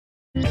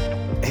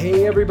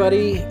Hey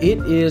everybody, it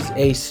is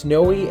a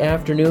snowy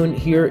afternoon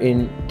here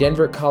in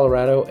Denver,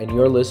 Colorado, and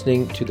you're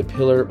listening to the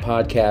Pillar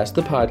Podcast,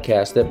 the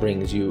podcast that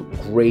brings you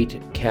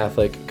great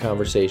Catholic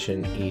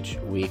conversation each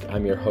week.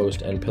 I'm your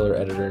host and Pillar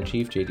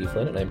Editor-in-Chief, J.D.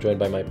 Flynn, and I'm joined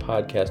by my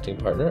podcasting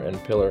partner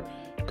and Pillar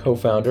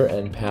co-founder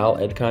and pal,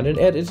 Ed Condon.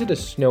 Ed, is it a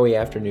snowy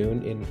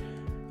afternoon in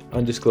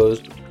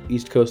undisclosed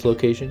East Coast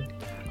location?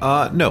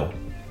 No,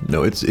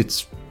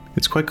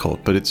 it's quite cold,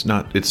 but it's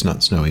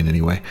not snowy in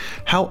any way.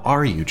 How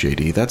are you,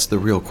 JD? That's the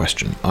real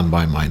question on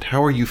my mind.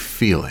 How are you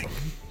feeling?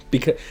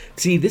 Because,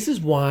 see, this is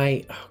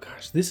why.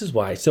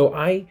 So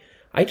I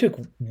took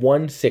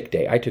one sick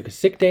day. I took a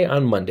sick day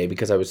on Monday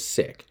because I was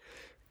sick.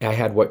 I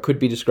had what could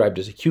be described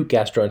as acute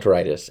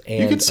gastroenteritis.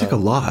 And, you get sick a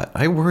lot.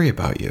 I worry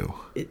about you.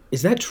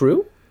 Is that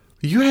true?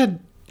 You had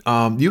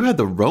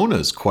the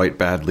Ronas quite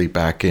badly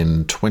back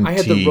in 20. I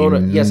had the Rona.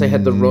 Yes, I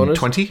had the Ronas.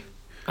 20?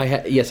 I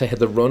had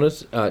the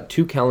Ronas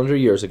 2 calendar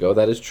years ago.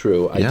 That is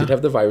true. I did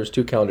have the virus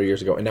 2 calendar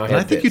years ago, and now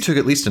I think you took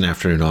at least an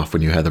afternoon off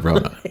when you had the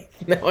Rona.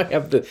 Now I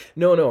have the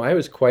no. I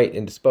was quite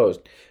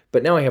indisposed,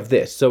 but now I have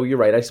this. So you're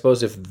right. I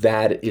suppose if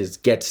that is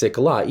get sick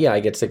a lot, I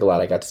get sick a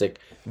lot. I got sick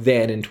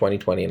then in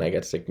 2020, and I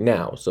get sick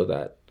now. So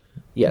that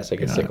yes, I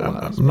get sick a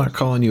lot. I'm not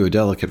calling you a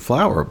delicate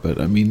flower,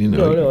 but I mean,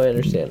 No, I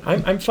understand.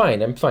 I'm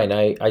fine.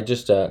 I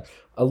just a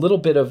little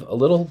bit of a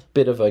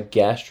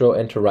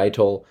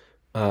gastroenteritis.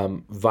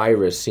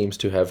 Virus seems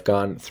to have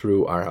gone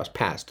through our house,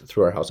 passed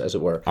through our house, as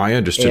it were. I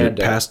understood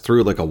it passed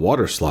through like a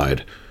water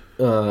slide.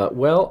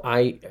 Well,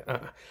 I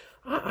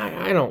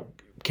don't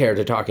care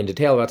to talk in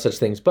detail about such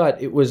things,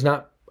 but it was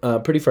not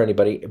pretty for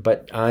anybody.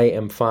 But I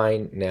am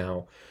fine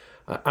now.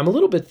 I'm a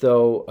little bit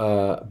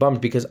though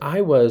bummed because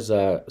I was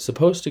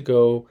supposed to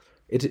go.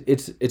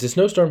 It's a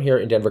snowstorm here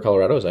in Denver,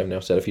 Colorado, as I've now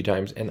said a few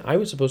times, and I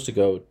was supposed to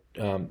go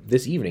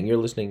this evening. You're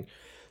listening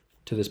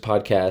to this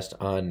podcast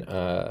on,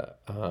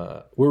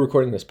 we're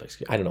recording this,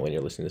 I don't know when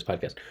you're listening to this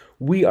podcast.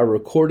 We are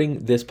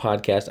recording this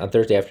podcast on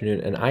Thursday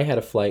afternoon, and I had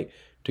a flight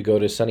to go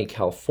to sunny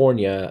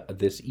California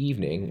this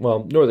evening.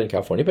 Well, Northern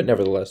California, but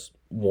nevertheless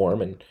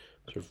warm and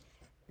sort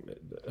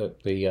of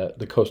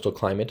the coastal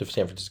climate of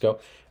San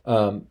Francisco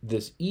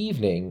this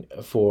evening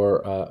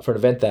for an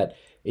event that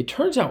it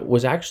turns out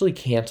was actually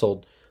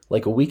canceled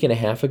like a week and a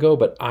half ago,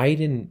 but I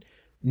didn't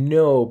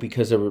know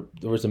because there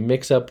was a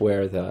mix-up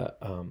where the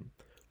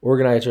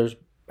organizers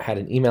had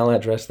an email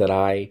address that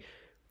I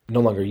no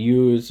longer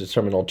use. It's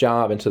from an old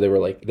job. And so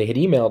they had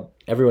emailed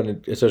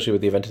everyone associated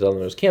with the event to tell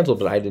them it was canceled,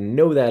 but I didn't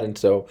know that. And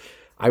so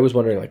I was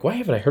wondering, why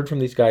haven't I heard from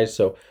these guys?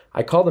 So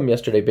I called them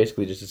yesterday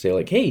basically just to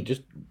say, hey,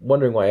 just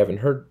wondering why I haven't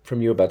heard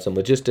from you about some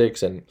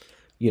logistics and,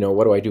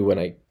 what do I do when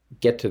I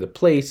get to the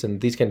place and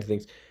these kinds of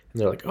things.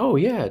 And they're like, oh,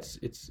 yeah,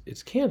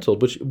 it's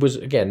canceled, which was,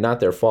 again, not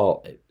their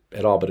fault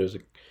at all, but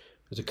it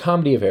was a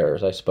comedy of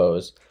errors, I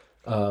suppose.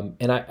 And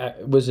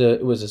it was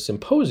a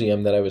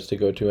symposium that I was to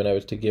go to, and I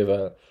was to give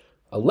a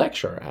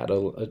lecture at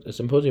a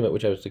symposium at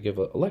which I was to give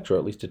a lecture,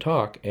 at least to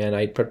talk, and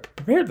I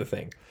prepared the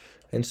thing.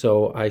 And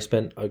so I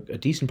spent a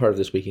decent part of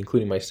this week,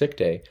 including my sick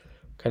day,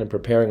 kind of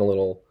preparing a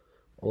little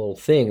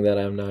thing that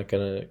I'm not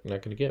gonna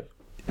give.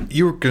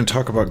 You were going to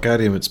talk about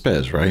Gaudium et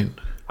Spes, right?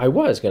 I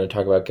was going to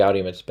talk about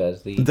Gaudium et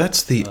Spes.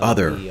 That's the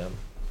other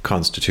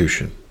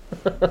Constitution.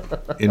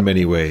 In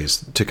many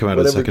ways, to come out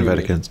of the Second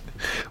Vatican.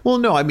 Well,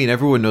 no, I mean,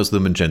 everyone knows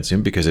Lumen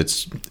Gentium because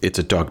it's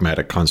a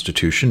dogmatic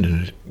constitution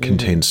and it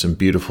contains some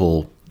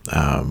beautiful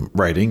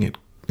writing.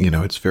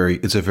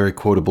 It's a very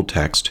quotable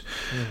text.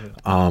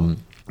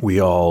 We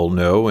all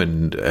know,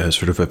 and as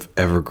sort of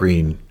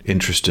evergreen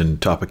interest in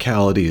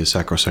topicality is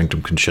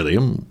Sacrosanctum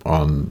Concilium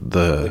on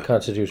the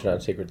Constitution on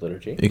Sacred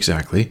Liturgy.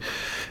 Exactly.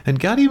 And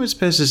Gaudium et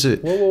Spes is a...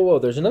 Whoa.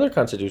 There's another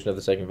constitution of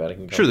the Second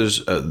Vatican Council.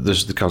 Sure,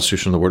 there's the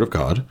Constitution on the Word of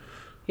God.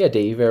 Yeah,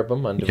 Dei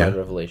Verbum on Divine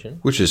Revelation,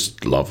 which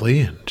is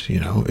lovely, and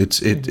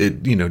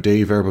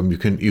Dei Verbum.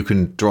 You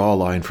can draw a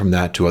line from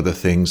that to other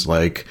things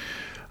like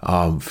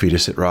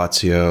Fides et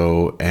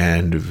Ratio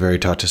and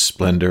Veritatis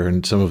Splendor,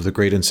 and some of the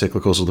great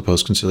encyclicals of the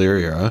post-conciliar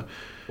era.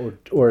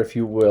 Or if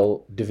you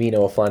will,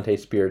 Divino Afflante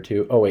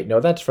Spiritu. Oh wait,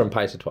 no, that's from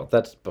Pius XII.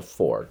 That's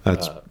before.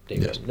 Yes.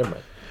 Never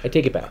mind. I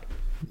take it back.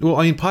 Well,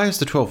 I mean, Pius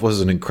XII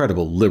was an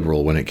incredible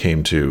liberal when it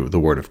came to the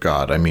Word of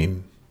God. I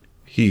mean,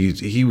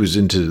 He was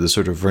into the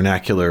sort of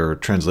vernacular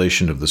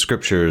translation of the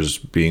scriptures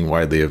being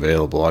widely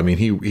available. I mean,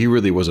 he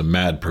really was a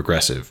mad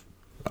progressive,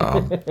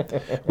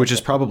 which is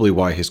probably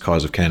why his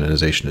cause of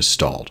canonization is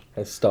stalled.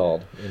 Has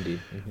stalled, indeed.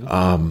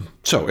 Mm-hmm.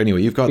 So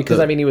anyway, you've got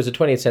he was a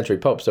 20th century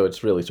pope, so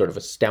it's really sort of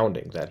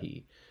astounding that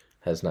he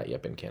has not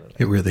yet been canonized.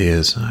 It really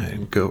is.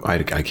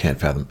 I can't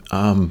fathom.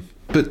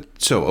 But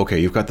so, okay,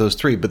 you've got those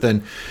three, but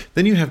then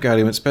you have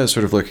Gaudium et Spes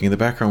sort of lurking in the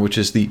background, which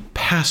is the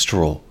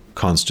pastoral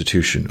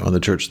constitution on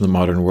the church in the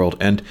modern world.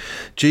 And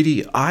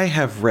JD, I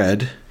have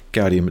read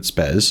Gaudium et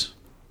Spes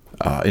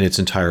in its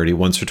entirety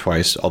once or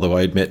twice, although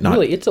I admit not.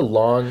 Really, it's a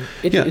long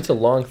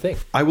thing.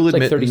 I will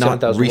admit, like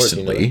not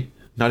recently,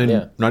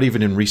 not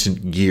even in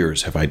recent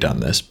years have I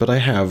done this, but I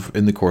have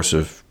in the course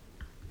of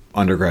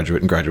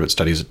undergraduate and graduate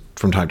studies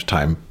from time to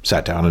time,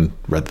 sat down and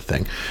read the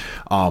thing.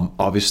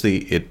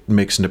 Obviously, it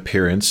makes an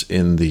appearance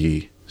in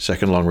the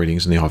second long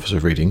readings in the Office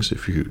of Readings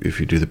if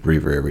you do the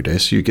breviary every day.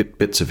 So you get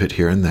bits of it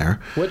here and there.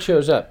 What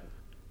shows up?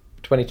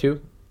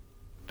 22?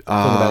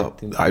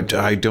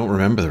 I don't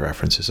remember the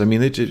references. I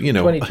mean,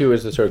 22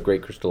 is the sort of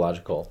great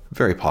Christological.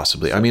 Very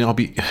possibly. I mean,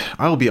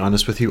 I'll be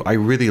honest with you. I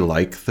really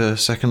like the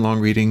second long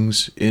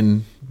readings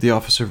in the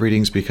Office of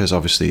Readings because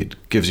obviously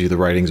it gives you the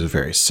writings of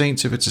various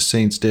saints if it's a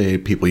saint's day,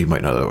 people you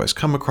might not otherwise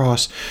come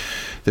across.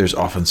 There's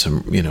often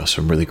some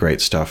really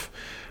great stuff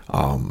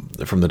from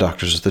the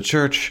Doctors of the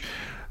Church.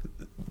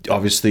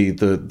 Obviously,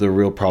 the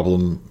real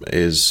problem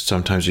is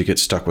sometimes you get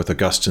stuck with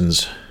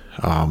Augustine's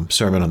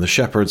Sermon on the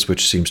Shepherds,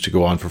 which seems to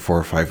go on for 4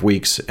 or 5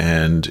 weeks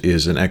and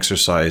is an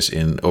exercise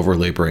in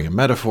over-laboring a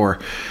metaphor.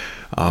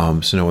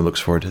 So no one looks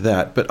forward to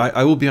that. But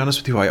I will be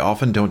honest with you, I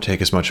often don't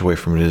take as much away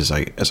from it as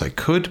I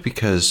could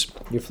because...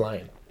 You're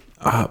flying.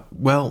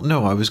 Well,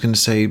 no, I was going to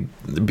say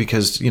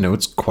because,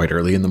 it's quite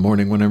early in the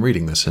morning when I'm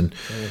reading this. And,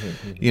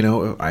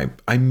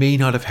 I may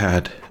not have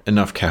had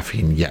enough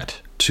caffeine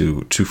yet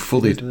to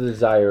fully... It's the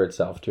desire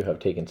itself to have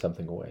taken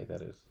something away,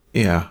 that is.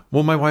 Yeah.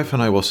 Well, my wife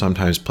and I will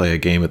sometimes play a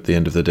game at the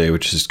end of the day,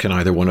 which is, can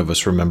either one of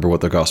us remember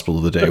what the gospel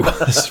of the day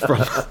was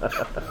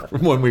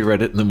from when we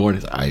read it in the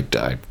morning? I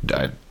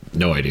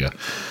no idea.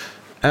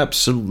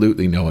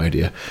 Absolutely no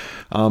idea.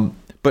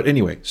 But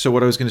anyway, so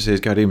what I was going to say is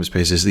Gaudium et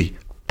Spes is the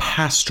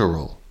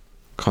pastoral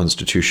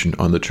constitution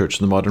on the church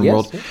in the modern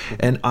world. Yes.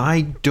 And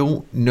I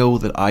don't know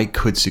that I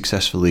could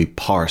successfully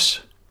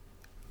parse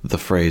the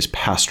phrase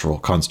pastoral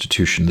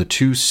constitution. The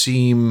two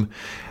seem...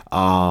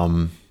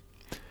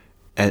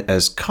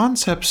 as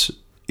concepts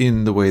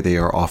in the way they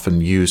are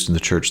often used in the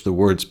church, the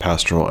words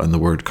pastoral and the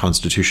word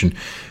constitution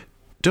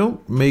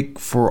don't make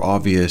for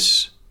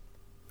obvious...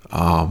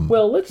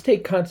 Well, let's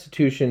take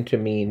constitution to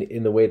mean,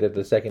 in the way that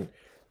the Second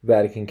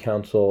Vatican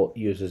Council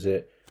uses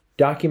it,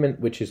 document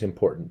which is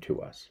important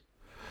to us.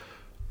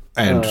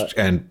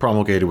 And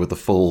promulgated with the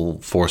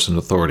full force and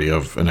authority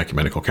of an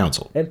ecumenical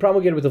council. And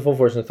promulgated with the full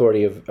force and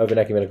authority of an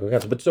ecumenical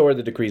council. But so are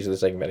the decrees of the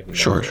Second Vatican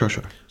Council. Sure.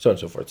 So on and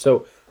so forth.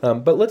 So,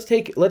 but let's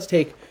take...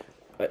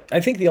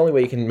 I think the only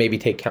way you can maybe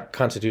take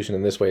constitution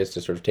in this way is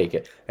to sort of take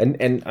it.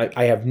 And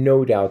I have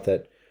no doubt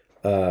that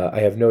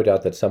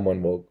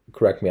someone will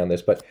correct me on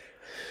this, but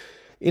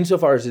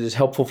insofar as it is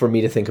helpful for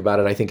me to think about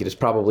it, I think it is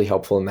probably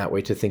helpful in that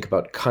way to think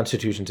about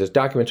constitutions as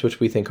documents which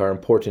we think are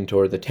important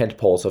or the tent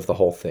poles of the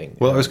whole thing.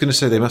 Well, I was going to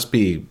say they must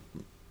be,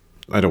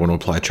 I don't want to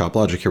apply chop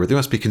logic here, but they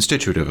must be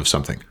constitutive of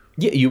something.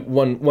 Yeah,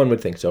 one would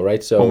think so,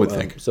 right? So one would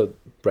think.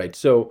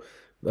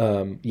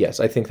 Yes,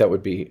 I think that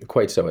would be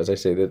quite so. As I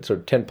say, that sort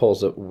of tent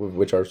poles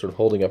which are sort of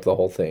holding up the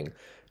whole thing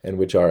and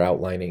which are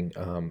outlining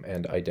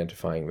and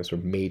identifying the sort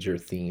of major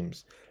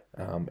themes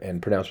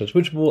and pronouncements,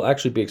 which will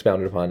actually be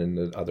expounded upon in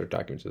the other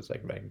documents of the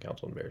Second Vatican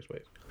Council in various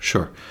ways.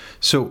 Sure.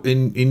 So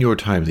in your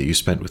time that you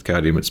spent with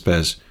Gaudium et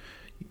Spes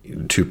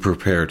to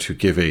prepare to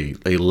give a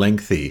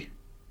lengthy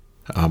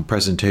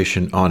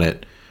presentation on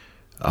it,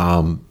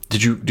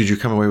 did you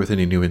come away with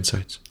any new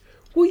insights?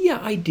 Well, yeah,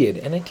 I did,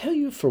 and I tell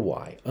you for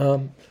why.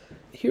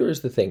 Here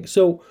is the thing.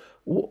 So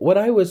what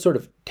I was sort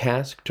of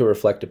tasked to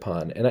reflect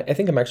upon, and I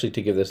think I'm actually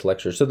to give this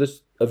lecture. So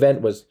this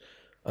event was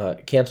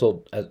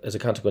canceled as a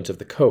consequence of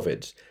the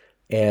COVIDs,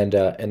 and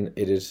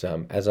it is,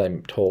 as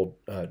I'm told,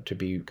 to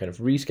be kind of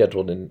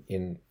rescheduled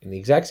in the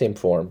exact same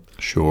form.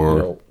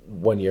 Sure.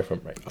 1 year from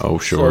right. Oh,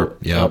 sure. So,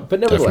 yeah. But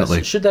nevertheless,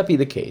 definitely. Should that be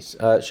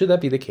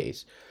the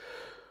case?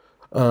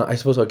 I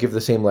suppose I'll give the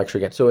same lecture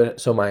again.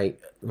 So my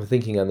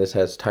thinking on this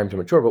has time to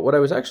mature. But what I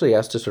was actually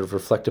asked to sort of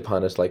reflect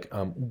upon is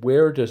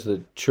where does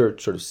the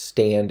church sort of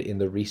stand in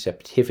the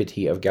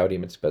receptivity of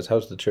Gaudium et Spes?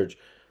 Has the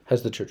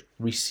church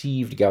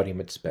received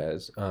Gaudium et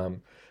Spes?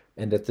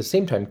 And at the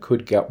same time,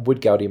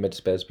 would Gaudium et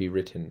Spes be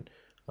written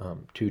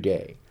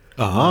today?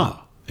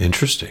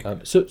 Interesting.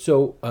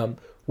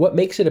 What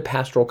makes it a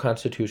pastoral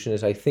constitution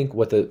is, I think,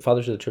 what the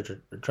fathers of the church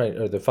are trying,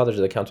 or the fathers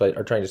of the council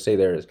are trying to say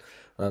there is,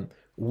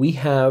 we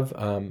have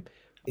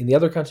in the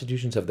other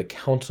constitutions of the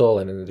council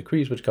and in the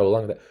decrees which go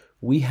along with that,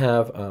 we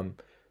have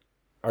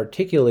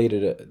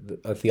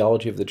articulated a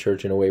theology of the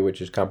church in a way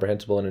which is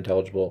comprehensible and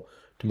intelligible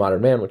to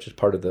modern man, which is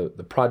part of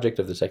the project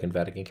of the Second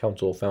Vatican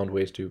Council, found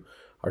ways to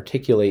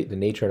articulate the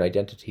nature and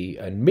identity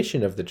and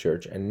mission of the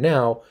church. And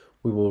now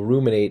we will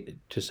ruminate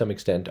to some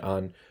extent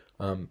on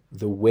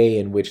the way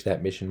in which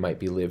that mission might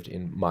be lived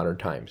in modern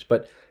times.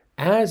 But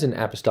as an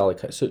apostolic,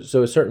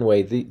 so a certain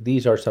way,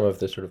 these are some of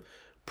the sort of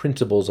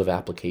principles of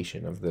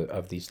application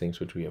of these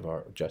things which we have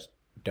just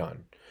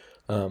done.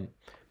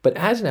 But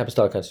as an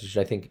apostolic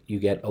constitution, I think you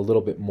get a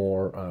little bit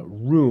more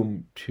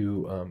room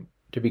to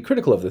be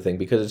critical of the thing,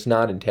 because it's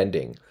not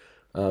intending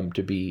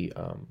to be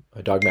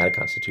a dogmatic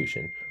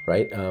constitution,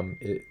 right?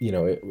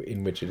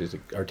 In which it is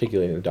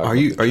articulating the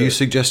dogma. Are you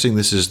suggesting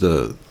this is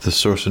the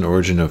source and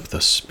origin of the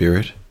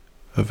Spirit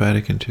of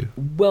Vatican II?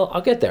 Well,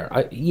 I'll get there.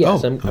 I'm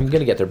going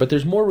to get there. But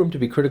there's more room to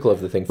be critical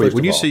of the thing. Wait,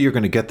 when you say you're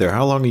going to get there,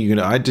 how long are you going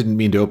to... I didn't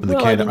mean to open the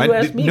can. You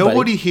asked me,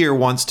 nobody here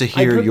wants to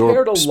hear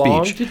your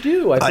speech.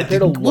 I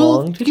prepared a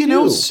long to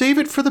do. Save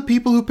it for the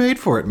people who paid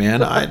for it, man.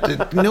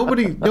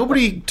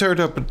 Nobody turned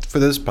up for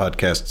this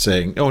podcast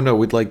saying, "Oh no,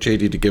 we'd like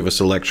JD to give us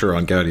a lecture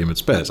on Gaudium et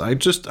Spes."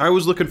 I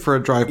was looking for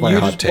a drive-by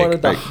hot take.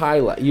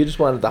 You just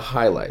wanted the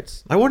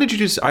highlights. I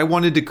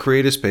wanted to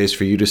create a space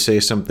for you to say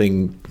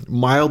something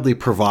mildly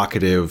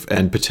provocative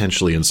and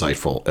potentially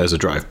insightful as a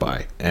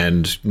drive-by.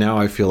 And now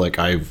I feel like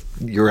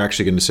you're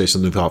actually going to say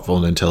something thoughtful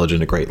and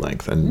intelligent at great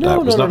length, and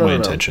that was not my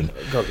intention.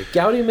 Okay.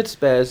 Gaudium et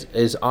Spes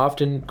is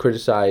often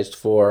criticized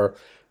for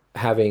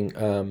having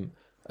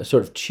a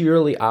sort of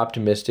cheerily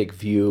optimistic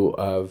view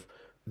of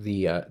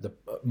the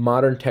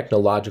modern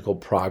technological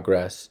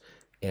progress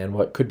and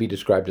what could be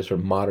described as sort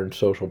of modern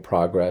social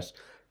progress.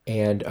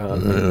 And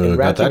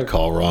got that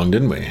call wrong,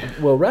 didn't we?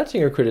 Well,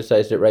 Ratzinger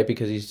criticized it, right,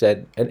 because he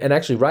said, and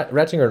actually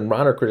Ratzinger and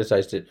Rahner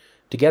criticized it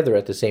together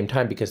at the same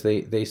time, because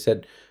they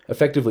said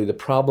effectively the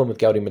problem with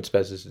Gaudium et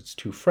Spes is it's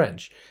too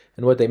French.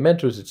 And what they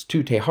meant was it's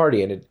too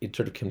Teilhardian. It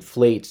sort of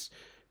conflates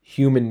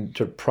human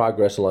sort of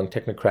progress along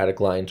technocratic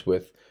lines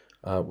with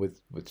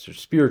sort of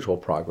spiritual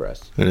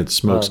progress. And it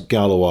smokes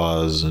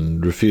Gauloise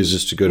and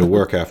refuses to go to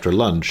work after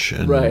lunch.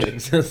 And... Right,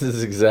 this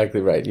is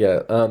exactly right,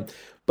 yeah.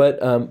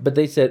 But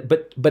they said,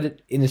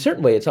 but in a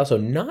certain way, it's also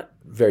not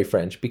very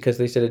French, because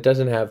they said it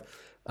doesn't have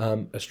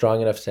a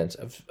strong enough sense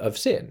of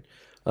sin.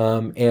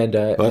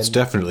 That's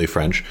definitely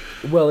French.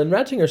 Well, and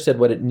Ratzinger said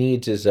what it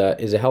needs is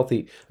a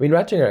healthy. I mean,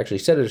 Ratzinger actually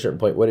said at a certain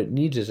point what it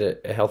needs is a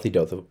healthy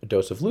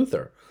dose of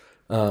Luther.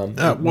 Whoa.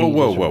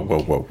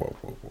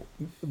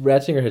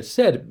 Ratzinger had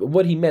said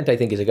what he meant, I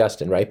think, is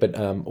Augustine, right? But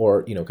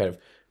or kind of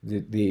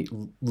the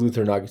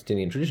Lutheran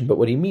Augustinian tradition. But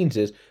what he means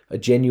is a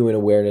genuine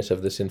awareness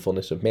of the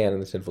sinfulness of man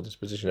and the sinful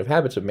disposition of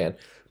habits of man,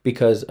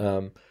 because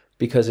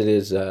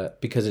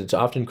it's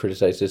often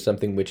criticized as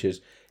something which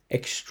is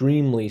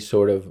extremely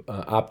sort of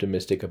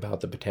optimistic about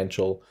the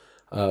potential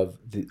of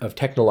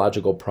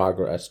technological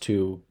progress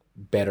to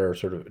better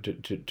sort of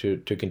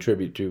to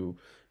contribute to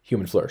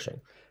human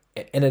flourishing.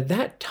 And at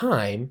that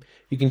time,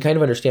 you can kind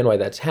of understand why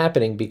that's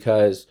happening,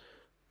 because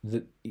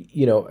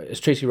as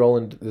Tracy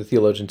Rowland, the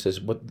theologian,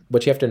 says, what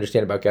you have to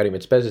understand about Gaudium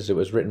et Spes is it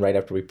was written right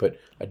after we put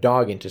a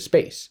dog into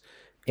space,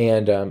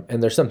 and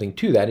there's something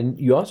to that. And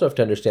you also have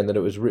to understand that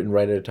it was written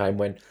right at a time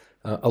when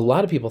a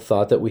lot of people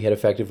thought that we had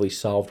effectively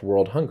solved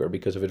world hunger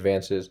because of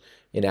advances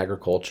in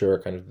agriculture.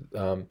 Kind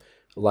of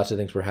lots of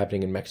things were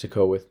happening in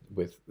Mexico with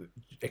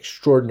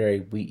extraordinary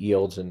wheat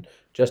yields, and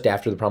just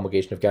after the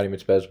promulgation of Gaudium et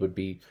Spes would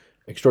be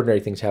extraordinary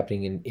things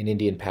happening in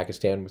India and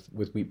Pakistan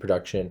with wheat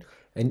production.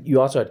 And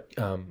you also had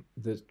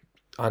the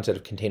onset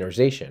of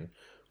containerization,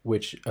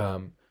 which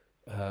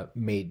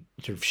made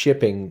sort of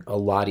shipping a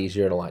lot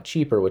easier and a lot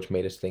cheaper, which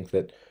made us think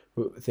that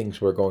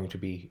things were going to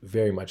be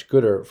very much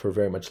gooder for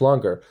very much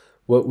longer.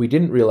 What we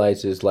didn't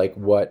realize is like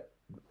what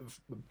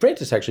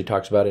Francis actually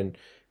talks about in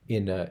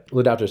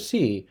Laudato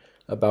Si,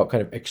 about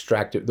kind of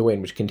the way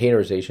in which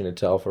containerization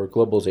itself or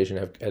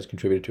globalization has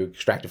contributed to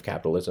extractive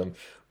capitalism.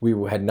 We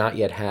had not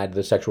yet had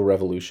the sexual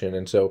revolution,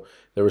 and so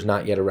there was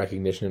not yet a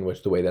recognition in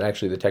which the way that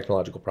actually the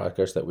technological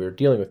progress that we were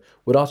dealing with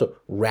would also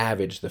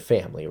ravage the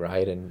family,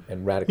 right, and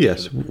radically.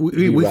 Yes,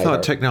 we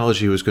thought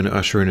technology was going to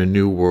usher in a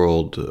new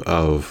world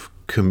of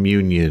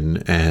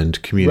communion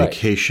and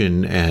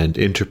communication and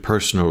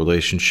interpersonal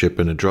relationship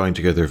and a drawing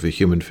together of the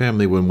human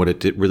family, when what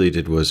it really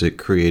did was it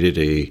created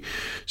a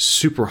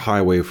super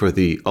highway for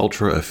the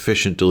ultra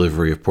efficient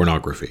delivery of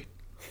pornography.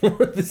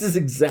 This is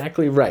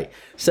exactly right.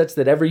 Such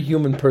that every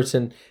human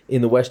person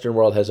in the Western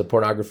world has a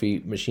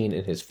pornography machine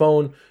in his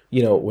phone,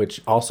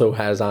 which also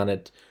has on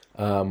it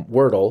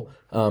Wordle,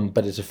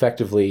 but it's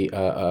effectively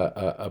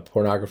a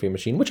pornography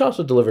machine, which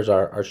also delivers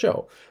our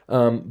show.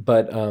 I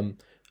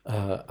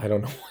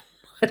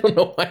don't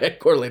know why I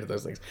correlated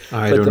those things.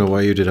 I don't know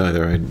why you did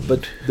either.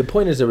 But the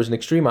point is, there was an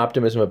extreme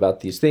optimism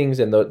about these things,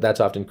 and that's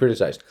often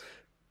criticized.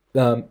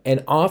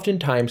 And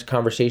oftentimes,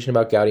 conversation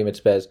about Gaudium et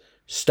Spes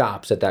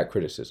stops at that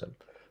criticism.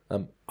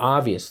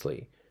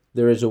 Obviously,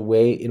 there is a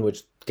way in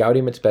which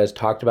Gaudium et Spes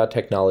talked about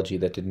technology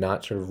that did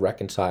not sort of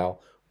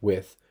reconcile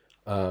with,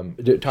 talked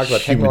about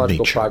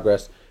technological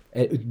progress,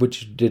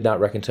 which did not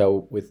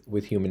reconcile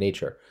with human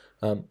nature.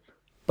 So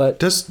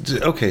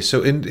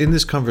in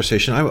this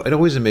conversation, it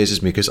always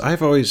amazes me, because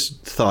I've always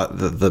thought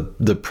that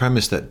the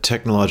premise that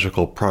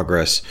technological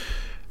progress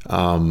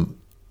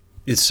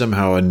is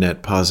somehow a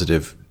net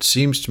positive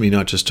seems to me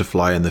not just to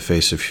fly in the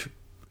face of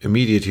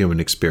immediate human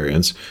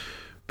experience,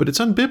 but it's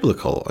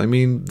unbiblical. I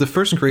mean, the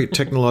first great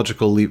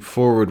technological leap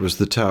forward was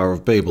the Tower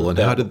of Babel, and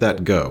how did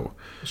that go?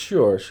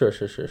 Sure.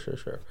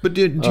 But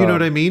do you know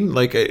what I mean?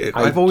 Like,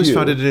 I've always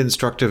found it an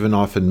instructive and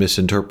often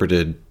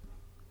misinterpreted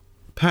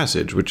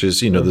passage, which is,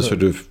 the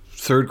sort of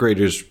third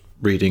graders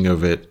reading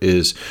of it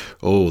is,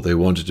 they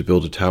wanted to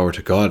build a tower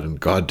to God, and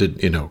God did,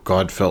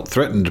 God felt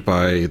threatened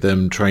by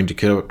them trying to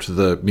get up to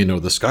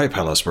the sky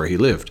palace where he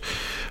lived.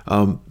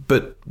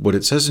 But what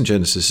it says in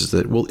Genesis is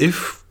that, well,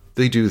 if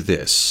they do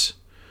this,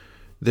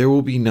 there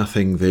will be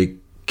nothing they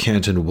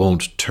can't and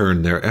won't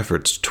turn their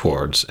efforts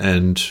towards.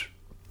 And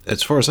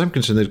as far as I'm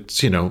concerned,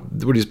 it's,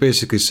 what he's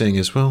basically saying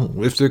is, well,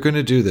 if they're going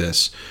to do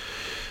this,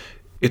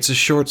 it's a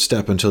short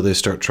step until they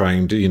start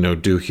trying to,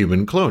 do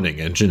human cloning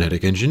and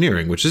genetic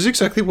engineering, which is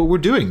exactly what we're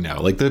doing now.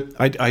 Like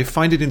I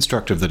find it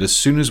instructive that as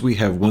soon as we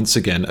have, once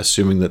again,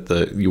 assuming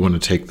that you want to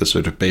take the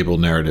sort of Babel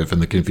narrative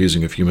and the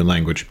confusing of human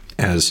language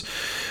as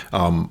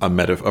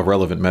a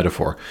relevant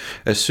metaphor,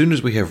 as soon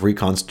as we have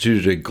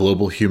reconstituted a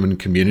global human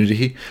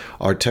community,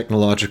 our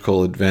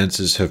technological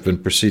advances have been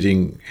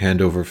proceeding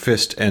hand over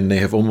fist, and they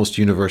have almost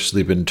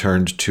universally been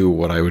turned to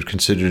what I would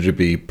consider to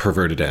be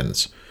perverted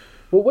ends.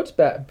 Well,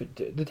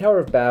 the Tower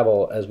of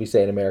Babel, as we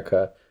say in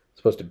America, is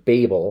supposed to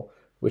Babel,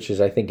 which is,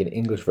 I think, an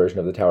English version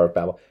of the Tower of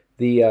Babel.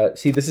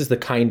 This is the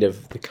kind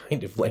of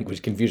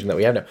language confusion that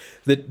we have now.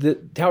 The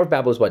Tower of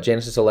Babel is what,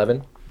 Genesis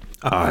 11?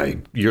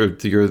 You're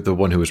the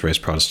one who was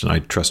raised Protestant. I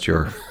trust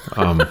your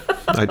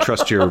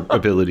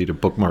ability to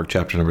bookmark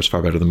chapter numbers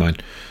far better than mine.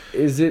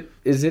 Is it?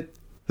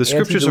 The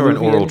scriptures are an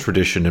oral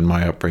tradition in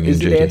my upbringing.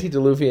 Is it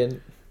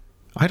antediluvian?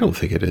 I don't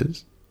think it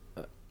is.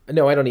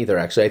 No, I don't either.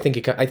 Actually, I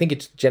think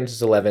it's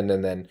Genesis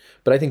 11,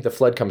 but I think the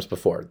flood comes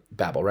before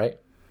Babel, right?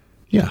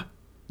 Yeah.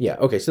 Yeah.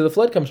 Okay. So the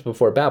flood comes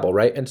before Babel,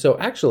 right? And so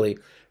actually,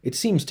 it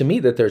seems to me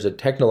that there's a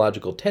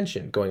technological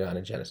tension going on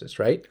in Genesis,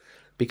 right?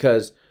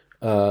 Because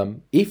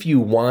if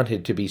you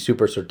wanted to be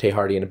super sort of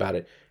Teilhardian about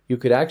it, you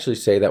could actually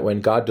say that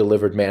when God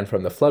delivered man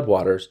from the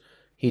floodwaters,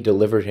 He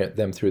delivered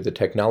them through the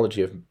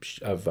technology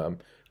of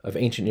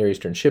ancient Near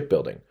Eastern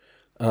shipbuilding.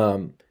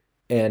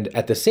 And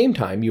at the same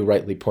time, you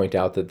rightly point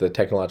out that the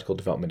technological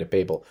development at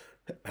Babel,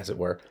 as it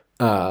were,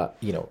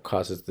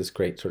 causes this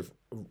great sort of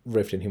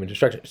rift in human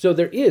destruction. So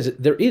there is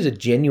a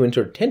genuine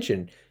sort of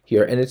tension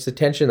here, and it's the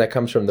tension that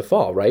comes from the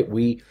fall, right?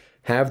 We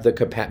have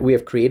we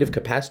have creative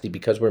capacity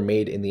because we're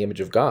made in the image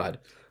of God.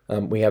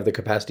 We have the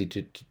capacity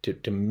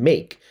to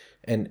make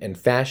and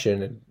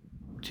fashion and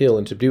till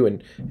and subdue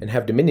and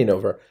have dominion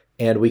over,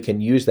 and we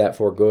can use that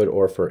for good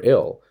or for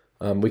ill.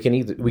 We can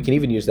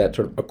even use that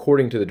sort of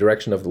according to the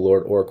direction of the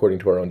Lord or according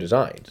to our own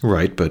designs.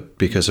 Right, but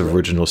because of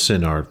original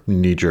sin, our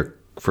knee-jerk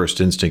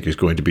first instinct is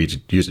going to be to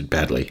use it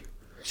badly.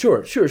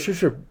 Sure.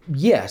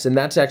 Yes, and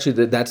that's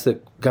actually that's the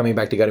coming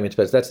back to Gaudium et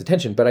Spes. That's the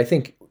tension. But I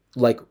think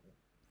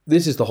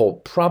this is the whole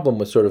problem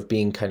with sort of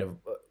being kind of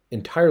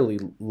entirely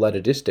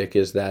letidistic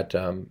is that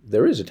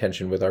there is a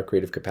tension with our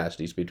creative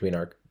capacities between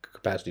our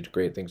capacity to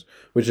create things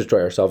which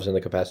destroy ourselves and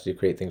the capacity to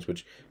create things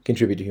which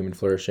contribute to human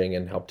flourishing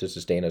and help to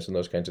sustain us and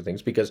those kinds of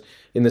things. Because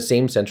in the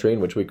same century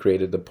in which we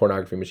created the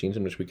pornography machines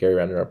in which we carry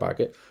around in our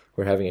pocket,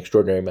 we're having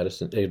extraordinary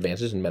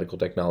advances in medical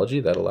technology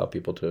that allow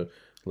people to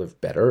live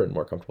better and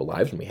more comfortable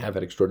lives, and we have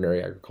had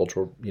extraordinary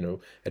agricultural,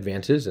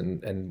 advances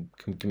and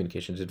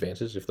communications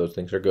advances if those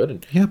things are good.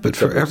 And yeah, but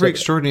for every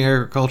extraordinary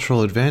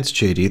agricultural advance,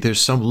 JD,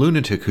 there's some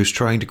lunatic who's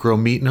trying to grow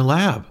meat in a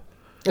lab.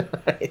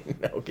 I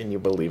know. Can you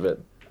believe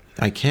it?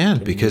 I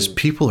can because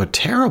people are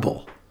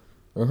terrible.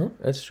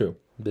 That's true.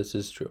 This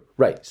is true.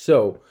 Right.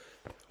 So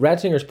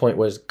Ratzinger's point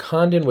was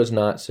Condon was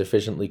not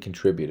sufficiently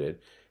contributed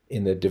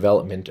in the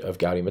development of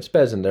Gaudium et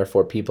Spes, and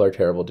therefore people are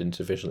terrible didn't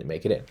sufficiently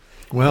make it in.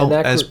 Well,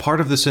 as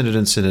part of the synod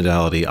and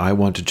synodality, I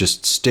want to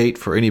just state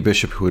for any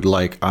bishop who would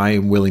like, I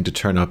am willing to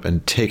turn up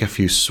and take a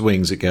few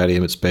swings at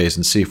Gaudium et Spes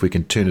and see if we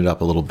can tune it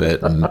up a little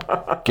bit and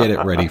get it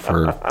ready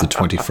for the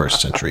 21st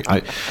century.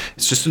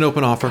 It's just an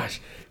open offer. Gosh,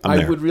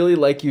 I'd really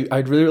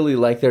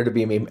like there to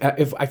be a meme.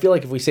 I feel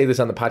like if we say this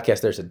on the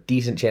podcast, there's a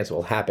decent chance it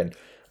will happen.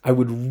 I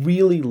would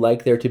really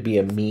like there to be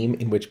a meme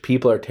in which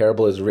people are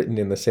terrible is written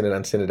in the Synod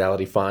on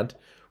Synodality font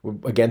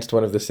against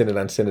one of the Synod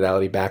on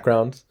Synodality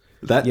backgrounds.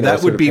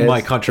 That would be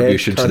my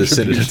contribution to the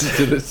Synod.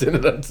 To the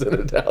Synod on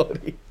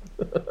Synodality.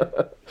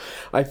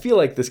 I feel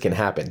like this can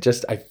happen.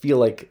 I feel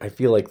like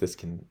this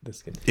can.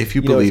 If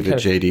you believe it,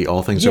 JD,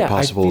 all things are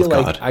possible with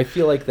God. I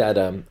feel like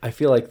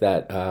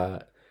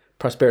that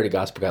prosperity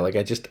gospel guy. Like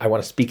I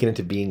want to speak it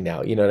into being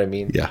now. You know what I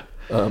mean? Yeah.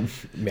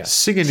 Yeah.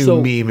 Sing a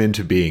new meme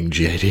into being,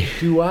 JD.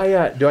 Do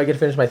I get to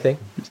finish my thing?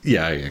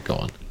 Yeah, go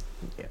on.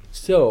 Yeah.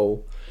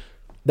 So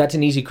that's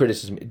an easy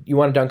criticism. You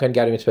want to dunk on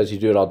Gaudium et Spes, you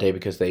do it all day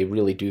because they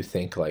really do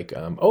think like,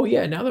 oh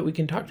yeah, now that we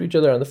can talk to each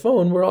other on the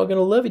phone, we're all going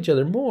to love each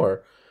other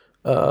more.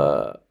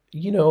 And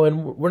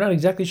we're not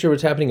exactly sure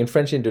what's happening in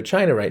French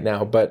Indochina right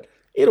now, but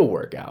it'll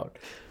work out.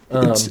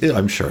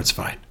 I'm sure it's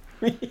fine.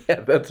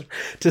 Yeah, that's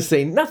to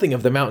say nothing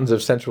of the mountains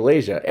of Central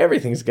Asia.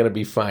 Everything's going to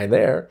be fine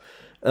there.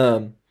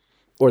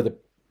 Or the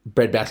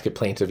breadbasket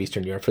plains of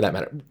Eastern Europe, for that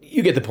matter.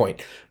 You get the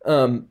point.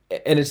 And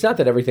it's not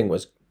that everything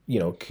was,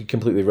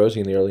 completely rosy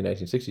in the early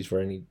 1960s for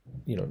any,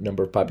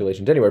 number of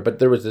populations anywhere, but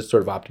there was this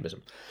sort of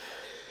optimism.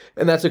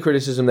 And that's a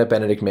criticism that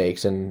Benedict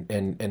makes and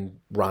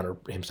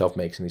Rahner himself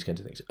makes and these kinds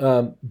of things.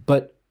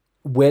 But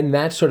when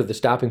that's sort of the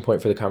stopping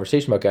point for the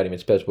conversation about Gaudium et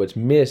Spes, what's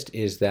missed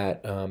is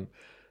that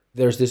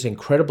there's this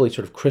incredibly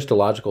sort of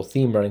Christological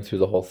theme running through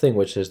the whole thing,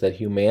 which says that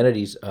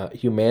humanity's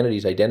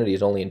identity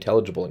is only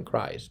intelligible in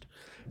Christ.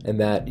 And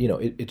that,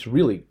 it's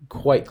really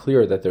quite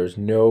clear that there's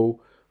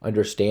no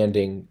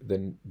understanding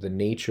the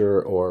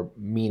nature or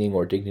meaning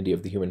or dignity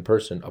of the human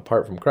person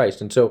apart from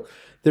Christ. And so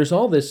there's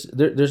all this.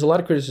 There's a lot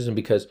of criticism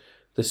because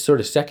the sort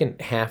of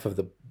second half of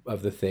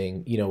the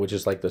thing, which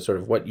is like the sort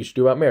of what you should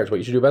do about marriage, what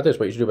you should do about this,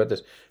 what you should do about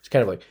this. It's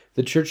kind of like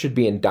the church should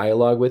be in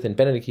dialogue with, and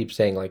Benedict keeps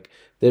saying like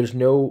there's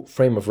no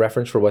frame of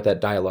reference for what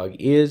that dialogue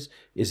is.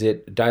 Is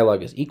it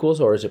dialogue as equals,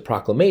 or is it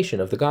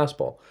proclamation of the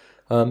gospel?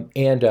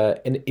 And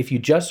if you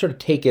just sort of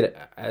take it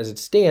as it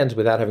stands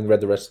without having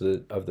read the rest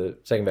of the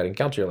Second Vatican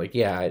Council, you're like,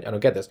 yeah, I don't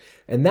get this.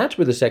 And that's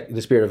where the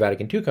spirit of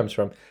Vatican II comes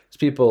from. Is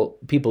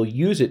people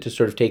use it to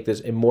sort of take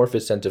this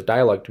amorphous sense of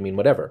dialogue to mean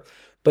whatever.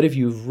 But if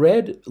you've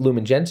read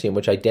Lumen Gentium,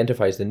 which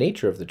identifies the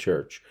nature of the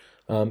church,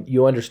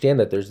 you understand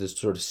that there's this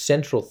sort of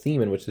central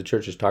theme in which the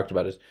church has talked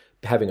about as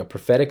having a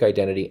prophetic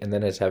identity and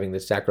then as having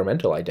this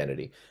sacramental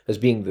identity, as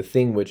being the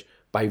thing which,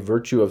 by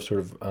virtue of sort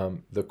of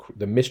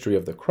the mystery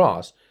of the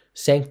cross,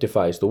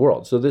 sanctifies the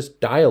world. So this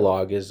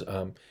dialogue is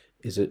a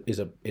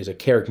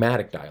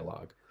charismatic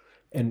dialogue,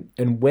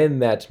 and when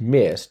that's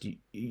missed,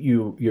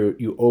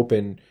 you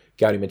open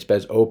Gaudium et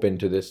Spes open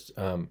to this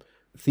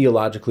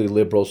theologically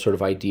liberal sort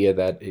of idea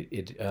that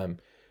it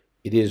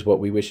is what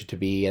we wish it to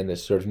be, and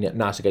this sort of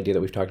Gnostic idea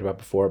that we've talked about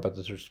before about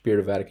the sort of spirit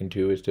of Vatican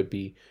II is to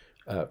be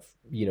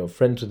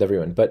friends with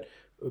everyone. But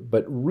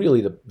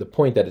really the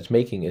point that it's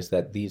making is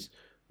that these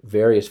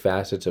various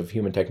facets of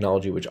human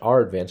technology, which are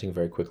advancing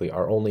very quickly,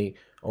 are only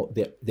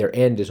their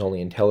end is only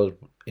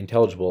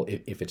intelligible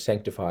if it's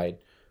sanctified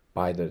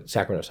by the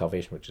sacrament of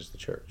salvation, which is the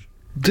church.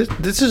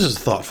 This is a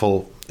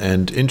thoughtful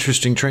and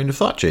interesting train of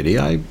thought,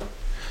 JD.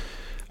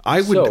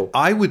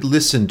 I would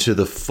listen to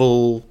the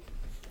full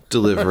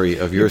delivery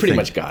of your you pretty thing.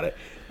 Much got it.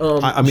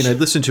 I mean, I'd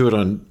listen to it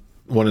on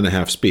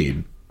 1.5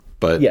 speed,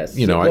 but yes,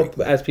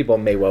 as people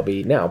may well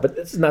be now. But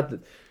this is not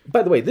the.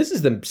 By the way, this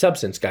is the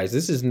substance, guys.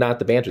 This is not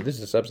the banter. This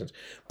is the substance.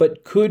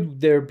 But could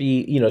there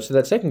be, so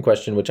that second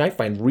question, which I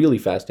find really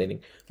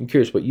fascinating, I'm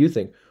curious what you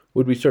think.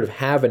 Would we sort of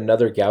have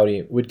another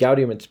Gaudium? Would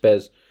Gaudium et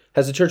Spes,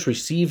 has the church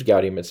received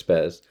Gaudium et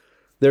Spes?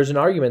 There's an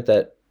argument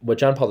that what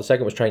John Paul II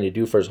was trying to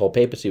do for his whole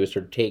papacy was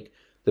sort of take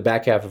the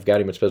back half of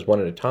Gaudium et Spes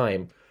one at a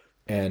time,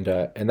 and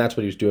that's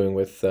what he was doing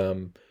with,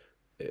 the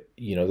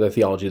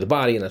theology of the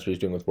body, and that's what he's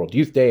doing with World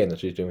Youth Day, and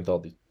that's what he's doing with all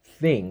these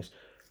things.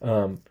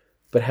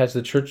 But has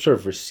the church sort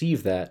of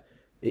received that?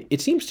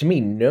 It seems to me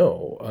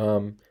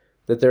no.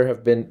 That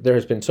there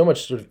has been so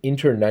much sort of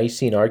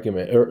inter-Nicene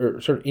argument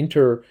or sort of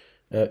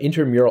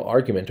intramural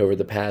argument over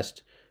the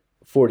past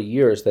 40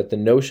 years that the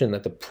notion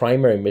that the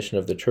primary mission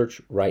of the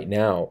church right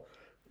now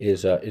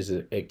is a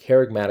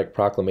charismatic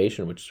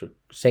proclamation which sort of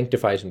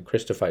sanctifies and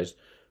Christifies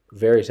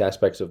various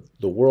aspects of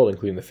the world,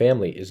 including the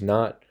family, is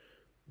not,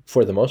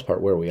 for the most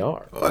part, where we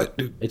are.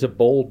 It's a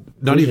bold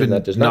not even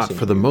that does not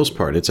for the most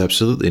part. It's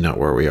absolutely not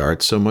where we are.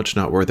 It's so much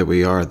not where that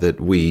we are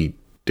that we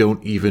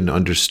don't even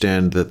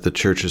understand that the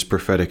church's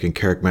prophetic and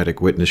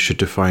charismatic witness should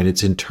define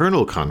its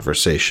internal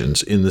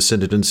conversations in the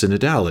synod and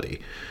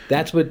synodality.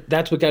 That's what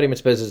Gaudium et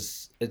Spes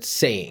is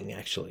saying,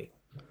 actually.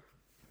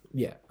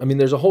 Yeah, I mean,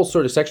 there's a whole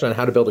sort of section on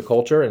how to build a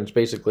culture, and it's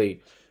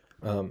basically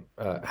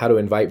how to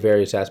invite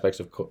various aspects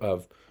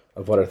of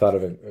what are thought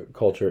of a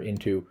culture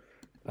into.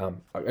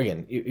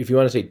 Again, if you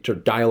want to say to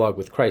dialogue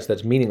with Christ,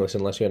 that's meaningless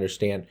unless you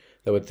understand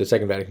that what the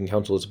Second Vatican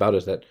Council is about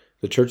is that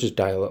the church's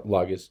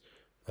dialogue is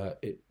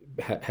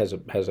has a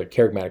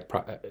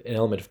charismatic an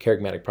element of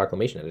charismatic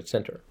proclamation at its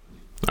center.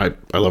 I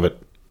love it.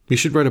 You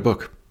should write a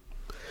book.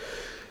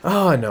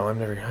 Oh no, I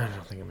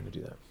don't think I'm going to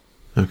do that.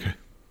 Okay.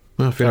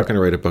 Well, if you're not going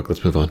to write a book,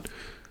 let's move on.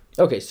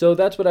 Okay, so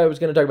that's what I was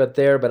going to talk about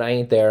there, but I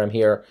ain't there. I'm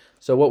here.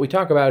 So what we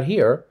talk about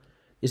here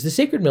is the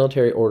Sacred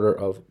Military Order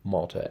of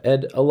Malta.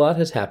 Ed, a lot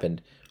has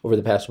happened over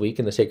the past week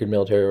in the Sacred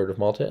Military Order of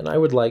Malta, and I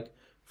would like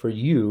for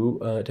you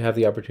to have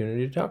the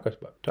opportunity to talk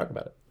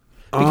about it.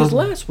 Because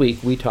last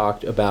week we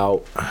talked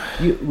about,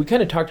 we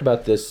kind of talked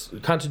about this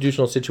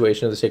constitutional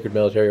situation of the Sacred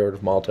Military Order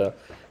of Malta,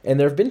 and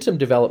there have been some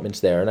developments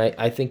there, and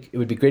I think it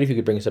would be great if you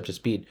could bring us up to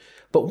speed.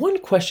 But one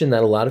question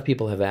that a lot of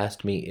people have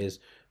asked me is,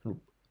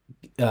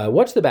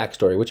 what's the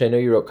backstory, which I know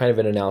you wrote kind of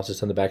an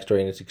analysis on the backstory,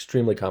 and it's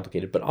extremely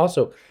complicated, but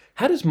also,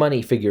 how does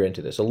money figure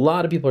into this? A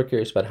lot of people are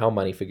curious about how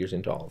money figures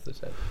into all of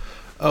this.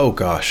 Oh,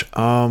 gosh.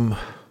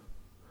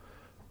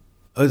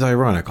 It's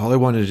ironic. All I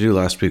wanted to do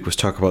last week was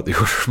talk about the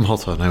Order of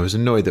Malta, and I was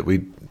annoyed that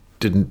we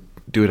didn't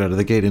do it out of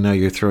the gate, and now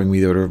you're throwing me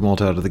the Order of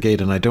Malta out of the gate,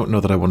 and I don't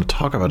know that I want to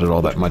talk about it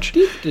all that much.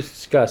 We did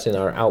discuss in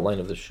our outline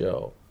of the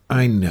show.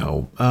 I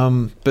know,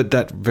 but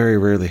that very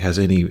rarely has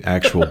any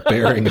actual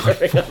bearing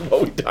on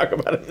what we talk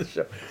about in the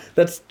show.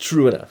 That's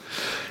true enough.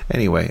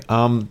 Anyway,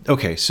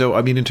 okay, so,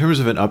 I mean, in terms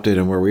of an update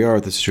on where we are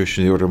with the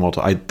situation in the Order of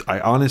Malta, I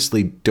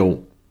honestly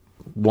don't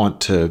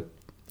want to...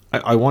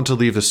 I want to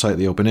leave this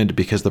slightly open-ended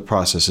because the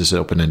process is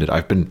open-ended.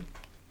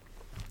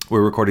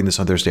 We're recording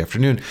this on Thursday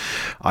afternoon.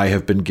 I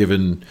have been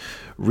given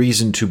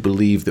reason to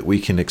believe that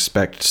we can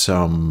expect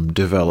some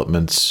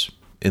developments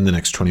in the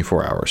next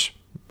 24 hours.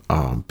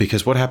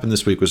 Because what happened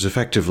this week was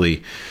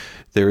effectively,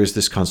 there is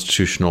this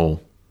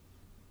constitutional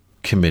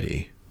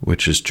committee,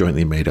 which is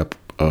jointly made up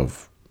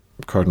of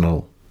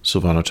Cardinal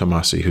Silvano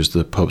Tomasi, who's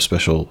the Pope's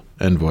special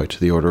envoy to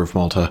the Order of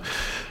Malta,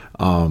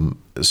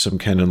 some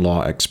canon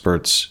law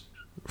experts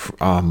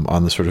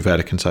on the sort of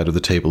Vatican side of the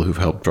table who've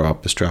helped draw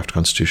up this draft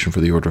constitution for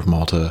the Order of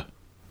Malta,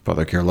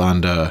 Father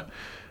Ghirlanda,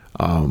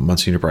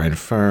 Monsignor Brian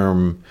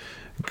Firm,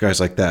 guys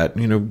like that,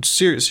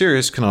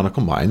 serious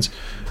canonical minds.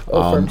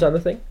 Firm's on the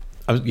thing?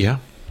 Yeah.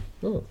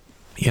 Oh.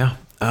 Yeah.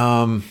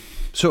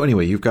 So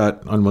anyway, you've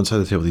got on one side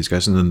of the table these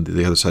guys, and then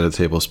the other side of the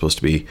table is supposed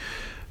to be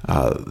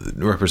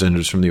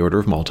representatives from the Order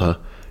of Malta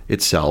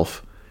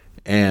itself.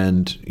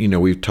 And,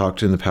 we've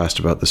talked in the past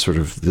about the sort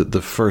of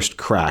the first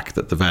crack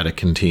that the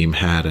Vatican team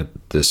had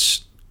at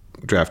this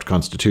draft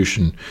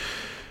constitution,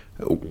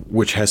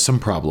 which has some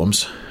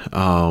problems,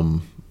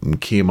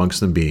 key amongst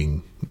them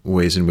being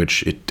ways in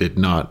which it did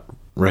not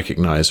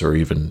recognize or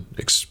even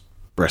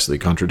expressly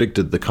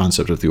contradicted the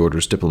concept of the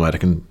order's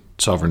diplomatic and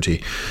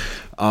sovereignty.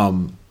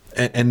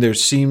 And there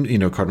seemed,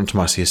 Cardinal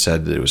Tomasi has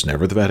said that it was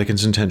never the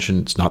Vatican's intention.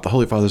 It's not the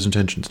Holy Father's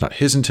intention. It's not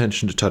his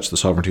intention to touch the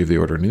sovereignty of the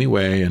order in any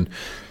way. And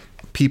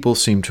people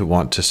seem to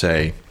want to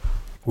say,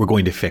 we're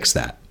going to fix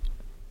that.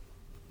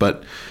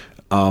 But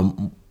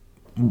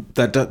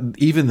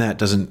even that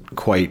doesn't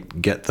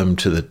quite get them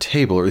to the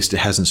table, or at least it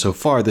hasn't so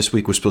far. This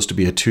week was supposed to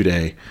be a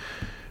 2-day,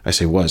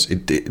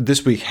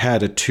 this week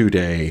had a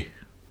 2-day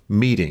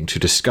meeting to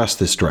discuss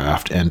this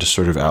draft and to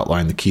sort of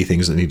outline the key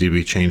things that needed to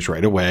be changed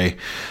right away,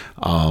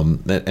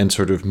 and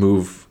sort of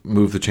move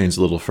the chains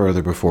a little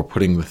further before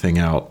putting the thing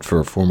out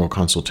for formal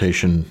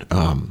consultation,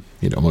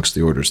 amongst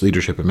the order's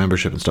leadership and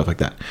membership and stuff like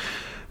that.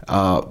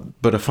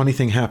 But a funny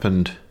thing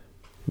happened,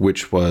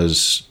 which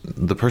was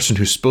the person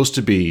who's supposed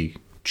to be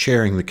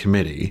chairing the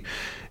committee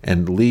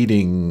and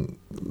leading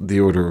the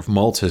Order of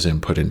Malta's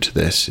input into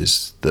this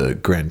is the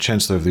Grand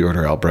Chancellor of the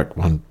Order, Albrecht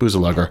von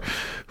Busellager,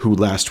 who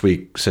last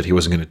week said he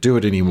wasn't going to do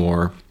it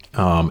anymore,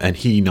 and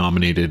he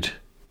nominated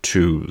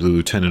to the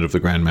Lieutenant of the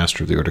Grand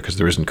Master of the Order, because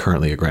there isn't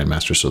currently a Grand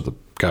Master, so the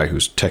guy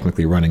who's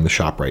technically running the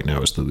shop right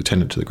now is the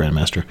Lieutenant to the Grand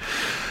Master.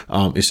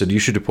 He said, you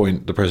should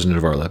appoint the President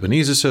of our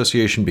Lebanese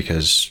Association,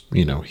 because,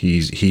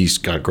 he's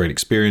got great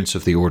experience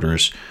of the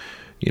Order's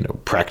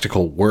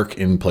practical work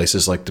in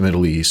places like the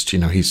Middle East.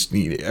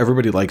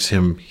 Everybody likes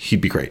him.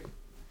 He'd be great.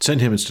 Send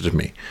him instead of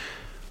me.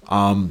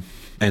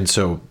 And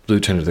so the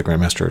Lieutenant of the Grand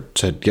Master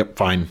said, yep,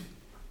 fine.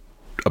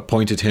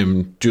 Appointed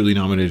him, duly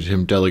nominated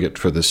him delegate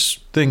for this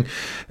thing.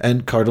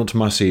 And Cardinal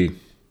Tomasi,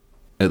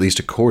 at least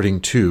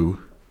according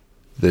to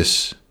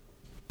this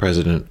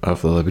president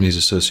of the Lebanese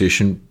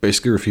Association,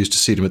 basically refused to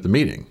seat him at the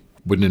meeting,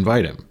 wouldn't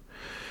invite him.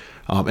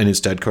 And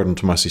instead, Cardinal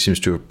Tomasi seems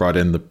to have brought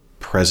in the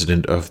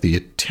president of the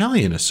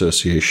Italian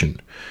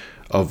Association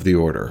of the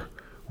Order,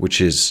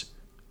 which is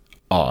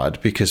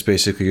odd, because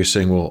basically you're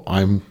saying, well,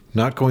 I'm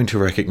not going to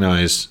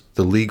recognize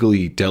the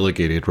legally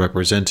delegated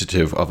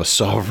representative of a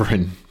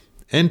sovereign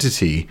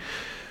entity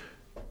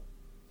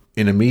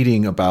in a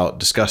meeting about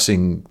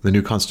discussing the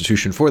new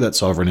constitution for that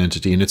sovereign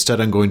entity, and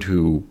instead I'm going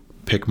to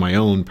pick my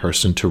own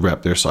person to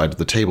rep their side of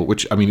the table,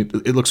 which,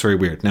 it looks very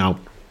weird. Now,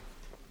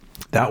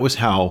 that was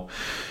how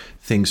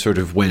things sort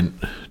of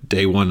went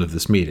day one of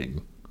this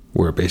meeting,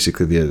 where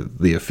basically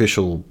the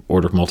official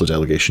Order of Malta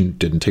delegation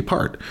didn't take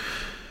part.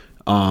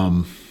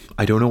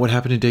 I don't know what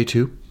happened in day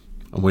two.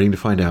 I'm waiting to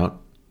find out.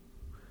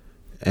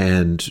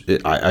 And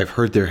I've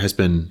heard there has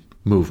been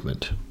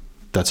movement.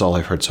 That's all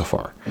I've heard so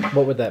far.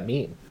 What would that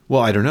mean?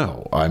 Well, I don't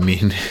know.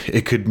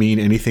 It could mean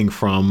anything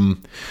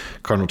from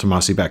Cardinal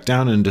Tomasi backed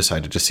down and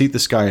decided to seat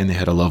this guy, and they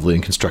had a lovely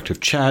and constructive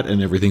chat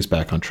and everything's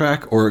back on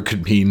track. Or it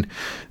could mean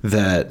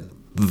that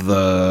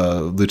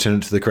the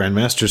Lieutenant to the Grand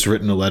Master's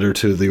written a letter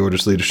to the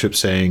Order's leadership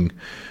saying,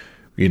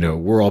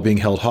 we're all being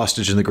held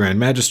hostage in the Grand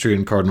Magistracy,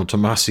 and Cardinal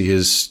Tomasi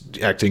is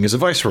acting as a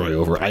viceroy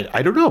over.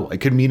 I don't know. It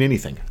could mean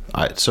anything.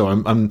 So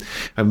I'm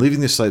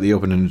leaving this slightly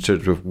open in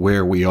terms of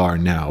where we are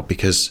now,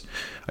 because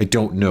I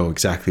don't know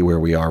exactly where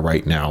we are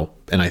right now,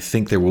 and I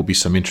think there will be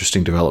some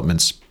interesting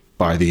developments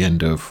by the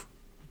end of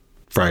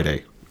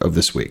Friday of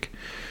this week.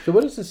 So,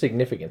 what is the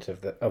significance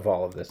of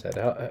all of this, Ed?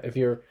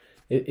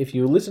 If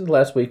you listened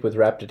last week with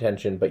rapt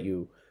attention, but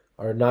you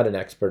are not an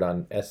expert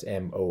on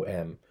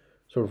SMOM,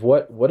 sort of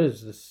what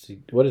is the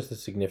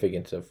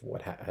significance of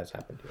what has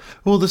happened here?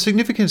 Well, the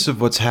significance of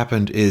what's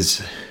happened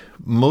is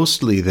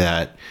mostly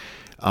that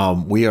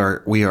we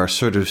are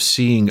sort of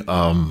seeing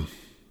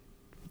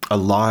a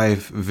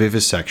live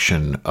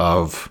vivisection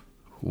of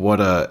what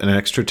an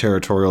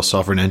extraterritorial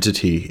sovereign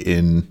entity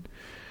in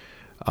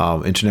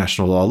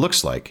international law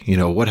looks like.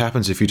 What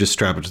happens if you just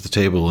strap it to the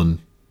table and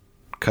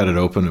cut it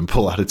open and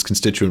pull out its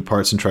constituent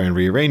parts and try and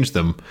rearrange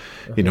them?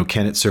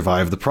 Can it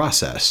survive the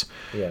process?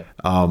 Yeah.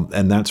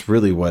 And that's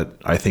really what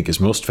I think is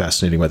most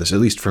fascinating about this, at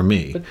least for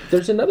me. But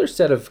there's another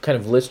set of kind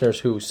of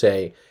listeners who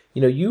say,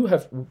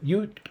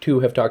 you two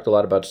have talked a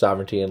lot about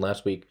sovereignty, and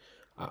last week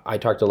I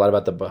talked a lot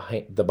about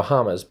the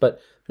Bahamas,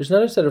 but there's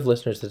another set of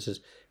listeners that says,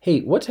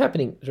 hey, what's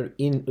happening sort of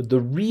in the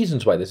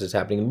reasons why this is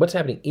happening and what's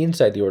happening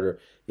inside the order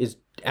is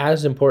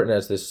as important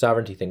as this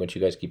sovereignty thing, which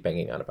you guys keep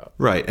banging on about.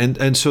 Right.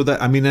 And so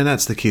that, and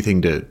that's the key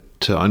thing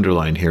to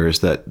underline here, is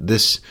that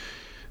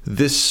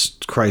this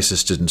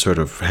crisis didn't sort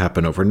of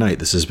happen overnight.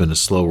 This has been a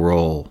slow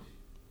roll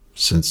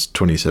since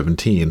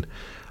 2017.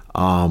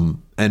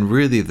 And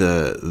really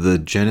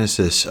the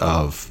genesis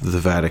of the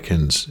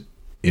Vatican's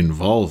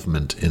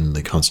involvement in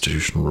the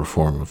constitutional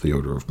reform of the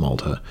Order of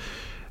Malta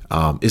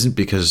isn't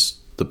because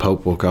the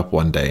Pope woke up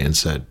one day and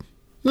said,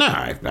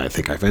 I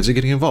think I fancy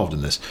getting involved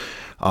in this.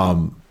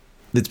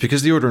 It's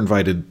because the Order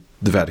invited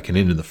the Vatican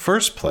in the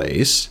first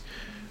place,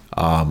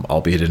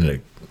 albeit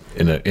in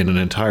an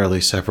entirely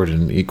separate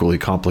and equally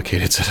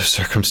complicated set of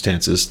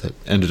circumstances that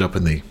ended up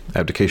in the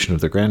abdication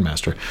of their Grand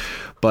Master.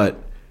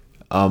 But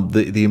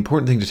the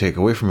important thing to take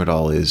away from it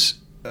all is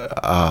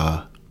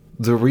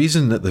the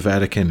reason that the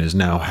Vatican is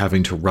now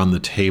having to run the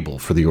table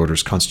for the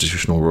Order's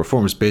constitutional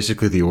reform is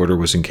basically the Order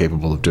was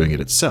incapable of doing it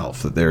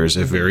itself, that there is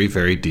a very,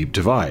 very deep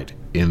divide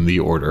in the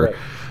Order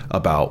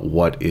about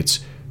what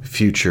its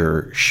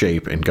future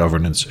shape and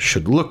governance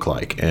should look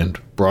like. And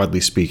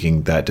broadly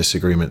speaking, that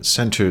disagreement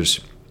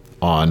centers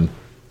on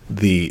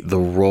the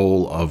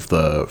role of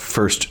the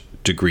first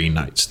degree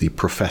knights, the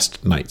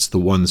professed knights, the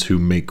ones who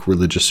make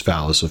religious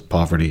vows of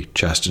poverty,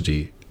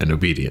 chastity, and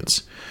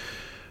obedience.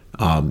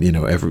 They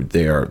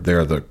are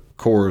the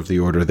core of the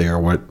order. They are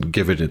what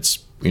give it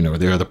its, they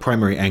are the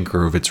primary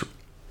anchor of its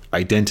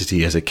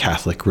identity as a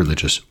Catholic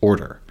religious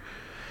order.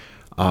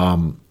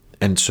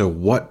 And so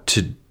what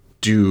to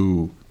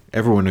do,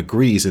 everyone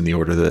agrees in the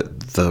order that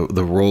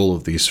the role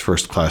of these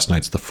first class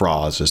knights, the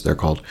Fras as they're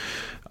called,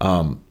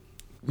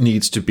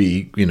 needs to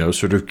be,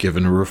 sort of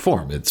given a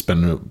reform. It's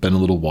been a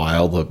little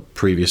while. The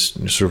previous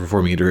sort of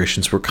reforming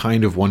iterations were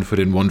kind of 1 foot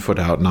in, 1 foot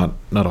out, not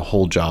a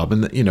whole job.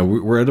 And,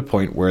 we're at a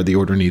point where the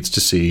order needs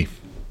to see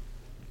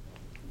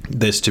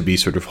this to be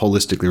sort of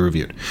holistically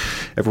reviewed.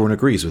 Everyone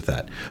agrees with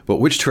that. But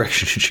which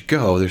direction it should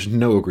go, there's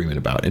no agreement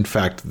about. In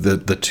fact, the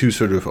two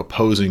sort of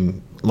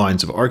opposing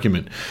lines of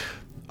argument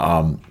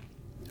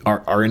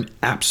are in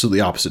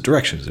absolutely opposite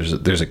directions.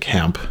 There's a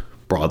camp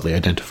broadly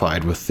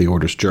identified with the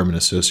Order's German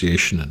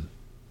Association and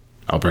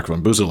Albrecht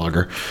von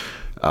Buselager,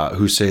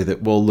 who say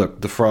that, well,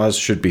 look, the Fras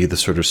should be the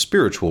sort of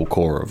spiritual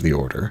core of the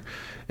order,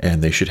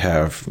 and they should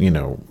have,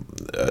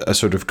 a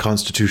sort of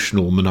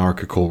constitutional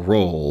monarchical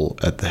role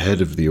at the head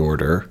of the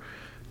order,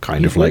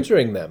 he's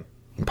wintering them.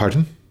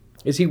 Pardon?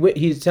 Is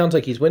he sounds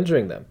like he's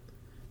wintering them.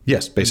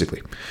 Yes,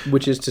 basically.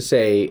 Which is to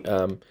say,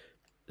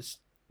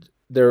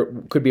 there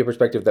could be a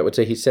perspective that would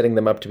say he's setting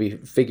them up to be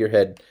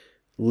figurehead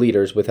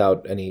leaders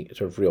without any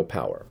sort of real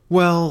power.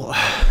 Well,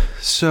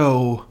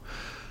 so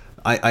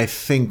I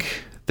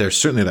think there's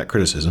certainly that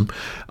criticism.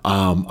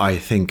 I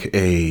think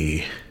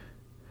the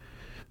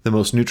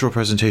most neutral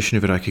presentation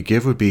of it I could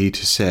give would be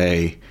to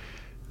say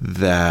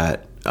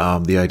that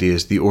the idea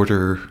is the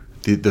order,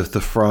 the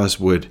Fras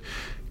would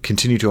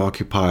continue to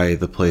occupy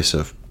the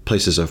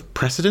places of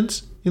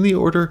precedence in the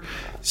order,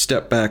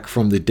 step back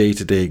from the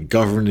day-to-day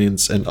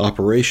governance and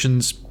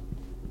operations,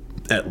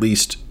 at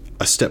least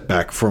a step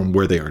back from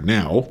where they are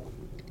now.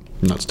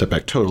 Not step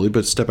back totally,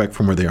 but step back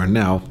from where they are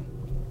now.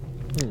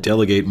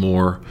 Delegate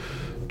more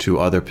to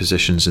other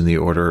positions in the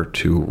order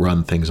to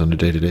run things on a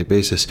day-to-day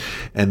basis,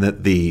 and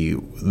that the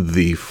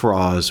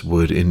Fras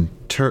would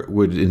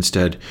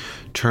instead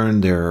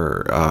turn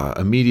their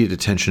immediate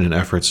attention and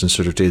efforts and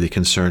sort of daily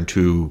concern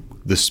to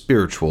the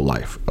spiritual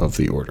life of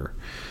the order.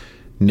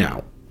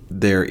 Now,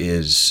 there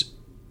is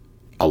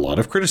a lot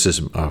of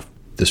criticism of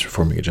this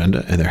reforming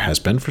agenda, and there has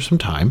been for some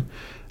time.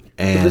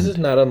 And but this is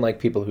not unlike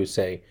people who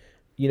say,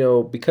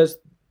 because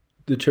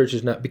the church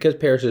is not, because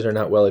parishes are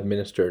not well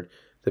administered,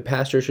 the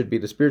pastor should be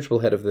the spiritual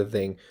head of the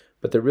thing,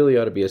 but there really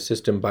ought to be a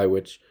system by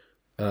which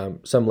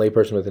some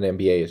layperson with an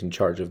MBA is in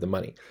charge of the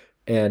money.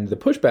 And the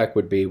pushback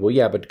would be, well,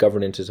 yeah, but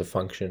governance is a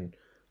function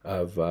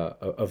of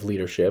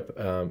leadership,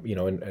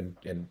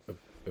 and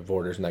of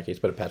orders in that case,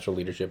 but of pastoral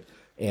leadership.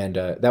 And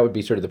that would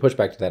be sort of the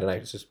pushback to that. And I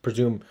just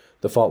presume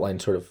the fault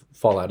lines sort of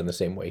fall out in the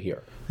same way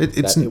here.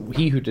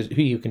 He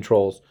who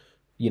controls,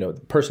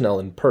 personnel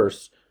and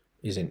purse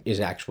is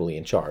actually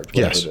in charge.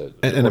 Yes,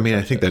 and I mean,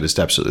 I think that is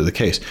absolutely the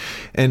case.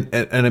 And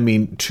I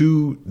mean,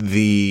 to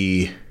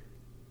the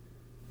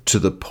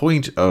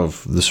point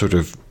of the sort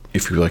of,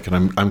 if you like,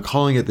 and I'm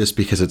calling it this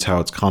because it's how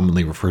it's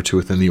commonly referred to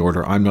within the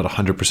order. I'm not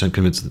 100%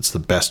 convinced it's the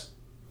best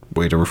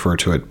way to refer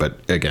to it,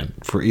 but again,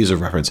 for ease of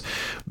reference,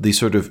 the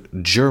sort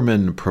of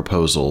German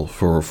proposal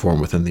for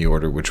reform within the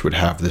order, which would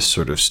have this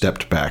sort of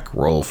stepped back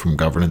role from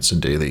governance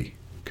and daily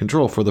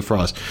control for the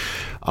Fras,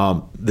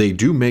 they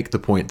do make the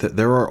point that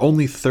there are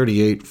only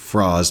 38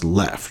 Fras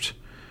left.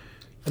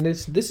 And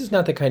this is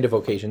not the kind of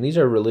vocation. These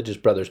are religious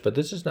brothers, but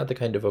this is not the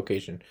kind of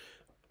vocation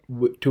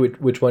to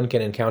which one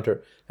can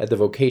encounter at the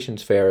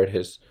vocations fair at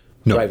his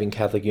thriving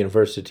Catholic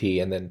university,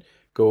 and then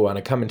go on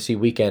a come and see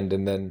weekend,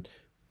 and then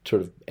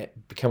sort of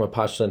become a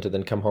postulant, and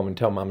then come home and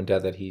tell mom and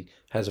dad that he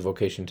has a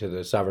vocation to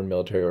the Sovereign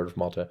Military Order of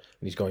Malta,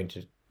 and he's going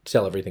to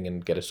sell everything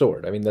and get a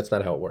sword. I mean, that's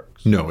not how it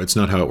works. No, it's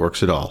not how it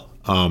works at all.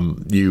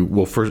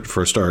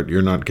 For a start,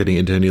 you're not getting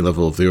into any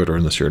level of the order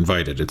unless you're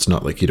invited. It's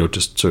not like you don't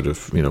just sort of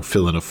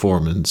fill in a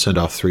form and send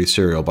off 3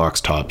 cereal box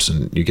tops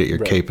and you get your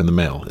cape in the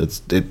mail.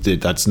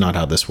 That's not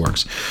how this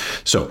works.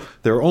 So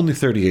there are only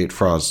 38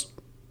 Froz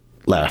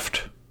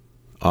left.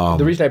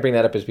 The reason I bring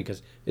that up is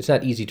because it's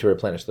not easy to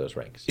replenish those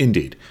ranks.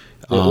 Indeed.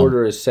 The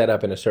order is set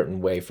up in a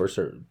certain way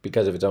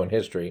because of its own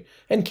history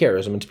and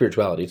charism and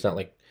spirituality. It's not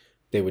like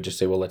they would just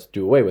say, well, let's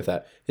do away with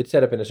that. It's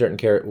set up in a certain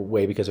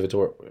way because of its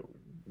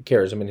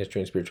charism and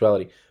history and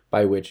spirituality,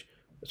 by which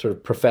sort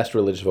of professed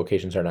religious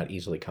vocations are not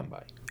easily come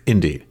by.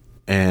 Indeed.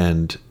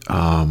 And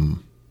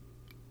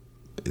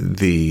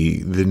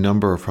the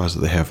number of Froz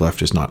that they have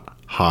left is not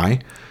high.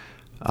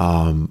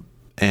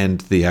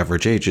 And the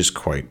average age is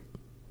quite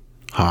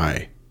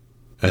high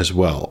as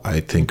well.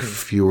 I think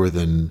fewer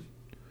than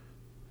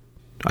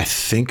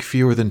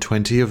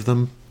 20 of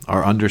them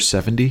are under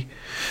 70.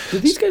 Do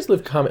these guys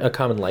live a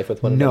common life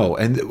with one another? No,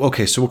 and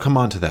okay, so we'll come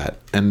on to that.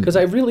 And because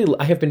I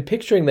have been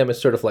picturing them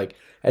as sort of like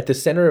at the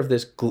center of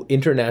this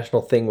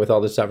international thing with all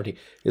this sovereignty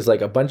is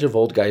like a bunch of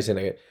old guys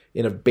in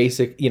a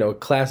basic,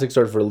 classic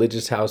sort of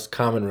religious house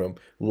common room,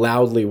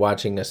 loudly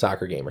watching a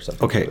soccer game or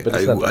something. Okay,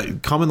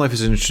 common life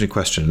is an interesting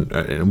question,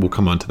 and we'll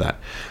come on to that.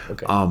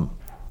 Okay.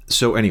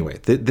 So anyway,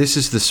 this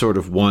is the sort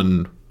of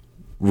one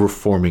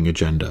reforming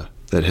agenda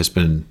that has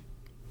been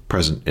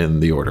present in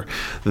the order.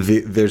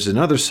 There's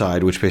another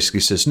side which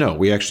basically says, no,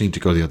 we actually need to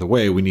go the other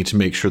way. We need to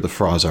make sure the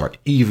Froz are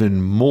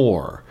even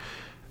more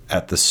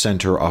at the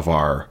center of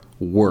our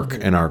work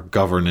and our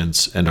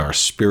governance and our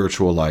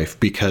spiritual life,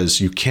 because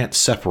you can't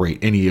separate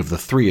any of the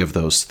 3 of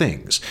those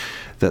things.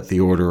 That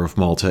the Order of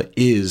Malta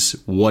is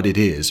what it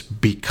is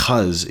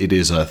because it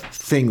is a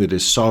thing that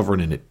is sovereign,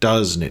 and it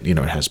does, and it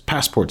has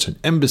passports and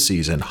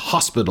embassies and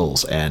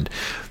hospitals and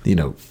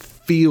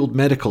field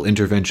medical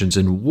interventions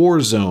in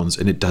war zones,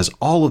 and it does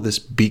all of this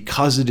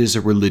because it is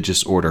a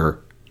religious order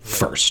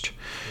first.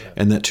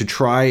 And that to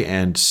try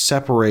and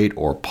separate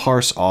or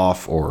parse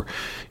off or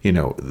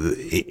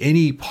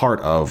any part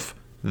of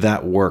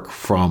that work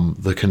from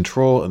the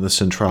control and the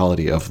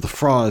centrality of the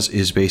Froz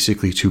is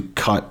basically to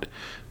cut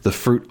the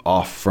fruit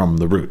off from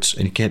the roots,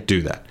 and you can't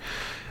do that.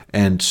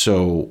 And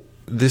so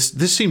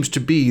this seems to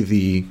be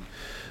the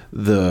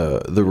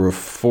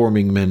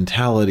reforming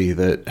mentality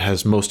that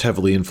has most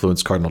heavily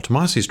influenced Cardinal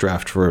Tomasi's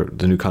draft for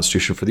the new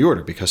constitution for the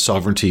order, because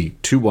sovereignty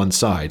to one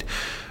side,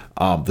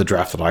 the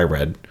draft that I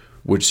read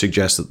would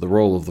suggest that the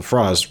role of the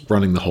Froz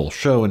running the whole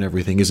show and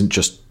everything isn't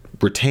just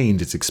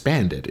retained, it's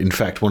expanded. In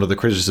fact, one of the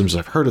criticisms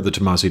I've heard of the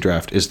Tomasi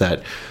draft is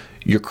that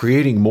you're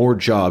creating more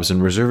jobs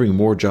and reserving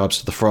more jobs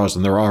to the Froz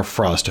than there are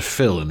Froz to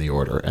fill in the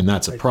order, and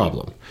that's a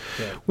problem,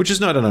 which is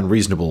not an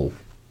unreasonable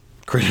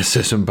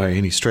criticism by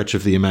any stretch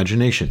of the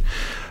imagination.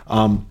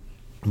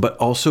 But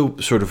also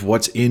sort of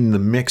what's in the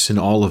mix in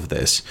all of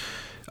this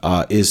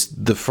is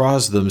the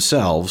Froz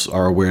themselves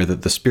are aware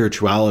that the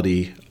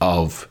spirituality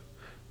of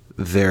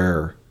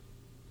their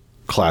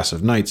class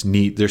of knights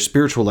their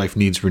spiritual life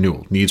needs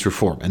renewal, needs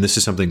reform. And this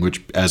is something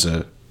which, as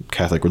a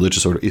Catholic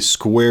religious order, is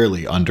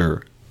squarely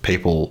under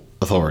papal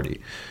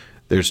authority.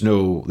 There's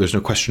no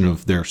question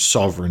of their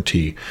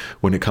sovereignty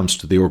when it comes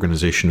to the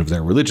organization of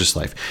their religious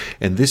life.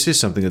 And this is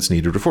something that's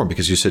needed reform,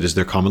 because you said, is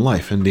there common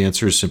life? And the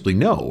answer is simply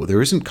no.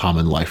 There isn't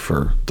common life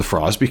for the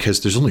Froz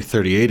because there's only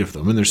 38 of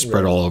them and they're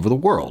spread all over the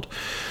world.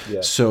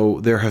 Yeah. So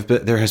there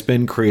has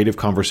been creative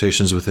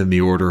conversations within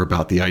the order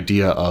about the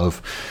idea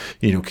of,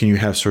 can you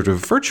have sort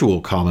of virtual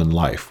common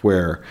life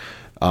where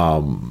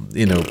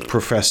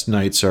professed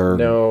knights are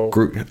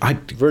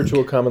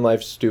virtual common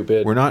life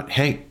stupid. We're not.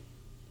 Hey,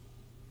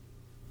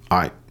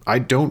 I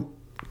don't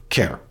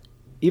care.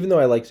 Even though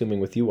I like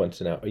Zooming with you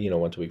once a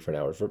week for an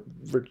hour.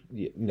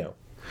 No.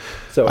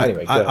 So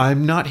anyway,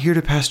 I'm not here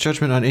to pass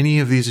judgment on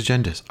any of these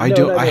agendas.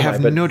 I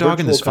have no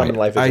dog in this fight.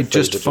 I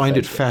just find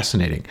it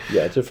fascinating.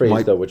 Yeah, it's a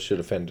phrase though which should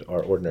offend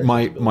our ordinary.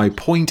 My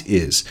point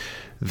is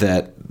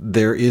that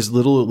there is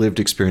little lived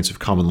experience of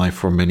common life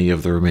for many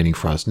of the remaining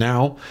Froz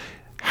now.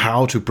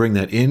 How to bring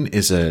that in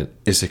is a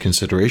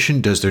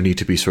consideration. Does there need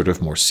to be sort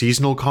of more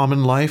seasonal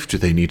common life? Do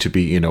they need to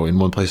be, in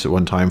one place at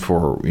one time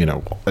for,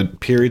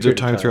 periods of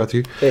time throughout the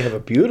year? They have a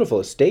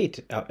beautiful estate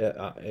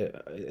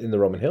in the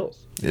Roman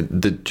hills.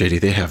 JD,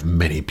 they have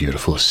many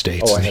beautiful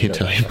estates in the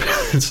Italian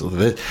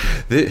peninsula.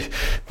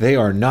 They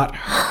are not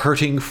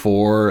hurting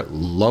for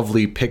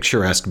lovely,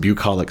 picturesque,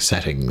 bucolic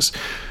settings.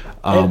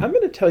 And I'm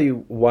going to tell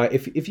you why,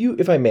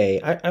 if I may,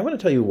 I want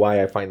to tell you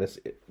why I find this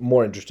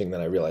more interesting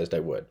than I realized I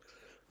would.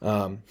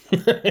 As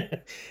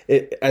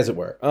it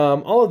were.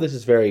 All of this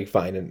is very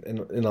fine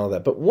and all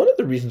that. But one of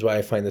the reasons why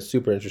I find this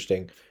super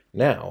interesting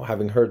now,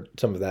 having heard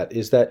some of that,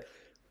 is that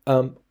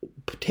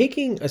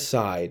taking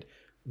aside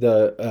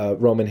the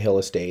Roman hill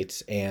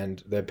estates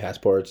and the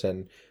passports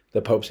and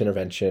the Pope's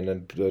intervention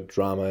and the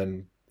drama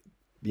and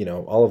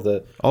all of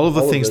the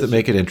things that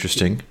make it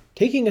interesting.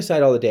 Taking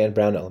aside all the Dan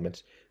Brown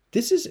elements,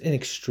 this is an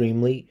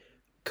extremely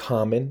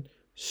common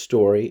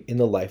story in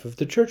the life of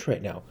the church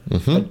right now.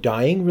 Mm-hmm. A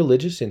dying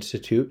religious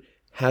institute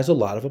has a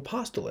lot of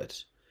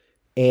apostolates.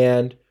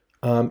 And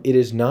it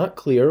is not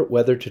clear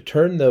whether to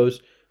turn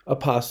those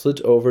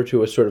apostolates over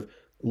to a sort of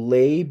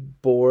lay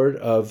board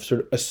of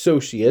sort of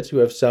associates who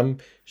have some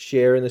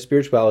share in the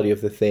spirituality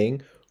of the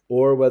thing,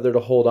 or whether to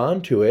hold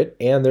on to it.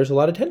 And there's a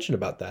lot of tension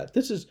about that.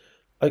 This is,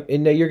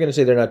 and now you're going to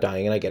say they're not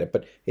dying, and I get it,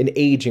 but an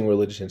aging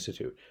religious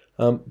institute.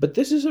 But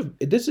this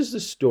is the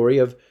story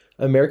of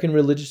American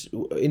religious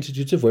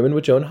institutes of women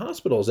which own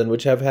hospitals and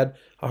which have had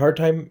a hard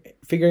time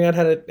figuring out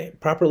how to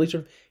properly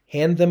sort of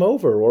hand them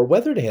over or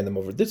whether to hand them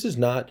over. This is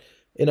not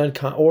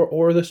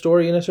or the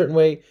story in a certain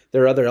way.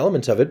 There are other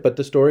elements of it, but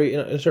the story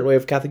in a certain way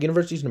of Catholic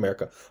universities in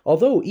America.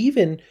 Although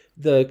even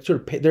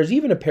there's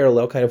even a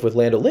parallel kind of with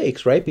Land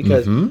O'Lakes, right?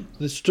 Because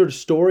the sort of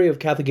story of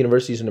Catholic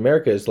universities in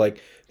America is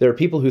like there are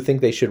people who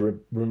think they should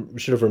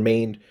have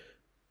remained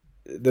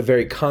the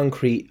very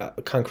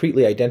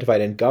concretely identified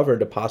and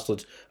governed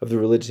apostolates of the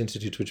religious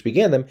institutes which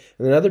began them,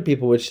 and then other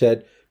people which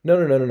said no.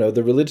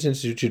 The religious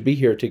institute should be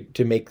here to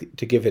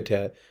give it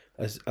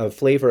a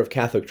flavor of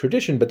Catholic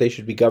tradition, but they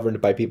should be governed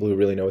by people who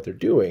really know what they're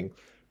doing.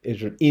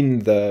 In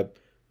the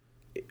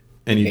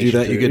and you do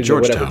that, you get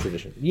Georgetown.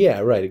 Tradition. Yeah,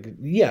 right.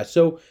 Yeah.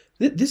 So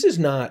this is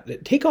not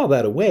take all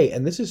that away,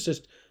 and this is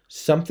just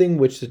something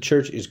which the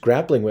church is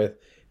grappling with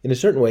in a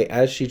certain way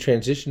as she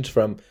transitions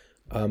from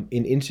an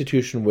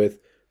institution with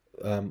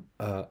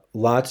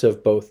lots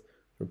of both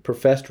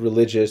professed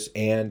religious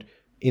and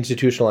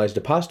institutionalized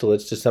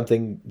apostolates to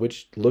something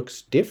which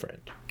looks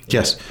different.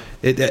 Yes.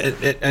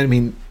 I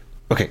mean,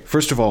 okay,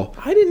 first of all,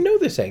 I didn't know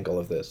this angle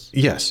of this.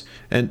 Yes.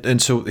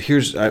 And so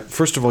here's,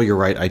 first of all, you're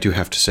right. I do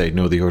have to say,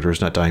 no, the order is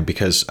not dying,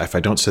 because if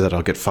I don't say that,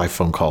 I'll get 5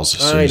 phone calls.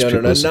 No,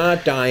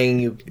 not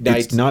dying.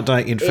 It's not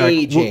dying. In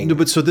fact, well, no,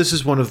 but so this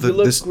is one of the... You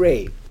look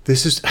great.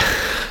 This is...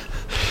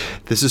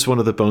 This is one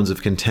of the bones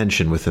of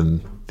contention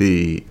within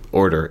the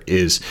order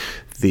is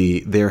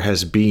there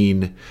has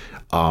been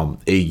a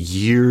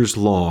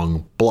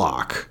years-long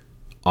block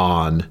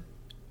on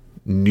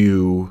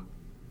new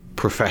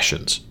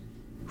professions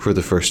for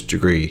the first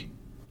degree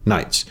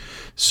knights.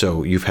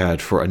 So you've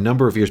had for a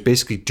number of years,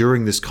 basically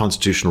during this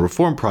constitutional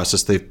reform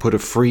process, they've put a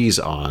freeze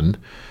on.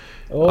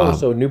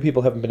 So new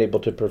people haven't been able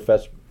to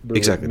profess.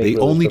 Exactly. They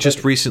only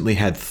just recently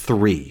had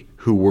 3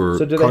 who were,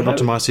 Cardinal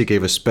Tomasi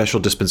gave a special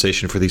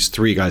dispensation for these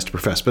 3 guys to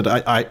profess. But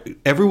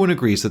everyone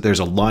agrees that there's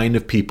a line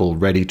of people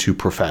ready to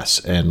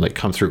profess and like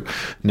come through.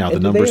 Now the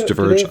numbers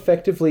diverge. Do they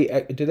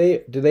effectively do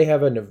they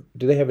have a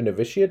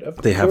novitiate of?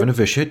 They have a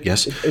novitiate.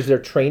 Yes. Is there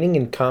training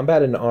in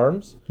combat and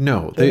arms?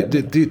 No.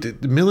 The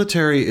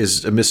military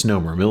is a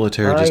misnomer.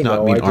 Military does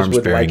not mean arms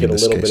bearing in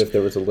this case. I just would like it a little bit if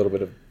there was a little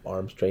bit of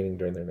arms training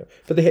during their.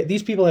 But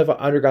these people have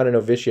undergone a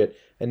novitiate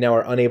and now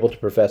are unable to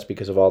profess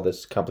because of all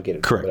this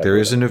complicated. Correct. There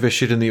is a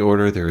novitiate in the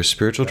order. There is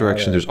spiritual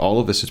direction. There's all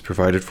of this. It's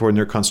provided for in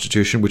their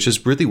constitution, which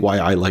is really why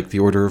I like the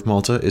Order of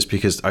Malta. Is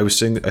because I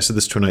said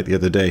this to a knight the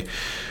other day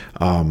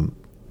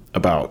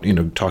about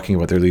talking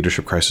about their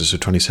leadership crisis of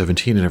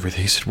 2017 and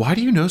everything. He said, "Why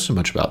do you know so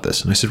much about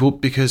this?" And I said, "Well,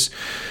 because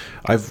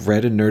I've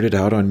read and nerded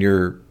out on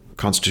your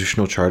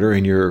constitutional charter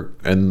and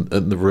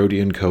the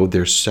Rhodian Code.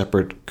 There's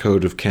separate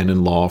code of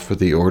canon law for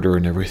the order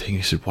and everything."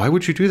 He said, "Why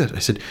would you do that?" I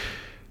said,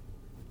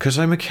 because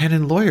I'm a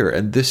canon lawyer,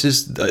 and this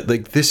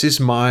is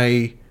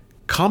my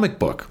comic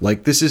book.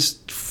 Like, this is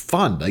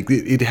fun. Like,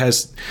 it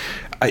has.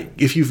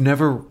 If you've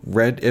never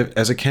read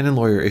as a canon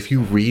lawyer, if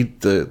you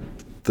read the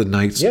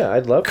Knights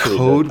I'd love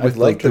code with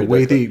like the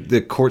way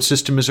the court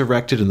system is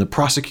erected and the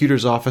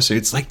prosecutor's office,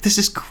 it's like, this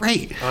is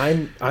great.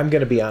 I'm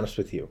going to be honest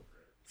with you.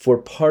 For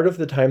part of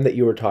the time that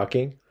you were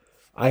talking,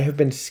 I have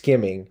been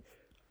skimming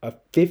a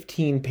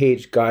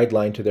 15-page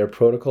guideline to their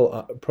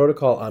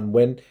protocol on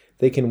when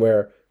they can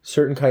wear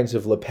certain kinds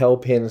of lapel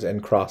pins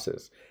and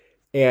crosses,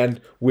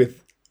 and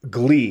with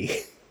glee,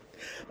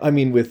 I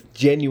mean with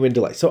genuine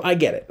delight. So I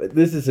get it.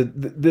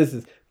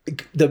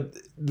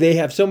 They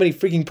have so many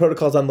freaking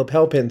protocols on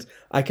lapel pins.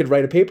 I could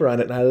write a paper on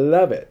it, and I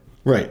love it.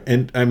 Right,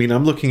 and I mean,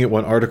 I'm looking at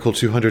Article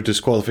 200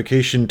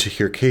 disqualification to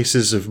hear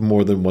cases of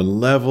more than one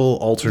level,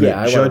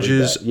 alternate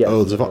judges.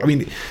 Yes. I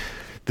mean,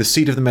 the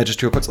seat of the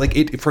magisterial courts,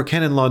 like for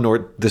canon law,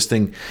 this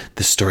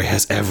story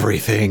has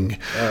everything.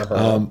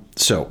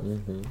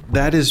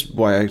 That is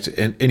why.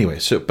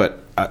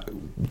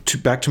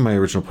 Back to my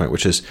original point,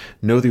 which is,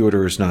 no, the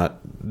order is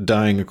not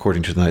dying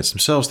according to the knights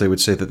themselves. They would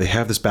say that they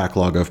have this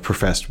backlog of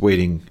professed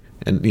waiting,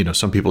 and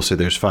some people say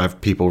there's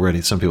 5 people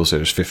ready. Some people say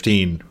there's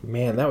 15.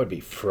 Man, that would be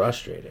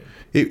frustrating.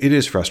 It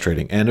is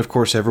frustrating. And of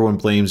course, everyone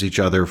blames each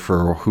other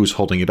for who's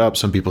holding it up.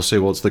 Some people say,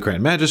 well, it's the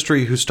Grand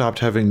Magistracy who stopped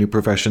having new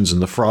professions,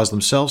 and the Fras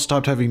themselves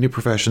stopped having new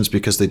professions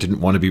because they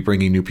didn't want to be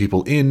bringing new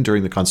people in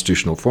during the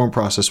constitutional reform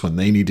process when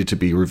they needed to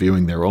be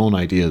reviewing their own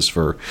ideas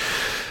for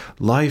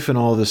life and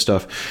all this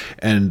stuff.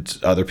 And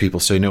other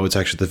people say, no, it's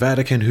actually the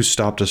Vatican who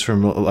stopped us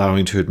from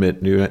allowing to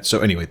admit new.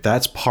 So anyway,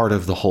 that's part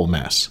of the whole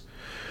mess.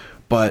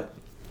 But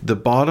the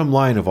bottom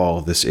line of all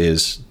of this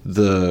is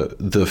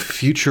the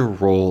future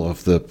role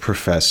of the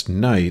professed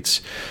knights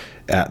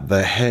at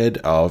the head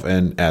of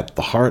and at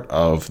the heart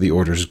of the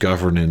order's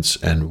governance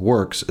and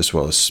works, as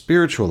well as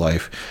spiritual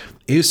life,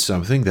 is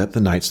something that the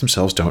knights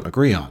themselves don't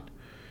agree on.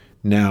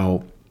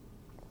 Now,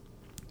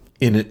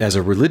 as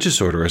a religious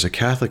order, as a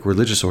Catholic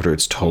religious order,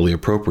 it's totally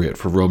appropriate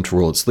for Rome to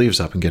roll its sleeves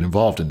up and get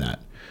involved in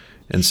that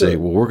and say,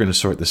 well, we're going to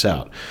sort this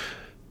out.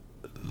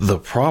 The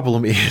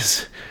problem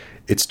is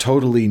it's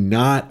totally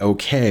not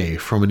okay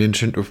from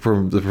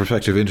the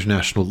perspective of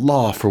international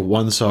law for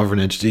one sovereign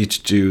entity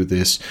to do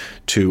this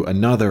to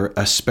another,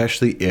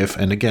 especially if,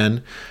 and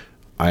again,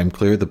 I'm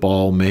clear the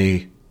ball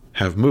may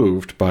have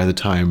moved by the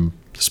time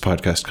this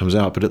podcast comes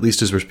out, but at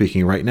least as we're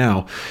speaking right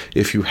now,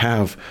 if you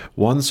have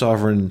one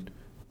sovereign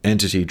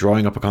entity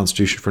drawing up a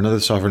constitution for another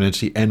sovereign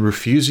entity and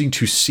refusing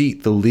to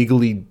seat the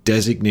legally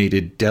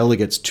designated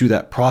delegates to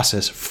that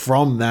process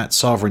from that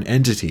sovereign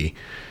entity,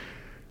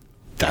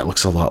 that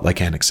looks a lot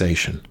like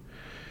annexation.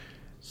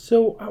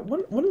 So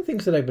one of the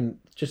things that I've been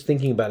just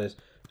thinking about is,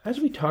 as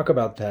we talk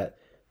about that,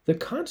 the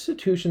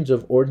constitutions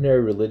of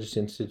ordinary religious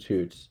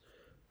institutes,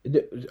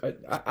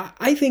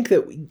 I think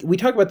that we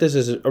talk about this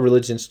as a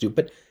religious institute,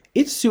 but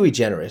it's sui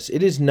generis.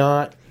 It is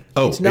not.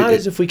 It's not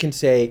as if we can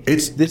say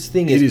this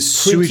thing is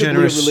sui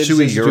generis, a religious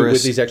sui institute juris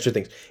with these extra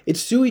things.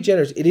 It's sui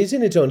generis. It is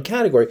in its own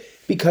category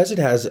because it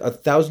has a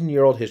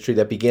 1,000-year-old history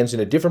that begins in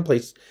a different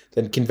place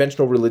than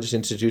conventional religious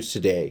institutes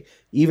today.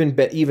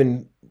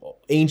 Even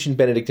ancient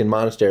Benedictine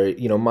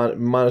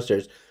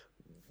monasteries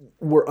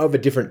were of a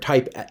different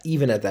type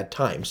even at that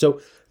time. So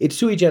it's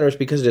sui generis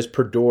because it has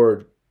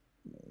perdured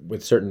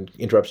with certain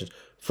interruptions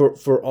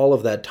for all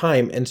of that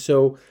time, and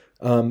so.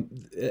 And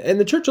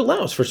the church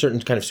allows for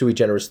certain kind of sui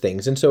generis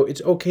things, and so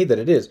it's okay that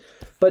it is.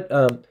 But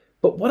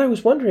what I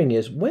was wondering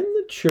is, when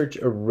the church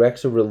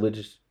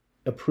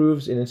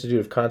approves an institute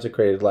of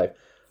consecrated life,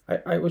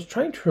 I was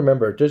trying to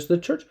remember, does the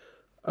church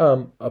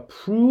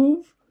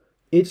approve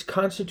its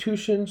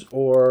constitutions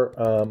or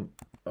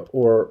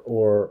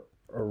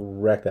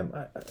wreck them?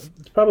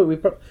 It's probably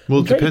well,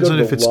 it depends on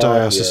if it's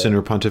diocesan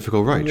or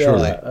pontifical right. Yeah,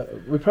 surely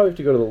we probably have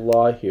to go to the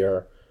law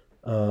here.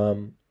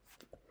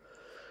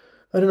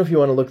 I don't know if you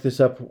want to look this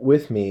up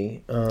with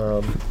me.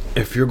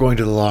 If you're going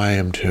to the law, I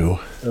am too.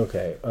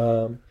 Okay.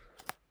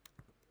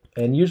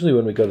 And usually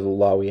when we go to the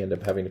law, we end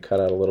up having to cut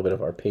out a little bit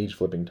of our page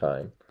flipping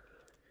time.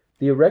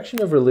 The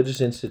erection of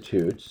religious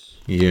institutes.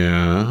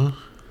 Yeah.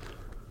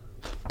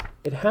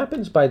 It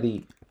happens by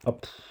the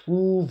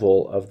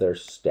approval of their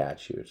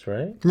statutes,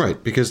 right?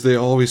 Right, because they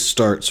always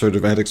start sort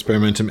of ad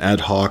experimentum, ad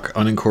hoc,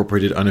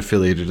 unincorporated,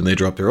 unaffiliated, and they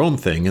drop their own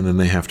thing, and then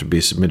they have to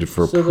be submitted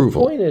for approval. So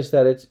the point is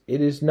that it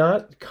is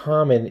not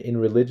common in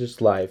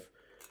religious life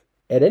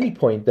at any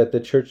point that the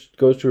church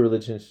goes to a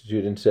religious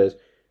institute and says,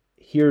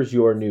 here's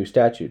your new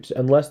statutes,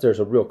 unless there's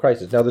a real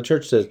crisis. Now, the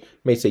church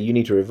may say you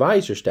need to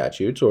revise your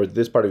statutes, or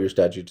this part of your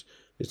statutes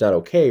is not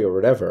okay, or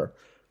whatever.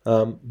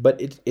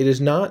 But it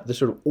is not the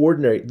sort of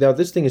ordinary. Now,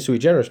 this thing is sui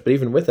generis, but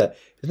even with that,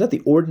 it's not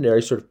the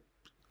ordinary sort of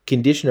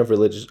condition of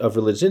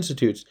religious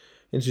institutes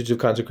of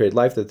consecrated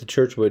life that the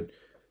church would,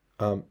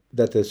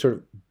 that the sort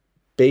of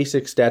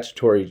basic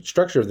statutory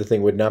structure of the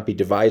thing would not be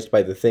devised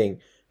by the thing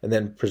and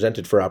then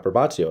presented for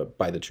approbatio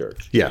by the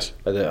church. Yes,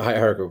 by the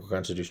hierarchical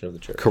constitution of the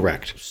church.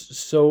 Correct.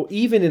 So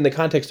even in the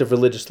context of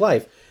religious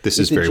life, this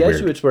is very weird.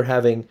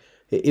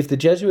 If the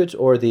Jesuits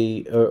or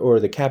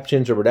the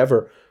Capuchins or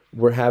whatever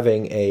were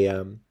having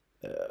a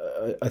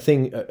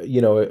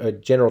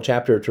general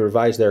chapter to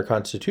revise their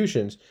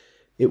constitutions,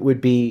 it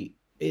would be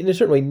in a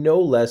certain way no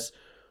less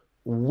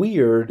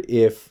weird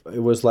if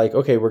it was like,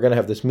 okay, we're going to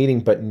have this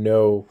meeting, but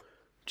no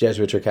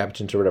Jesuits or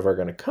Capuchins or whatever are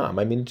going to come.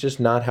 I mean, it's just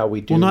not how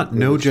we do. Well, not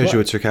no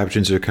Jesuits or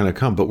Capuchins are going to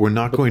come, but we're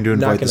not going to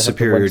invite the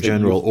Superior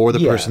General or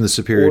the person the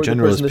Superior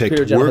General has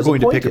picked. We're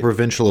going to pick a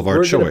provincial of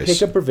our choice. We're going to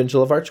pick a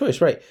provincial of our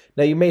choice, right.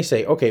 Now, you may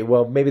say, okay,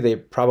 well, maybe they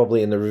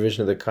probably in the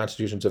revision of the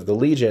constitutions of the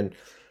Legion,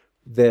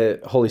 the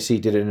Holy See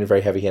did it in a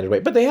very heavy-handed way,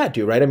 but they had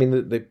to, right? I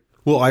mean,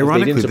 well,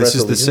 ironically, this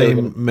is the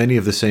same. Many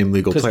of the same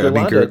legal players. I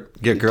mean,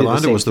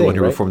 Ghirlanda was the one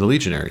who reformed the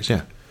legionaries.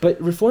 Yeah,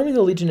 but reforming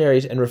the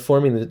legionaries and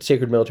reforming the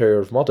Sacred Military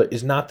Order of Malta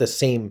is not the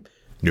same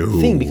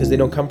thing because they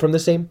don't come from the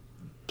same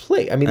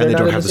place. I mean, they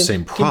don't have the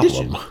same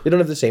problem. They don't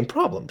have the same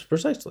problems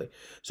precisely.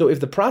 So, if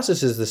the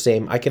process is the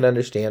same, I can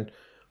understand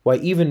why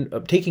even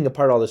taking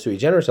apart all the sui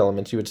generis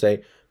elements, you would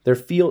say there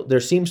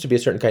seems to be a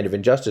certain kind of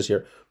injustice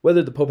here.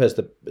 Whether the Pope has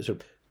the sort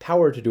of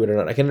power to do it or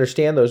not, I can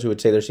understand those who would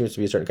say there seems to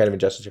be a certain kind of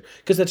injustice here,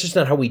 because that's just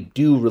not how we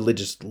do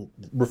religious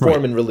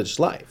reform in religious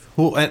life.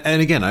 Well,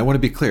 and again, I want to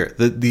be clear.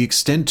 The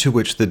extent to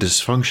which the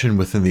dysfunction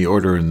within the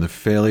order and the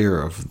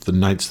failure of the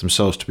knights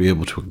themselves to be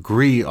able to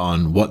agree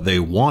on what they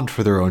want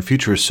for their own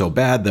future is so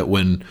bad that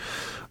when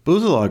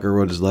Boeselager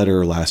wrote his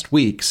letter last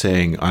week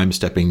saying, I'm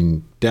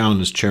stepping down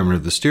as chairman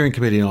of the steering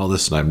committee and all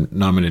this, and I'm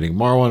nominating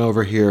Marwan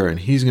over here, and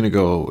he's going to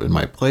go in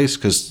my place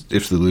because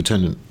if the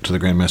lieutenant to the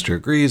Grand Master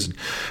agrees. And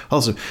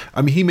also,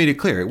 I mean, he made it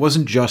clear. It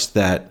wasn't just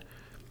that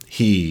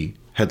he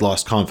had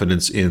lost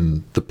confidence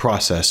in the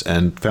process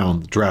and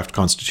found the draft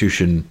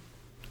constitution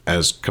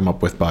as come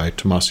up with by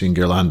Tomasi and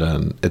Ghirlanda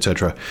and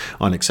etc.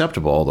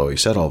 unacceptable, although he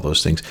said all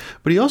those things.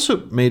 But he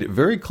also made it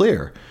very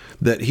clear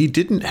that he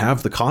didn't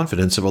have the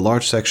confidence of a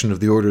large section of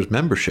the order's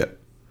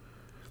membership.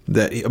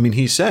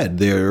 He said,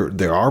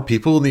 there are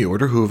people in the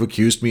order who have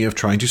accused me of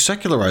trying to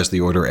secularize the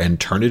order and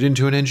turn it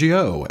into an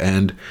NGO.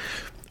 And,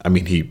 I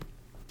mean, he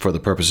for the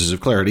purposes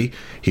of clarity,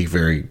 he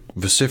very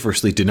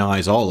vociferously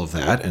denies all of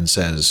that and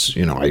says,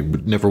 I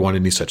would never want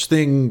any such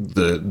thing.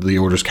 The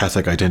order's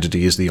Catholic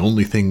identity is the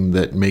only thing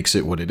that makes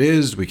it what it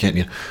is. We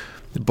can't,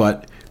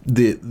 but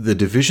the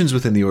divisions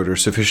within the order are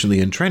sufficiently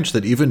entrenched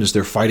that even as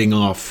they're fighting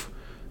off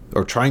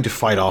or trying to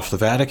fight off the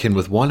Vatican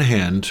with one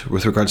hand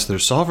with regards to their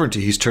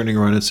sovereignty, he's turning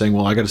around and saying,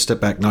 well, I got to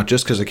step back, not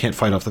just because I can't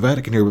fight off the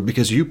Vatican here, but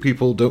because you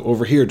people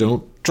over here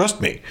don't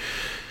trust me.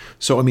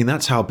 So, I mean,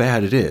 that's how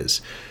bad it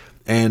is.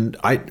 And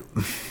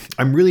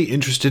I'm really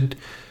interested.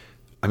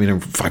 I mean,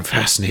 I'm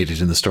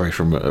fascinated in the story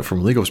from a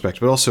legal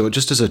perspective, but also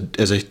just as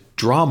a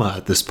drama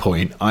at this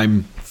point,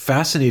 I'm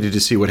fascinated to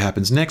see what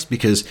happens next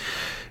because,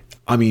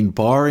 I mean,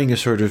 barring a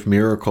sort of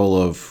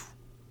miracle of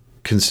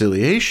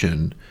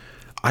conciliation,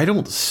 I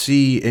don't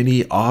see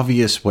any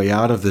obvious way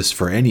out of this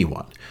for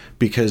anyone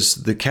because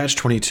the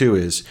catch-22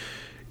 is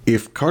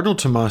if Cardinal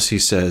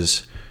Tommasi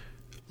says,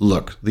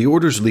 look, the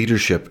order's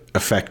leadership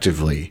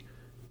effectively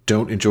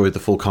don't enjoy the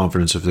full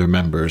confidence of their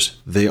members.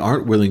 They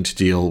aren't willing to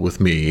deal with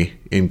me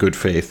in good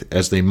faith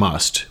as they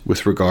must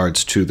with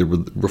regards to the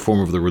reform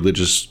of the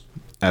religious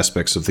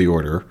aspects of the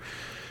order.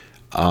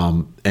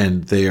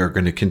 And they are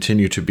going to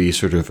continue to be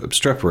sort of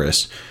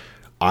obstreperous.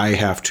 I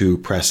have to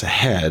press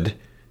ahead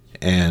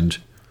and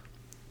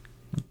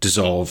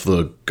dissolve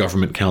the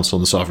government council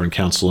and the sovereign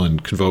council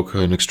and convoke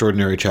an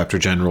extraordinary chapter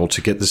general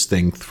to get this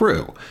thing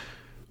through.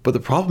 But the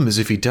problem is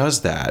if he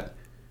does that,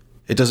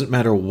 it doesn't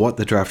matter what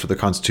the draft of the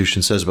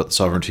Constitution says about the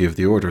sovereignty of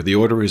the order. The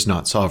order is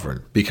not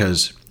sovereign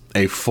because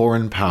a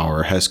foreign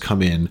power has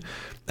come in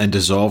and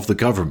dissolved the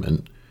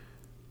government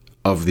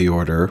of the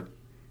order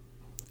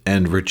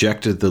and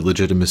rejected the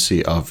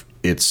legitimacy of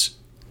its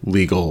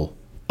legal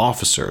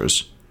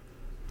officers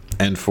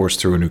and forced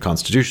through a new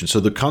constitution. So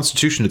the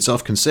Constitution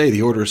itself can say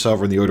the order is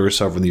sovereign, the order is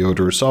sovereign, the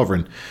order is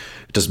sovereign.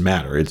 It doesn't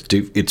matter.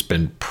 It's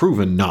been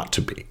proven not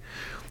to be.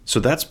 So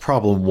that's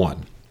problem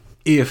one.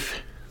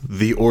 If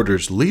the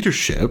order's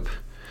leadership,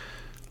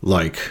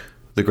 like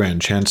the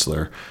Grand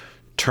Chancellor,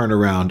 turn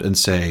around and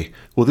say,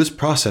 well, this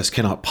process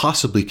cannot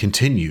possibly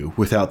continue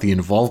without the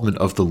involvement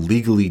of the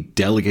legally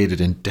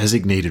delegated and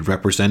designated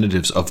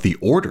representatives of the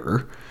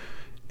order,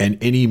 and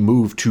any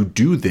move to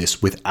do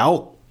this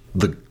without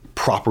the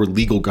proper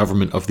legal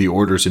government of the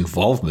order's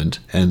involvement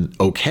and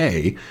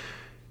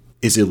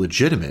is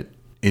illegitimate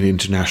in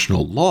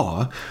international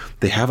law.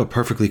 They have a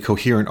perfectly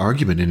coherent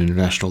argument in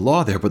international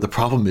law there, but the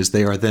problem is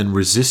they are then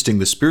resisting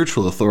the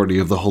spiritual authority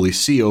of the Holy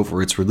See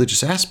over its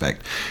religious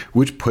aspect,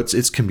 which puts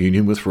its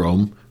communion with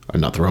Rome, or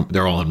not the Rome,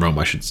 they're all in Rome,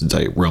 I should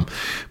say Rome,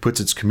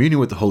 puts its communion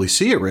with the Holy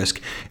See at risk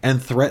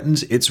and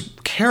threatens its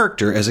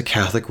character as a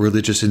Catholic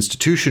religious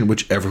institution,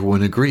 which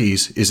everyone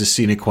agrees is a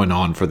sine qua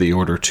non for the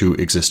order to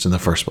exist in the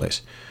first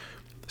place.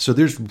 So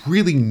there's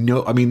really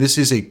this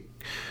is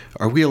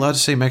are we allowed to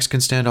say Mexican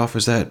standoff?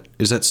 Is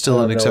that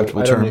still an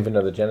acceptable term? I don't even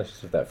know the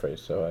genesis of that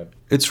phrase.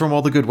 It's from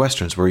all the good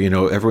Westerns where,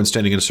 everyone's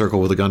standing in a circle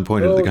with a gun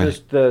pointed at the guy.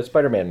 The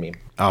Spider-Man meme.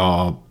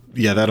 Oh,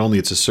 yeah,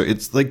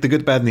 it's like the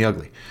good, bad, and the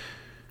ugly.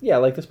 Yeah,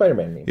 like the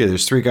Spider-Man meme. Yeah,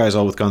 there's three guys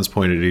all with guns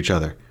pointed at each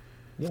other.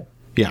 Yeah.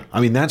 Yeah,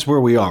 that's where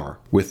we are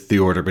with the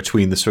order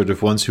between the sort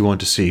of ones who want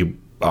to see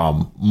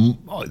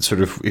sort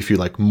of, if you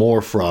like,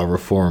 more FRA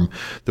reform,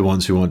 the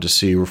ones who want to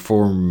see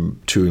reform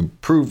to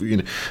improve,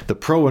 the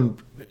pro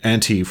and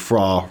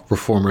anti-FRA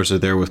reformers are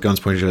there with guns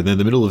pointed at each other. And then in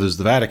the middle of it is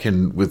the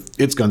Vatican with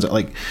its guns.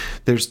 Like,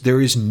 there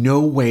is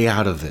no way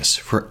out of this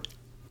for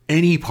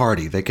any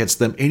party that gets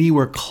them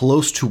anywhere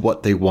close to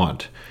what they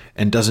want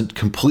and doesn't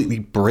completely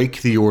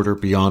break the order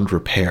beyond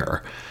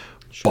repair.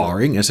 Sure.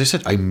 Barring, as I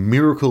said, a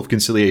miracle of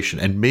conciliation.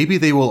 And maybe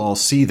they will all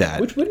see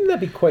that. Which, wouldn't that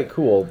be quite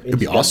cool? It'd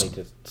be awesome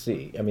to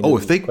see.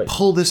 If they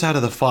pull this out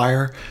of the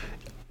fire,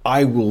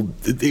 it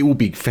will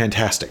be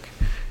fantastic.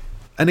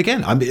 And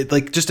again,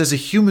 just as a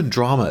human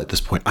drama at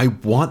this point, I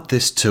want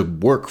this to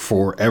work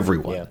for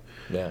everyone.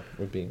 Yeah, it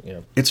would be,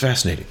 It's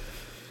fascinating.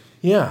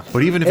 Yeah.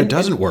 But even if it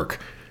doesn't work,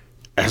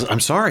 as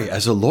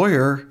a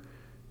lawyer,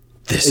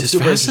 this is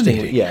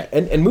fascinating. Yeah,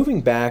 and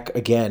moving back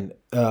again,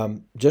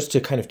 just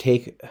to kind of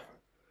take...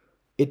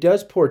 It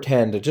does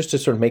portend, just to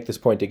sort of make this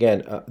point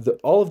again,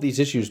 all of these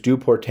issues do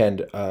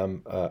portend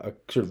a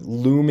sort of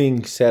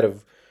looming set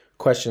of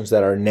questions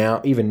that are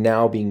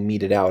now being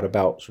meted out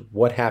about sort of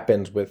what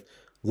happens with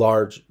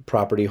large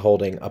property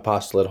holding,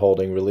 apostolate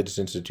holding, religious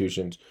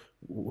institutions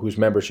whose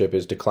membership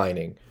is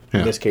declining.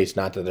 In this case,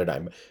 not that they're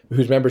dying, but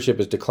whose membership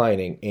is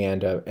declining,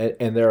 and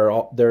there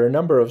are a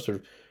number of sort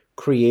of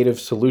creative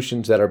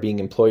solutions that are being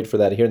employed for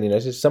that here in the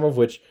United States, some of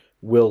which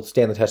will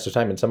stand the test of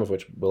time and some of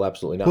which will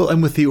absolutely not. Well,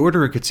 and with the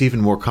order, it gets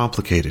even more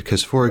complicated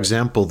because, for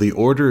example, the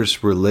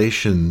order's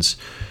relations,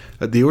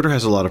 the order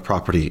has a lot of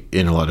property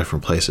in a lot of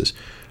different places.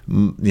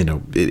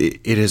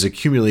 It has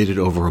accumulated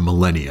over a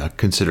millennia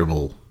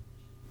considerable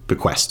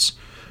bequests.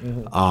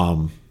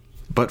 Mm-hmm.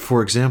 But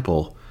for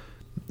example,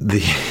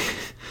 at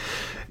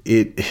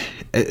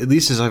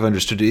least as I've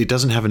understood it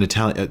doesn't have an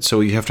Italian,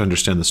 so you have to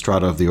understand the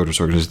strata of the order's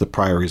organization, the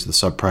priories, the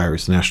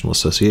sub-priories, the national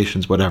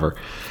associations, whatever.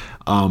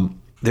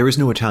 There is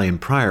no Italian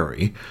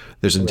priory.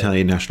 There's an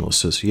Italian National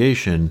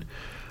Association,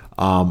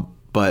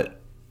 but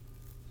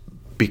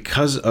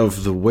because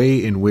of the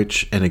way in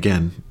which, and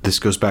again, this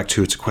goes back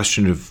to, it's a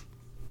question of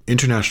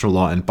international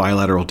law and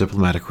bilateral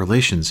diplomatic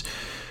relations.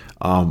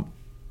 A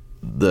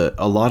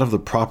lot of the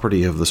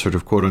property of the sort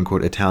of quote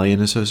unquote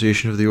Italian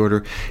Association of the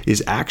Order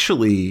is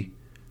actually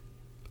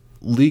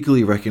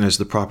legally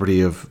recognized the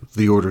property of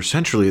the order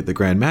centrally at the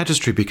Grand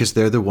Magistracy, because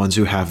they're the ones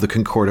who have the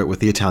concordat with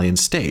the Italian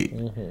state.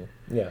 Mm-hmm.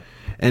 Yeah.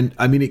 And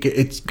I mean,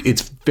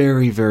 it's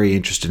very, very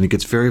interesting. It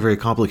gets very, very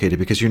complicated,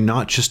 because you're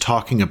not just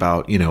talking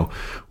about,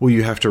 well,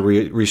 you have to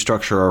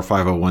restructure our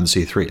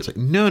 501c3. It's like,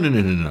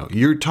 no.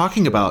 You're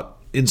talking about,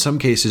 in some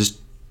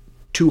cases,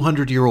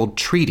 200-year-old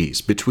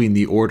treaties between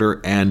the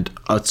order and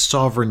a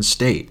sovereign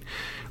state.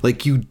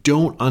 Like, you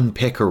don't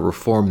unpick or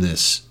reform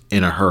this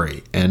in a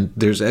hurry. And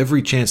there's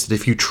every chance that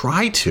if you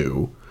try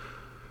to,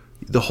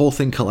 the whole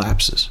thing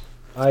collapses.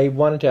 I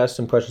wanted to ask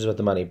some questions about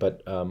the money,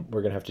 but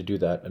we're going to have to do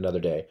that another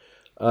day.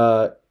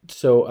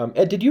 So,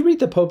 Ed, did you read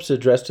the Pope's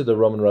address to the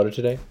Roman Rota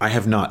today? I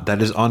have not.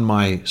 That is on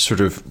my sort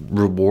of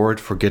reward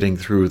for getting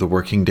through the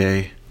working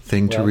day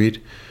thing to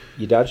read.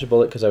 You dodged a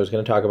bullet, because I was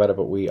going to talk about it,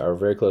 but we are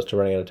very close to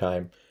running out of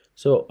time.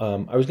 So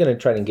I was going to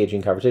try to engage you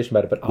in conversation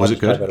about it, but was it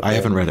good? I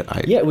haven't read it.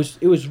 Yeah, it was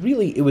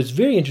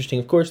very interesting.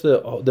 Of course,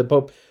 the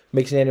Pope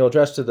makes an annual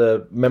address to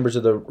the members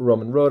of the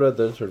Roman Rota,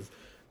 the sort of.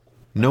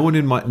 None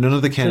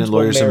of the canon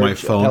lawyers in my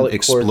phone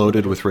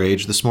exploded with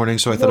rage this morning,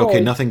 so I thought, okay,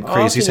 nothing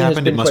crazy's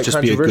happened. It must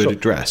just be a good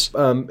address.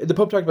 The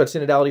Pope talked about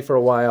synodality for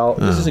a while.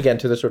 This is, again,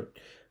 to the sort of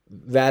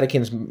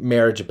Vatican's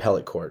marriage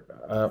appellate court.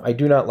 I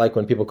do not like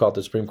when people call it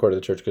the Supreme Court of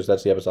the Church, because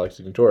that's the Apostolic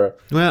Signatura.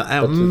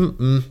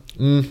 Well,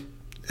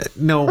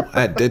 no,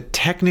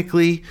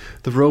 technically,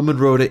 the Roman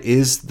Rota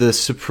is the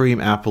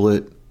Supreme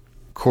Appellate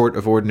Court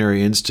of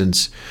Ordinary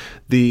Instance.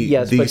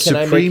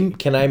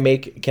 Can I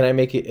make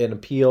an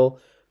appeal?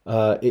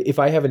 If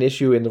I have an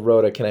issue in the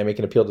Rota, can I make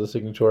an appeal to the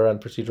Signatura on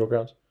procedural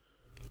grounds?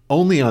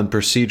 Only on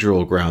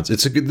procedural grounds.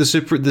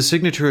 The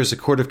Signature is a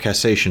court of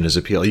cassation as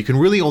appeal. You can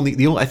really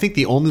I think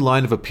the only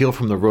line of appeal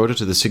from the Rota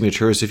to the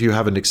Signature is if you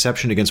have an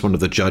exception against one of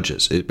the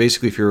judges.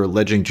 Basically, if you're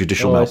alleging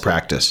judicial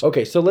malpractice.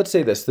 Okay, so let's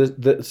say this.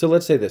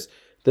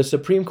 The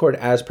Supreme Court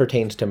as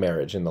pertains to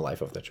marriage in the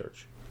life of the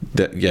Church.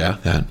 That. Yeah,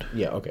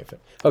 okay.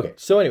 Okay,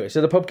 so anyway, so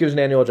the Pope gives an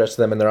annual address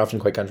to them, and they're often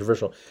quite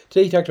controversial.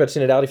 Today he talked about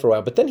synodality for a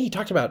while, but then he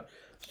talked about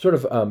sort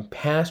of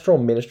pastoral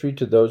ministry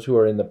to those who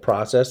are in the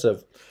process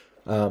of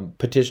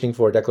petitioning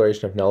for a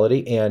declaration of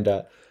nullity. And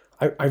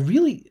I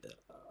really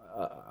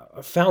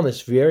found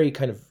this very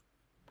kind of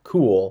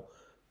cool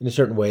in a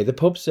certain way. The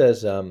Pope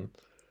says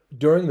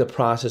during the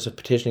process of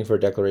petitioning for a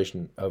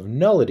declaration of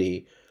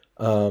nullity,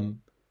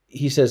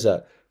 he says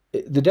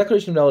the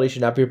declaration of nullity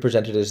should not be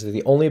presented as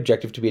the only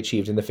objective to be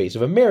achieved in the face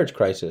of a marriage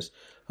crisis.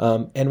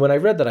 And when I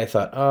read that, I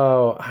thought,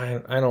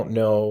 I don't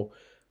know.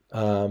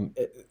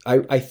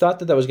 I thought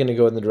that was going to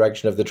go in the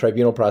direction of the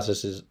tribunal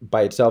process is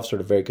by itself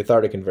sort of very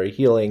cathartic and very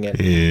healing. And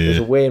there's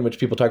a way in which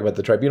people talk about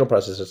the tribunal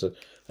process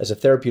as a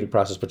therapeutic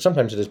process, but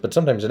sometimes it is, but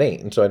sometimes it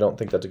ain't. And so I don't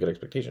think that's a good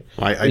expectation.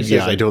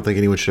 I don't think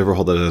anyone should ever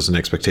hold that as an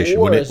expectation.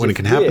 When it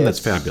can happen, that's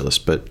fabulous.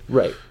 But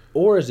right.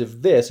 Or as if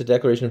a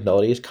declaration of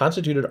nullity, is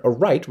constituted a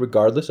right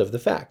regardless of the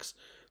facts.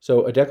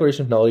 So a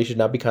declaration of nullity should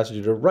not be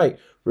constituted a right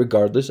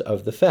regardless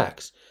of the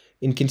facts.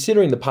 In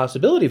considering the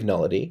possibility of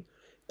nullity,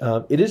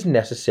 it is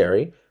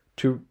necessary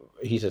to,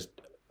 he says,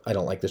 I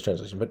don't like this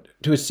translation, but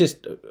to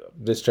assist,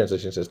 this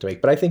translation says to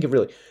make, but I think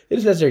it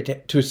is necessary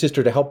to assist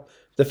or to help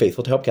the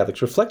faithful, to help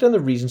Catholics reflect on the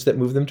reasons that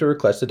move them to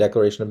request the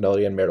declaration of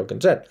nullity on marital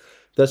consent,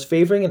 thus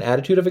favoring an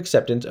attitude of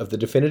acceptance of the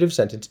definitive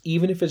sentence,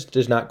 even if it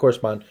does not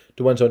correspond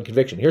to one's own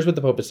conviction. Here's what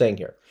the Pope is saying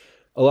here.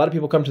 A lot of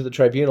people come to the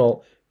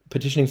tribunal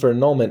petitioning for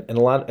annulment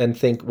and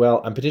think,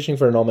 well, I'm petitioning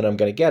for annulment, I'm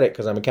going to get it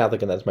because I'm a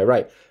Catholic and that's my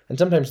right. And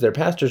sometimes their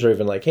pastors are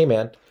even like, hey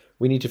man,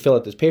 we need to fill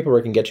out this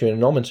paperwork and get you an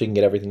annulment so you can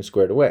get everything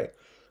squared away.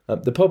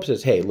 The Pope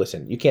says, hey,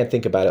 listen, you can't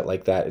think about it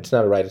like that. It's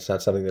not a right. It's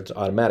not something that's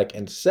automatic.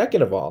 And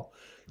second of all,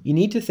 you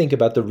need to think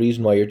about the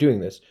reason why you're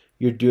doing this.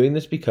 You're doing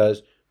this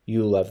because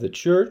you love the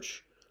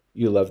Church,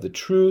 you love the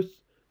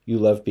truth, you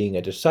love being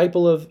a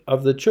disciple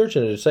of the Church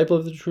and a disciple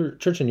of the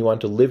Church, and you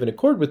want to live in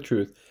accord with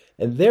truth.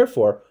 And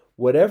therefore,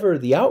 whatever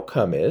the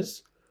outcome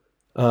is,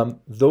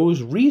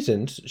 those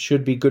reasons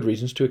should be good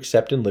reasons to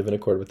accept and live in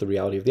accord with the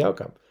reality of the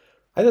outcome.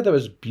 I thought that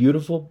was a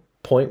beautiful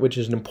point, which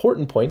is an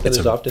important point. That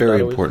is often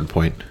very important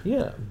point.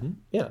 Yeah,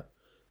 yeah.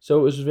 So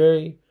it was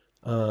very.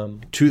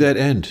 To that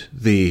end,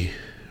 the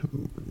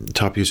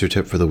top user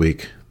tip for the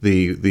week: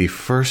 the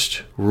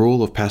first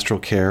rule of pastoral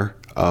care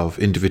of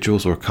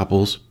individuals or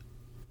couples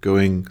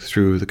going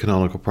through the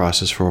canonical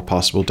process for a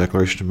possible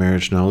declaration of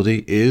marriage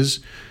nullity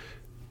is: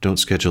 don't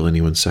schedule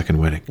anyone's second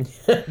wedding.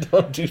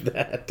 Don't do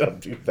that.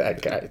 Don't do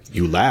that, guys.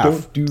 You laugh.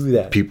 Don't do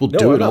that. People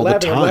do it all the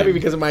time. I'm laughing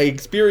because of my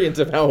experience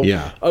of how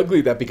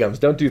ugly that becomes.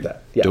 Don't do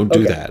that. Yeah. Don't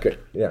do that. Good.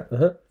 Yeah.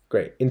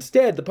 Great.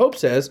 Instead, the Pope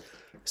says,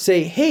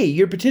 say, hey,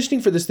 you're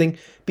petitioning for this thing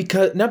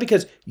not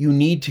because you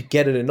need to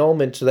get an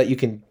annulment so that you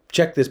can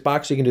check this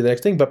box so you can do the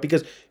next thing, but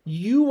because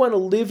you want to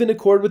live in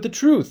accord with the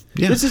truth.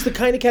 Yeah. This is the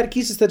kind of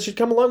catechesis that should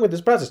come along with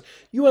this process.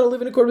 You want to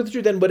live in accord with the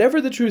truth, and whatever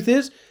the truth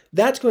is,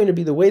 that's going to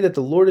be the way that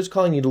the Lord is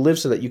calling you to live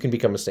so that you can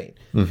become a saint.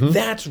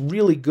 That's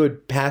really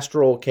good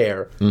pastoral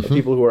care of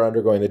people who are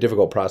undergoing the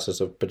difficult process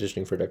of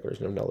petitioning for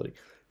declaration of nullity.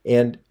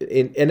 And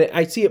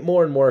I see it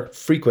more and more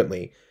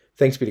frequently,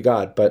 thanks be to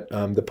God, but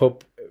the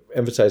Pope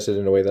emphasized it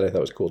in a way that I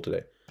thought was cool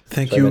today.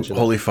 Thank you,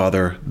 Holy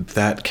Father.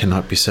 That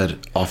cannot be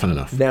said often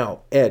enough.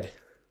 Now, Ed,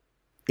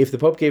 if the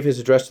Pope gave his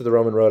address to the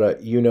Roman Rota,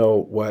 you know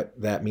what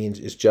that means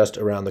is just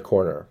around the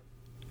corner.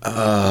 That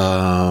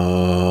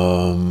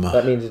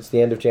means it's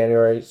the end of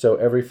January, so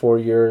every 4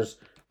 years,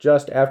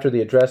 just after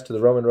the address to the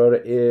Roman Rota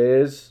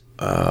is...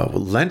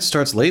 Lent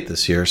starts late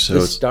this year, so...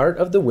 The start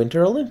of the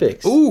Winter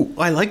Olympics. Ooh,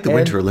 I like the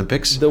Winter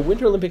Olympics. The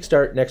Winter Olympics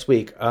start next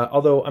week,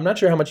 although I'm not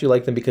sure how much you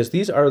like them, because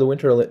these are the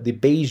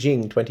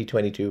Beijing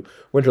 2022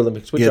 Winter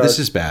Olympics, which this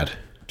is bad.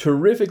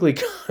 Terrifically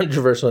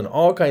controversial in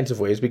all kinds of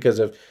ways because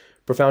of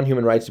profound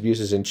human rights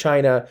abuses in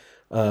China,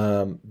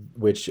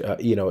 which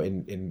in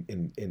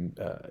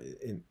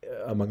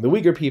among the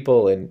Uyghur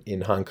people,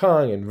 in Hong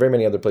Kong, and very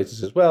many other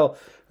places as well.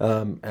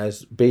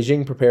 As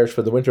Beijing prepares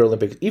for the Winter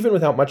Olympics, even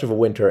without much of a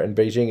winter, and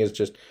Beijing is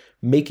just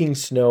making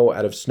snow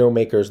out of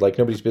snowmakers like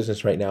nobody's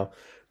business right now.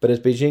 But as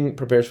Beijing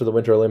prepares for the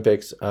Winter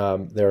Olympics,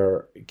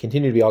 there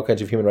continue to be all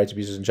kinds of human rights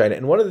abuses in China.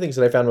 And one of the things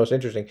that I found most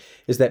interesting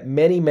is that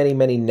many, many,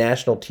 many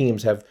national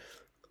teams have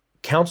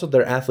counseled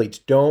their athletes,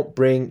 don't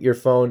bring your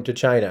phone to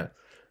China.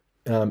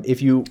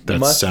 If you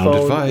must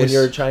phone advice. When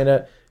you're in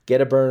China, get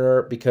a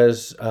burner,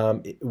 because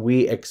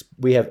we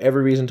have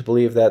every reason to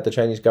believe that the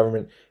Chinese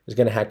government is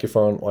going to hack your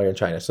phone while you're in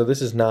China. So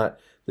this is not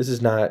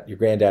your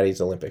granddaddy's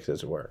Olympics,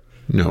 as it were.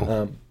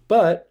 No.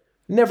 But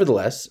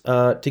nevertheless,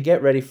 to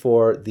get ready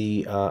for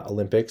the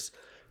Olympics,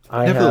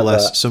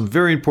 some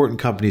very important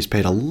companies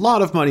paid a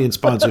lot of money in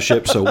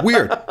sponsorship, so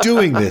we're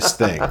doing this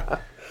thing.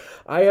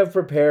 I have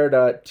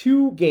prepared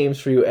 2 games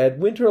for you, Ed.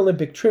 Winter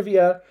Olympic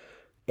trivia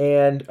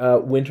and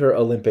Winter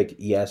Olympic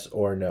yes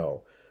or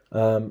no.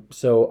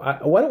 So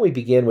why don't we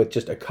begin with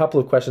just a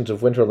couple of questions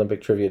of Winter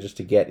Olympic trivia just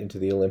to get into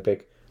the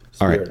Olympic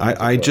spirit. All right.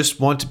 I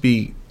just want to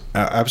be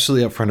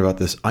absolutely upfront about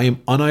this. I am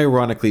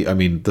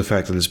unironically, the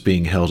fact that it's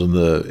being held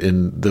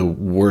in the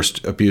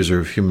worst abuser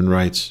of human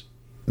rights,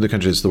 the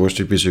country that's the worst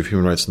abuser of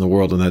human rights in the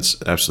world, and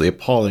that's absolutely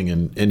appalling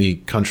in any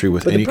country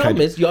with any kind of... But the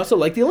problem is, you also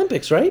like the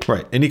Olympics, right?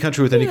 Right. Any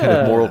country with any kind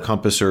of moral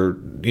compass or,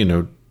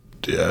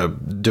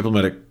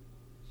 diplomatic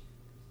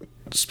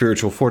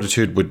spiritual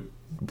fortitude would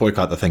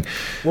boycott the thing.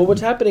 Well,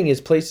 what's happening is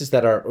places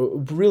that are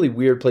really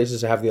weird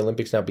places to have the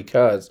Olympics now,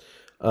 because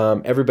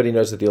everybody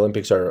knows that the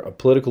Olympics are a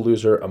political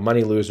loser, a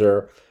money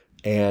loser,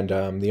 and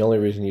the only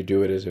reason you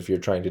do it is if you're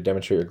trying to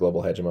demonstrate your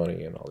global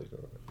hegemony and all these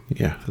other things.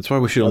 Yeah, that's why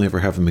we should only ever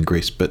have them in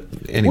Greece. But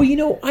anyway.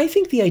 Well, I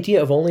think the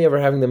idea of only ever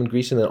having them in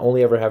Greece and then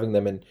only ever having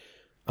them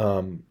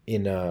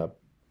in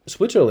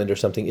Switzerland or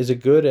something is a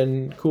good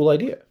and cool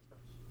idea.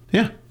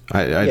 Yeah,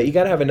 you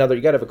got to have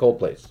you got to have a cold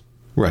place.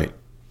 Right,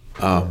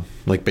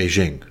 like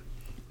Beijing.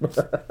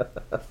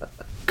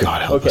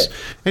 God help us.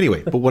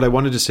 Anyway, but what I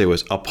wanted to say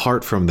was,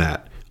 apart from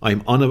that,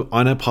 I'm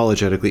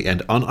unapologetically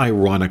and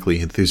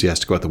unironically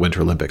enthusiastic about the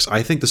Winter Olympics.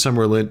 I think the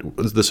Summer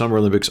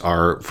Olympics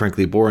are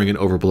frankly boring and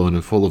overblown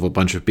and full of a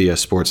bunch of BS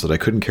sports that I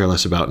couldn't care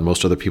less about, and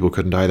most other people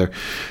couldn't either.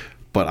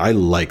 But I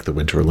like the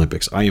Winter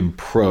Olympics. I am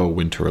pro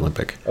Winter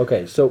Olympic.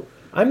 Okay, so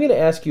I'm going to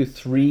ask you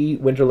 3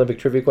 Winter Olympic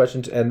trivia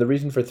questions, and the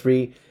reason for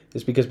 3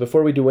 is because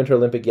before we do Winter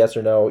Olympic yes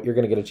or no, you're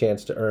going to get a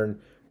chance to earn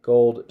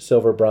gold,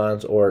 silver,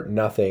 bronze, or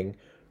nothing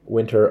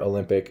Winter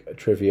Olympic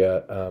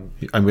trivia.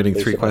 I'm getting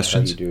 3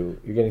 questions? You're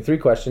getting 3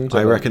 questions.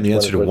 I reckon the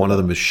answer to one of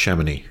them is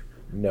Chamonix.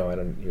 No, I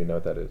don't even know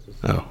what that is.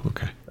 Oh,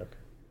 okay.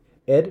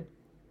 Ed,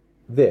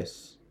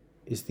 this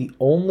is the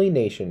only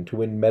nation to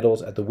win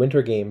medals at the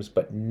Winter Games,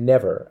 but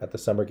never at the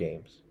Summer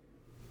Games.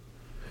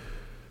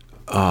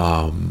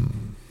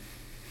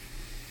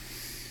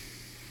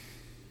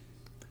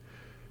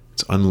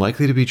 It's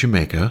unlikely to be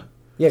Jamaica.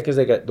 Yeah, because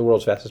they got the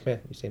world's fastest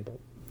man, Usain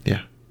Bolt.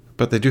 Yeah.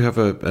 But they do have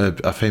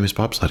a famous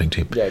bobsledding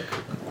team. Yeah.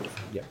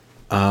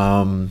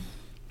 I'm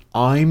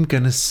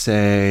going to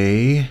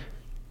say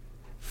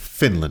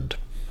Finland.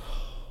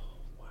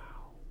 Wow.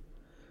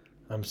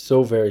 I'm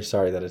so very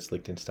sorry that it's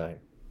Liechtenstein.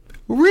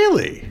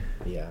 Really?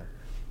 Yeah.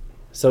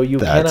 So you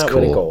cannot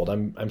win a gold.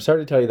 I'm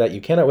sorry to tell you that.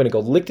 You cannot win a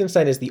gold.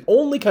 Liechtenstein is the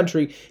only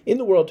country in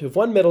the world to have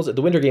won medals at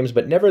the Winter Games,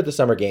 but never at the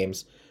Summer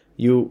Games.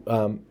 You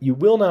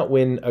will not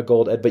win a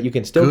gold, Ed, but you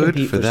can still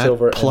compete for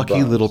silver and bronze.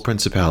 Plucky little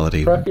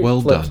principality.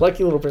 Well done.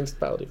 Plucky little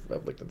principality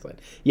of Liechtenstein.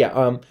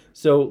 Yeah.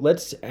 So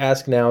let's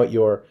ask now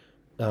your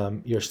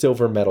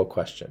silver medal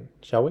question,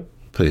 shall we?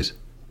 Please.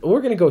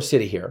 We're going to go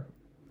city here.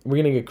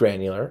 We're going to get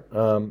granular.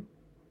 No,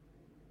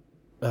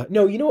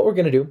 you know what we're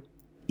going to do?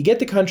 You get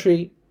the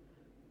country.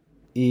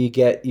 You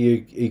get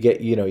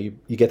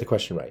the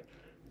question right.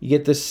 You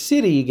get the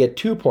city, you get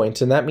 2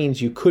 points, and that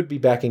means you could be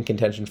back in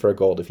contention for a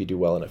gold if you do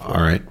well enough.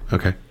 All right,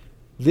 okay.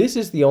 This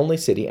is the only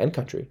city and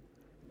country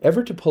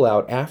ever to pull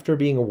out after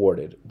being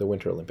awarded the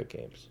Winter Olympic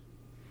Games.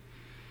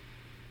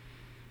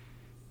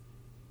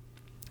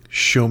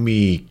 Show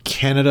me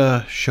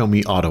Canada. Show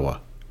me Ottawa.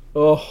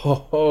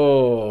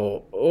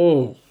 Oh.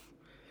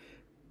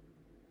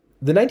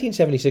 The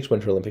 1976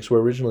 Winter Olympics were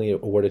originally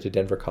awarded to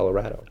Denver,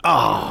 Colorado.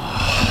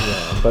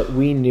 Yeah, but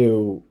we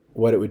knew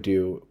what it would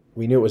do.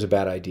 We knew it was a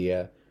bad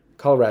idea.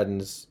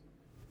 Coloradans...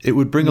 It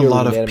would bring a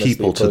lot of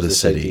people to the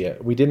city. Idea.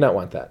 We did not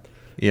want that.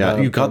 Yeah,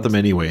 you got them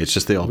anyway. It's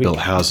just they all built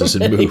houses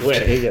and moved.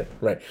 Yeah,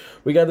 right.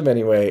 We got them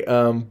anyway.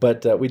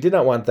 But we did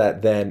not want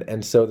that then.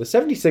 And so the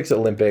 76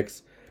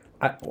 Olympics...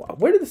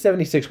 where did the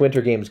 76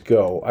 Winter Games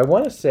go? I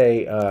want to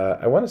say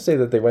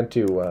that they went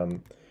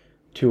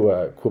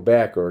to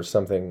Quebec or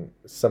something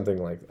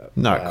like that.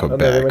 Not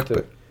Quebec.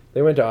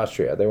 They went to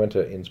Austria. They went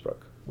to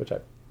Innsbruck, which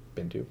I've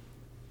been to.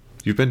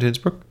 You've been to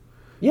Innsbruck?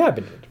 Yeah, I've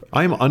been to Innsbruck.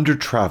 I am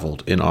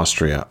under-traveled in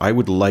Austria. I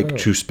would like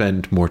to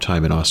spend more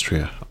time in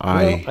Austria.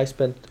 I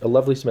spent a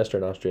lovely semester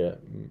in Austria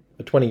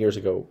 20 years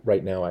ago,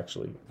 right now,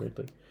 actually,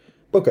 weirdly.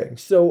 Okay,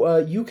 so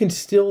you can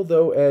still,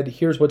 though, Ed,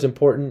 here's what's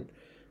important.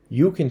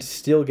 You can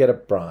still get a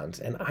bronze,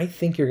 and I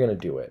think you're going to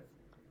do it.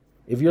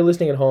 If you're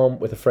listening at home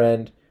with a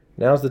friend,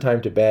 now's the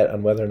time to bet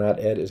on whether or not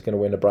Ed is going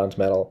to win a bronze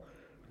medal.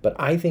 But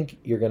I think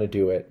you're going to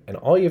do it, and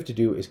all you have to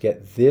do is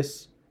get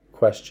this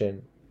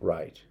question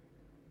right.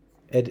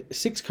 Ed,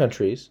 6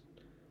 countries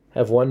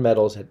have won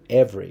medals at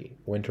every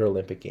Winter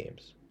Olympic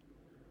Games.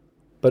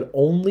 But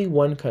only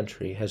 1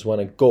 country has won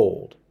a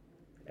gold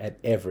at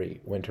every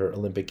Winter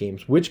Olympic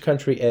Games. Which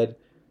country, Ed?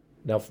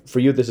 Now, for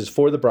you, this is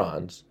for the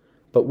bronze.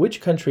 But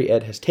which country,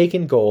 Ed, has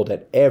taken gold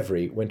at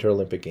every Winter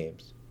Olympic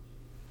Games?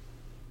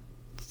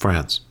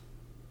 France.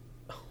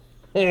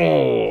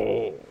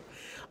 Oh,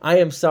 I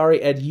am sorry,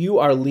 Ed. You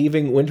are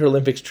leaving Winter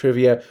Olympics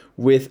trivia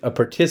with a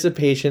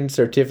participation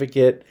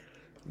certificate.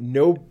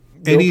 No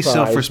Any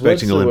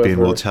self-respecting Olympian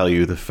will tell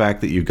you the fact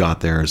that you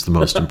got there is the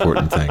most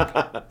important thing.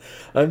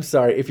 I'm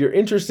sorry. If you're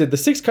interested, the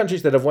 6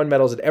 countries that have won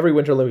medals at every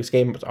Winter Olympics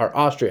Games are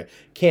Austria,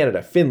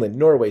 Canada, Finland,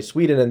 Norway,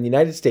 Sweden, and the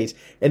United States.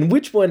 And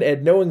which one,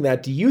 Ed, knowing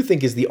that, do you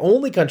think is the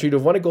only country to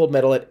have won a gold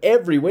medal at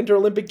every Winter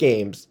Olympic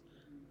Games?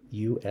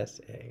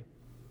 USA.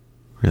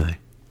 Really?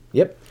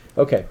 Yep.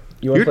 Okay.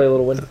 You want to play a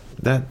little winter?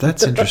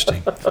 That's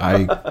interesting.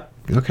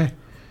 Okay.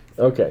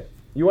 Okay.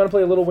 You want to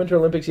play a little Winter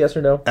Olympics, yes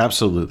or no?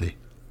 Absolutely.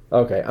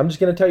 Okay, I'm just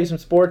going to tell you some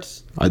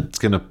sports. It's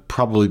going to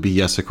probably be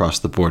yes across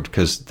the board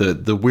because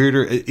the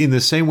weirder, in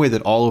the same way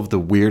that all of the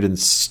weird and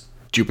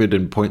stupid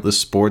and pointless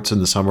sports in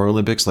the Summer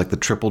Olympics, like the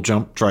triple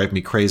jump, drive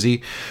me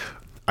crazy,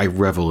 I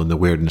revel in the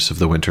weirdness of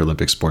the Winter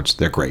Olympic sports.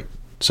 They're great.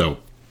 So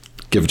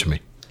give it to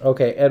me.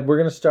 Okay, Ed, we're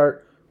going to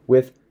start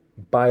with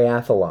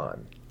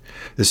biathlon.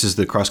 This is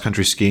the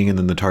cross-country skiing and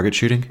then the target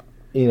shooting?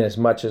 In as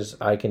much as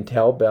I can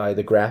tell by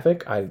the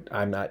graphic,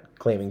 I'm not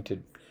claiming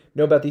to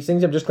know about these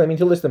things. I'm just claiming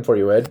to list them for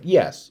you, Ed.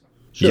 Yes.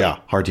 Sure. Yeah,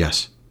 hard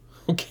yes.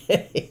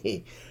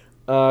 Okay.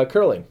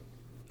 Curling.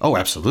 Oh,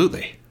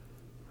 absolutely.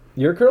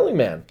 You're a curling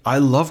man. I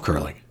love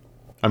curling.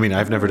 I mean,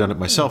 I've never done it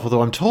myself,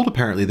 although I'm told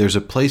apparently there's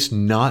a place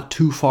not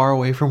too far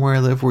away from where I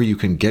live where you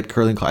can get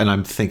curling, and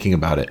I'm thinking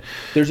about it.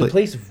 There's a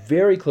place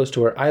very close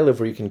to where I live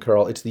where you can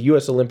curl. It's the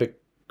U.S.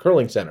 Olympic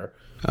Curling Center,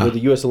 where the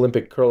U.S.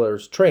 Olympic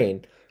curlers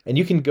train, and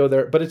you can go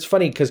there. But it's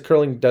funny because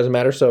curling doesn't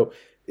matter, so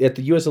at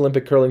the U.S.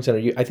 Olympic Curling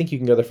Center, I think you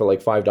can go there for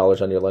like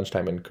 $5 on your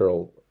lunchtime and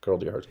curl to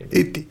your heart's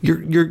content.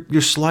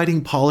 You're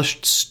sliding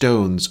polished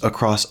stones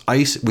across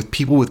ice with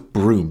people with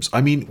brooms. I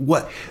mean,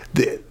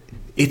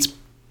 it's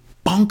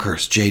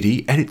bonkers,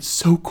 JD, and it's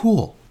so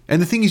cool.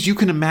 And the thing is, you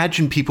can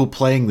imagine people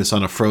playing this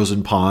on a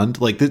frozen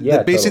pond. Like,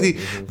 basically,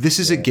 totally. This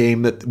is a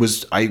game that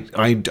was, I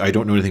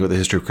don't know anything about the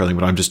history of curling,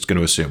 but I'm just going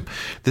to assume.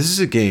 This is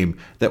a game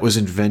that was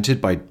invented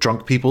by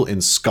drunk people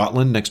in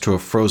Scotland next to a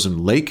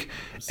frozen lake.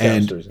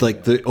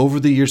 Over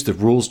the years, the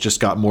rules just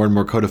got more and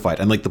more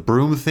codified. And like the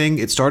broom thing,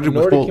 it started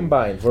with... Nordic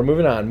Combined. We're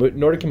moving on.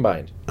 Nordic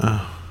Combined.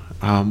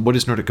 What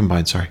is Nordic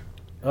Combined? Sorry.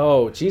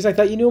 Oh, geez, I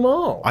thought you knew them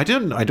all. I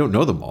don't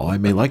know them all. I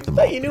may like them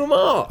all. I thought you knew them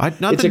all.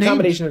 It's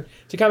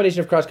a combination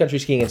of cross-country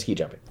skiing and ski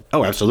jumping.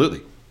 Oh,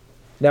 absolutely.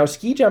 Now,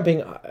 ski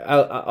jumping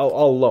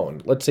all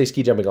alone. Let's say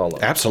ski jumping all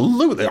alone.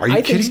 Absolutely. Are you kidding me?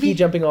 I think ski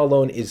jumping all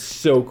alone is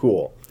so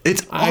cool.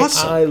 It's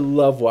awesome. I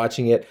love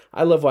watching it.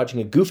 I love watching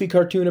a goofy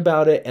cartoon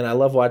about it, and I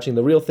love watching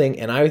the real thing,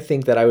 and I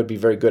think that I would be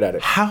very good at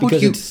it.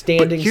 It's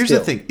standing But here's still.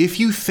 the thing. If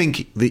you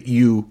think that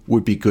you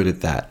would be good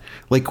at that,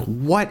 like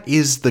what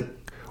is the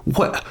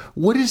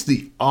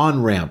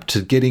on-ramp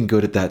to getting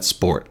good at that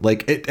sport?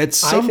 Like at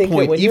some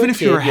point, even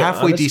if you're a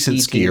halfway decent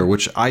skier,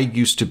 which I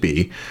used to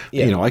be,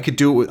 I could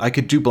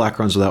do black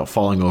runs without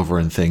falling over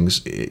and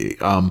things.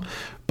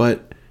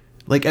 But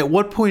like at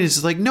what point is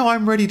it like, no,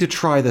 I'm ready to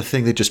try the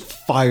thing that just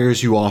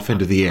fires you off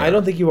into the air? I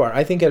don't think you are.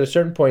 I think at a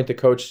certain point, the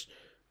coach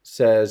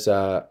says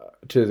to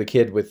the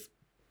kid with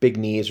big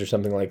knees or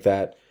something like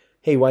that,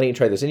 hey, why don't you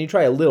try this? And you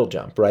try a little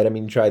jump, right? I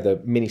mean, you try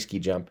the mini ski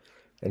jump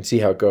and see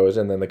how it goes.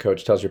 And then the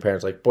coach tells your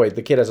parents, like, boy,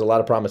 the kid has a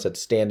lot of promise at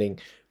standing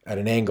at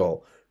an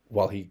angle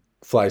while he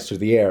flies through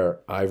the air.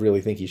 I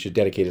really think he should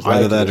dedicate his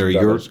life to this. Either that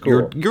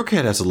or your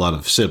kid has a lot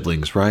of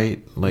siblings,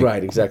 right?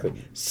 Right, exactly.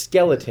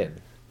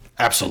 Skeleton.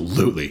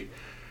 Absolutely.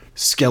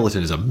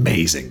 Skeleton is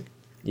amazing.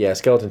 Yeah,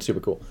 skeleton's super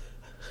cool.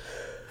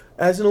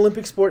 as an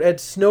Olympic sport at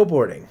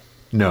snowboarding?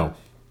 No.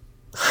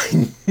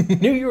 I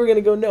knew you were going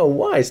to go no.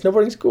 Why?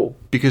 Snowboarding's cool.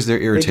 Because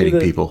they're irritating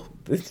people.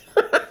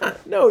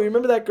 No, you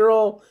remember that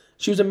girl?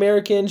 She was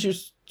American. She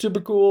was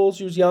super cool.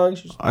 She was young.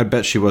 I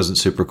bet she wasn't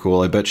super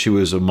cool. I bet she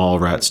was a mall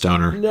rat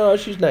stoner. No,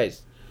 she's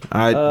nice.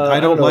 I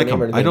don't like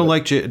them. I don't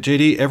like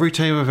JD. Every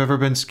time I've ever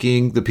been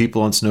skiing, the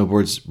people on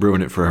snowboards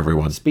ruin it for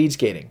everyone. Speed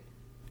skating.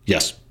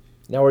 Yes.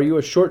 Now, are you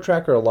a short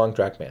track or a long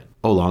track man?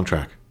 Oh, long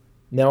track.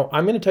 Now,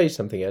 I'm going to tell you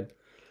something, Ed.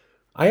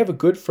 I have a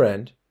good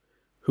friend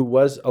who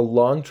was a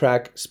long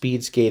track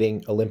speed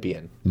skating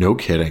Olympian. No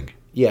kidding.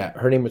 Yeah,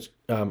 her name was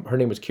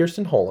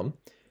Kirsten Holm.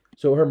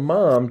 So her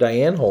mom,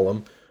 Diane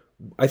Holm,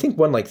 I think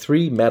won like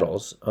 3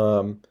 medals.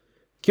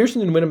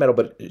 Kirsten didn't win a medal,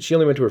 but she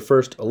only went to her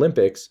first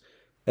Olympics.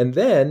 And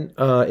then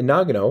in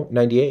Nagano,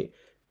 98.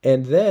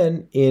 And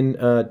then in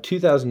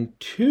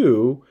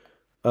 2002,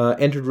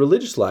 entered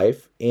religious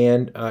life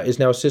and is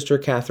now Sister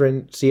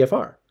Catherine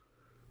CFR.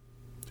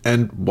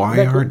 And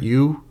why aren't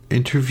you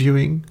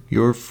interviewing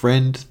your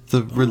friend,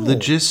 the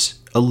religious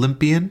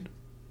Olympian,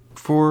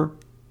 for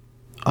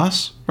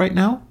us right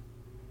now?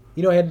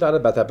 You know, I hadn't thought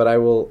about that, but I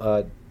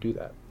will do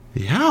that.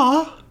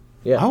 Yeah.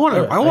 I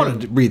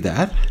want to read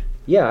that.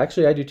 Yeah,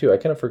 actually, I do too. I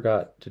kind of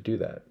forgot to do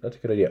that. That's a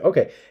good idea.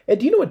 Okay. And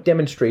do you know what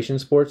demonstration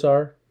sports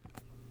are?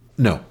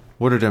 No.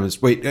 What are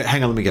demonstrations? Wait,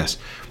 hang on. Let me guess.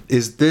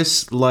 Is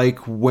this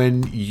like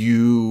when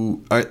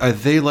you... Are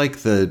they like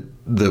the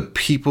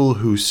people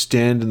who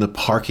stand in the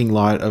parking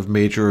lot of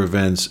major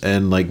events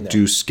and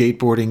do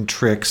skateboarding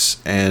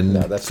tricks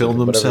and film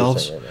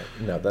themselves? Right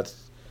now. No, that's...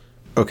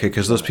 Okay,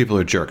 because those people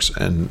are jerks,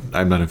 and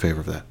I'm not in favor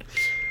of that.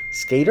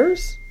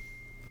 Skaters?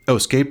 Oh,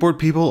 skateboard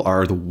people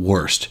are the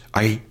worst.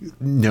 I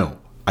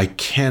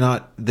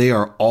cannot. They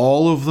are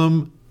all of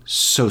them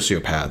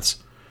sociopaths.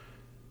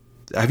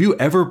 Have you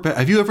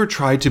ever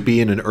tried to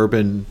be in an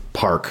urban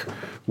park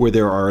where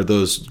there are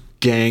those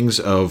gangs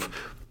of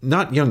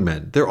not young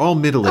men? They're all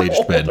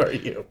middle-aged men. How old are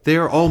you? They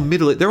are all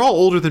They're all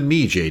older than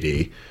me,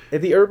 JD.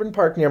 At the urban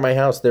park near my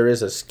house, there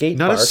is a skate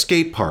park. Not a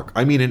skate park.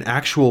 I mean an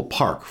actual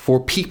park for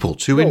people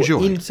to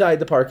enjoy. Inside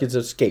the park is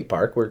a skate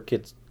park where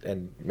kids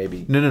and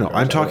maybe... No.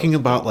 I'm talking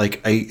about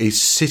like a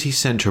city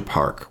center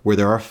park where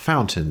there are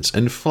fountains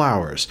and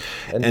flowers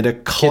and a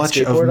clutch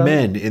of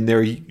men in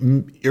their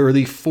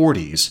early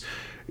 40s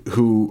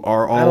who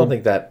are all... I don't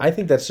think that... I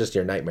think that's just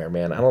your nightmare,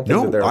 man. I don't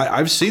think that there are...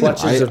 I've seen them.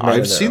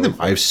 I've seen them.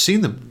 I've seen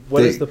them.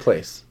 What is the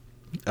place?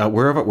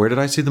 Where did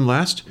I see them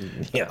last?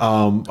 Yeah.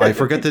 I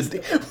forget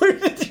that. Where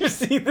did you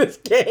see this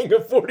gang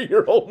of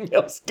 40-year-old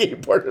male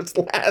skateboarders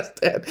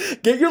last? Ed?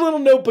 Get your little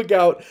notebook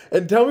out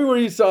and tell me where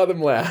you saw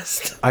them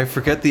last. I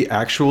forget the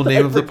actual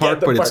name of the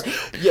park, but it's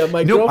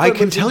my girlfriend I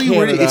can tell you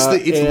where it is.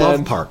 It's Love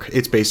and... Park.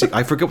 It's basic.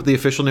 I forget what the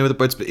official name of the,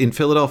 but it's in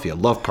Philadelphia,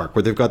 Love Park,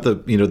 where they've got the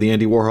the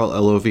Andy Warhol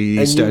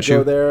LOV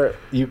statue.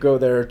 You go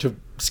there to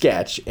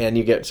sketch, and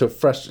you get so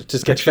frustrated to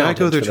sketch. Actually, I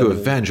go there to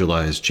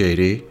evangelize,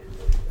 JD.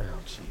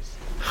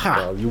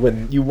 Well,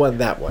 you won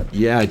that one.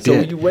 Yeah, I did.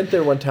 So you went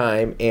there one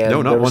time, and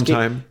no, not one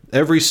time.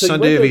 Every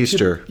Sunday of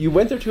Easter. You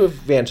went there to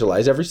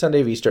evangelize every Sunday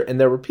of Easter, and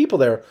there were people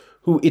there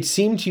who it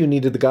seemed to you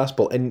needed the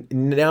gospel, and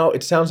now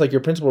it sounds like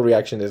your principal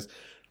reaction is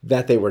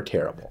that they were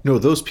terrible. No,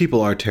 those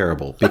people are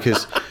terrible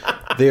because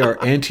they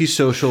are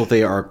antisocial.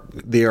 They are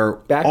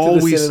back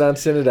always... to the synod on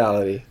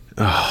synodality.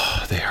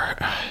 Oh, they are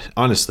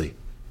honestly.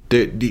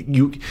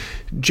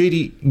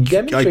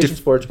 Demonstration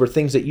sports were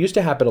things that used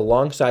to happen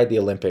alongside the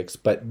Olympics,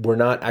 but were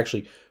not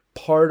actually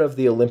part of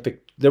the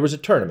Olympic. There was a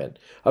tournament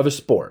of a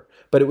sport,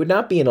 but it would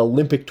not be an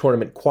Olympic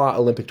tournament,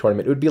 qua-Olympic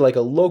tournament. It would be like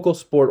a local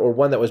sport or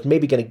one that was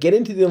maybe going to get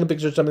into the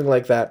Olympics or something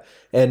like that.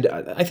 And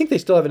I think they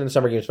still have it in the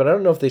Summer Games, but I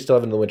don't know if they still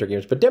have it in the Winter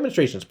Games. But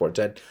demonstration sports,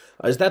 Ed,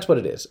 that's what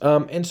it is.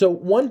 And so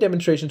one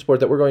demonstration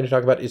sport that we're going to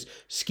talk about is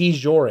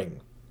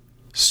skijoring.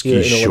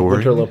 Skijoring?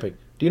 Winter Olympic.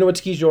 Do you know what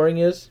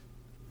skijoring is?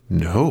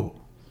 No.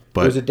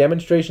 But... It was a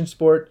demonstration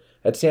sport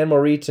at San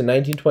Moritz in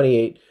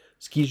 1928.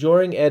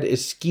 Skijoring, Ed,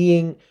 is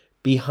skiing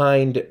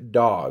behind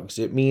dogs.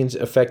 It means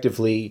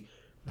effectively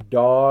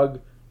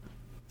dog.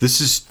 This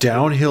is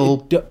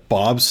downhill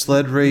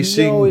bobsled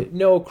racing?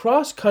 No,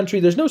 cross country.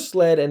 There's no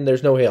sled and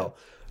there's no hill.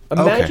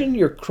 Imagine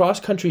you're cross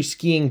country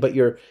skiing, but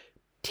you're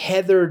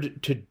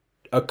tethered to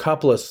a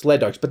couple of sled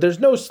dogs. But there's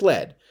no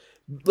sled.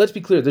 Let's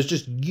be clear. There's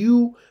just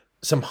you,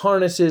 some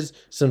harnesses,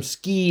 some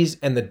skis,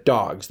 and the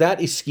dogs. That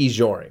is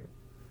skijoring.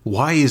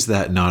 Why is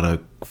that not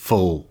a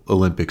full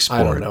Olympic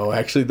sport? I don't know.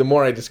 Actually, the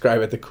more I describe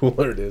it, the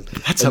cooler it is.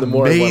 That's and the amazing.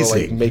 more I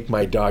want to make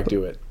my dog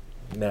do it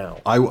now.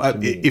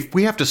 If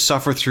we have to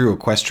suffer through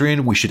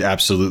equestrian, we should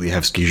absolutely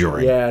have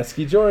skijoring. Yeah,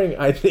 skijoring,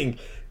 I think.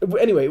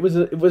 Anyway, it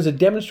was a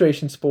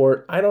demonstration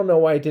sport. I don't know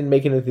why it didn't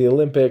make it into the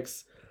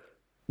Olympics.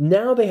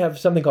 Now they have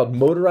something called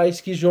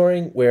motorized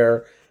skijoring,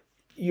 where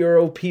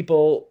Euro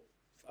people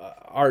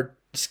are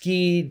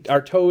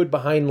towed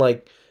behind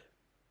like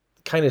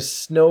kind of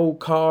snow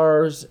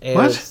cars, and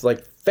it's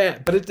like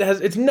fat, but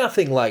it's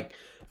nothing like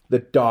the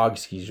dog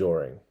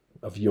skijoring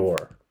of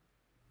yore.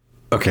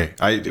 Okay,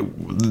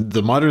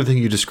 the modern thing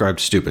you described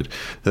stupid.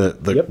 The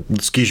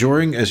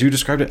skijoring as you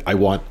described it, I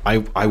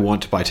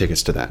want to buy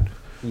tickets to that.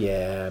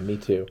 Yeah, me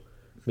too.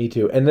 Me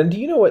too. And then do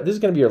you know what, this is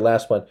going to be your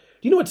last one. Do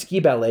you know what ski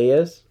ballet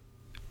is?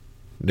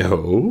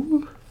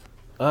 No.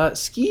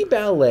 Ski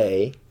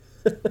ballet.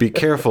 Be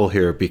careful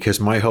here because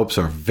my hopes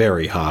are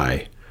very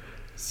high.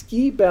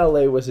 Ski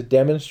ballet was a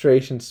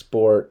demonstration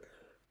sport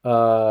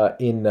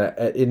in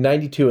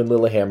 '92 in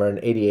Lillehammer and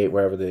 '88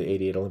 wherever the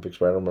 '88 Olympics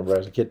were. I don't remember. I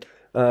was a kid.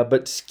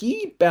 But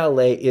ski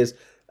ballet is.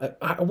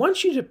 I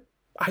want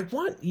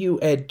you,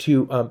 Ed,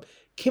 to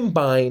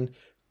combine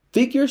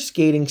figure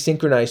skating,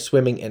 synchronized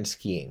swimming, and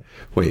skiing.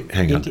 Wait,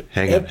 hang on.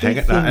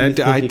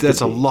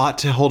 That's a lot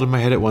to hold in my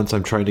head at once.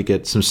 I'm trying to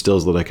get some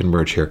stills that I can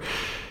merge here.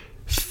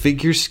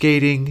 Figure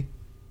skating,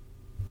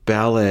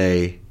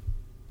 ballet,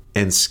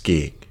 and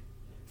skiing.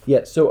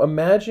 Yeah, so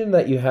imagine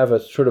that you have a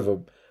sort of a,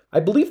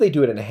 I believe they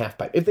do it in a half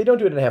pipe. If they don't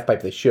do it in a half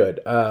pipe, they should.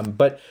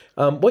 But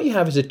what you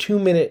have is a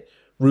 2-minute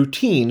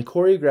routine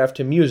choreographed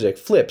to music,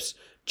 flips,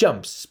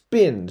 jumps,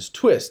 spins,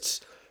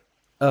 twists,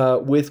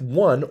 with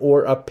one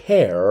or a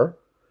pair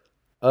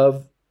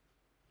of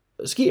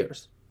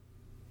skiers.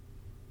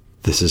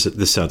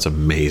 This sounds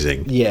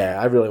amazing.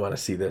 Yeah, I really want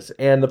to see this.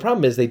 And the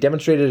problem is they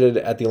demonstrated it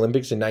at the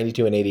Olympics in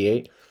 '92 and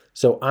 '88.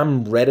 So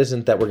I'm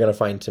reticent that we're going to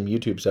find some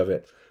YouTubes of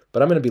it.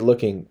 But I'm going to be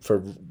looking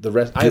for the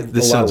rest.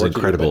 This sounds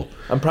incredible.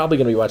 I'm probably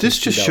going to be watching. This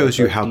just shows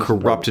you how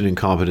corrupt and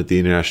incompetent the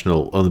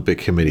International Olympic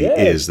Committee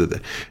is.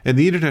 And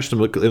the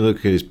International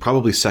Olympic Committee is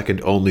probably second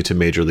only to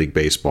Major League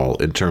Baseball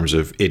in terms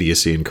of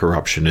idiocy and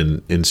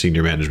corruption in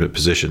senior management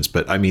positions.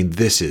 But I mean,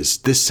 this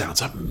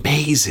sounds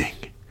amazing.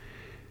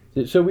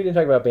 So we didn't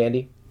talk about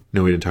bandy?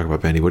 No, we didn't talk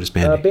about bandy. What is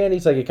bandy?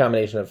 Bandy's like a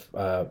combination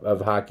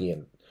of hockey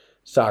and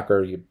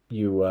soccer.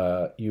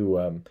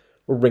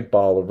 Or rink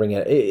ball or ring.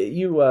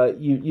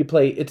 You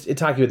play. It's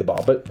hockey with the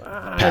ball, but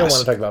I don't want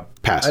to talk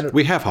about. Pass.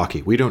 We have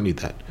hockey. We don't need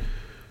that.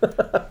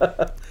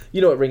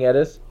 You know what ringette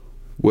is?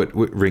 What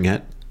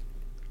ringette?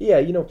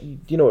 Yeah, do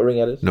you know what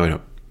ringette is? No, I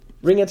don't.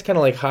 Ringette's kind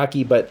of like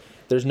hockey, but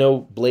there's no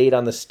blade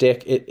on the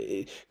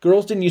stick.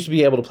 Girls didn't used to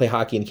be able to play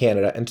hockey in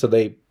Canada, and so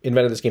they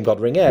invented this game called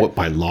ringette. What,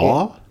 by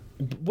law?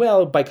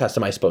 Well, by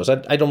custom, I suppose.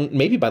 I don't.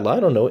 Maybe by law. I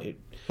don't know.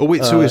 Oh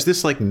wait, so is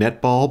this like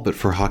netball but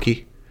for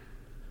hockey?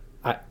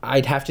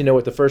 I'd have to know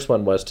what the first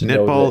one was to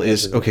know. Netball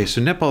is okay.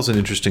 So netball is an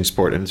interesting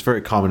sport, and it's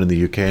very common in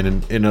the UK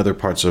and in other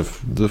parts of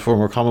the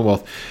former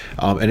Commonwealth.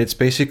 And it's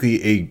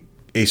basically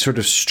a sort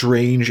of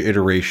strange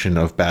iteration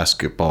of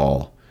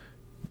basketball,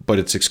 but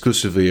it's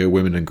exclusively a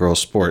women and girls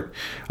sport.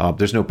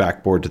 There's no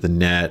backboard to the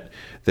net.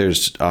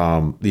 There's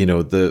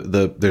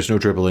there's no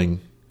dribbling.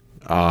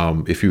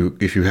 If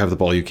you have the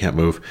ball, you can't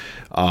move.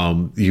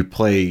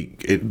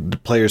 The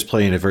players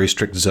play in a very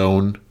strict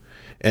zone.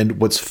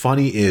 And what's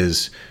funny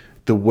is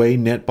the way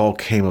netball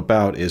came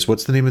about is,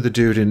 what's the name of the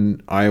dude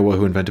in Iowa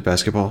who invented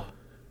basketball?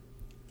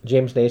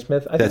 James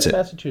Naismith. I think it's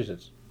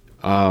Massachusetts.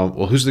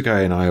 Well, who's the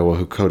guy in Iowa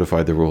who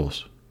codified the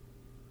rules?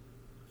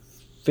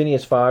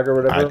 Phineas Fogg or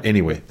whatever.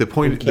 Anyway, the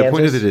point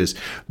of it is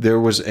there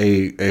was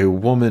a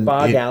woman.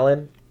 Fogg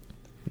Allen.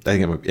 I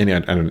don't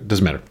know. It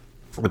doesn't matter.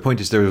 The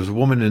point is there was a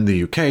woman in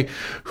the UK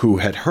who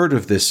had heard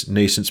of this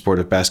nascent sport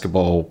of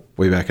basketball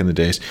way back in the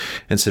days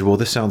and said, well,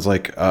 this sounds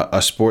like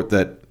a sport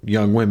that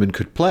young women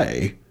could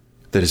play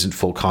that isn't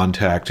full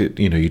contact.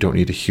 You don't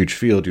need a huge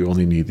field. You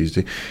only need these.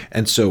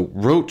 And so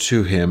wrote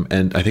to him,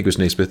 and I think it was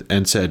Naismith,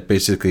 and said,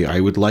 basically, I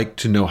would like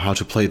to know how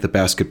to play the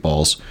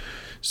basketballs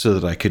so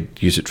that I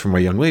could use it for my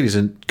young ladies,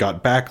 and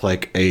got back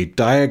like a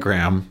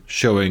diagram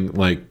showing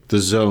like the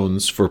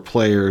zones for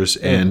players,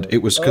 and it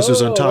was because it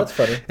was on top,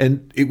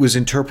 and it was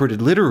interpreted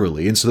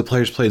literally, and so the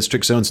players play in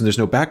strict zones, and there's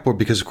no backboard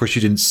because of course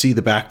you didn't see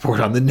the backboard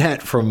on the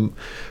net from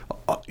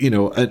an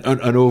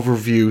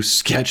overview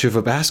sketch of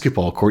a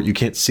basketball court. You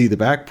can't see the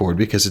backboard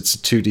because it's a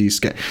 2D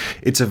sketch.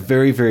 It's a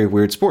very, very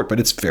weird sport, but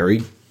it's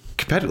very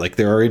competitive. Like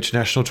there are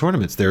international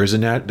tournaments. There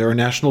are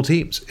national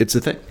teams. It's a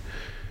thing.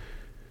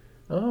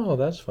 Oh,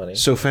 that's funny.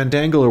 So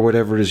Fandangle or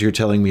whatever it is you're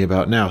telling me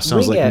about now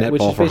sounds like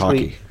netball for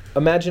hockey.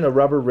 Imagine a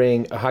rubber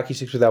ring, a hockey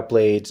stick without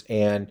blades,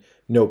 and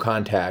no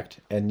contact,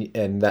 and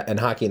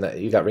hockey,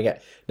 and you got ringette.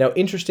 Now,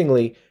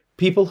 interestingly,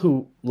 people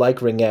who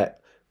like ringette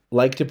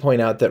like to point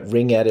out that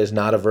ringette is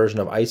not a version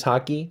of ice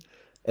hockey,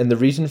 and the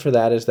reason for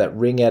that is that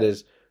ringette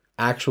is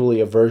actually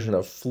a version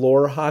of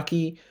floor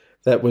hockey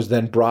that was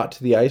then brought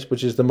to the ice,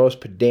 which is the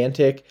most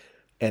pedantic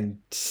and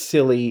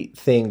silly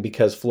thing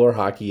because floor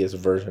hockey is a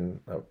version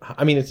of,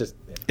 it's just...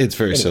 It's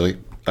very silly.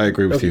 I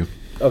agree with you.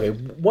 Okay,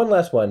 one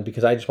last one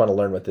because I just want to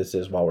learn what this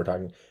is while we're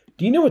talking.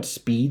 Do you know what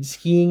speed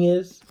skiing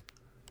is?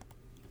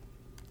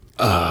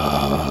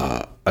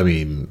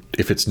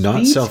 If it's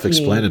not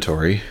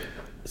self-explanatory...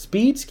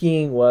 Speed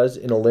skiing was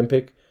an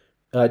Olympic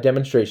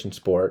demonstration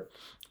sport,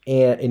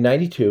 and in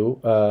 92,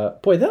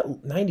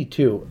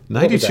 92,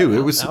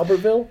 it was...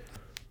 Albertville?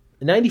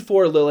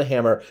 94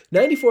 Lillehammer,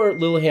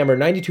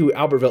 92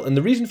 Albertville. And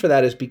the reason for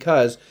that is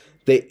because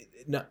the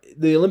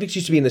Olympics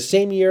used to be in the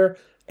same year,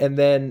 and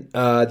then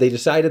they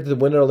decided that the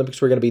Winter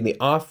Olympics were going to be in the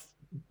off,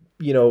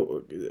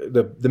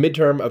 the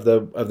midterm of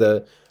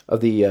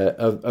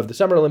the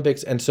Summer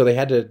Olympics, and so they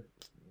had to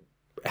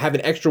have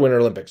an extra Winter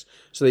Olympics.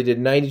 So they did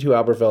 92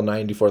 Albertville,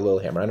 94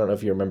 Lillehammer. I don't know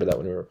if you remember that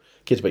when we were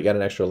kids, but you got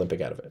an extra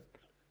Olympic out of it.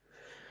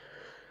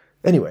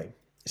 Anyway,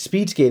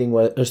 speed skiing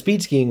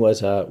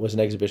was an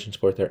exhibition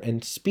sport there,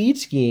 and speed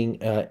skiing,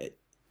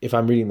 if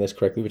I'm reading this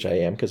correctly, which I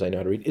am because I know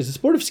how to read, is the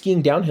sport of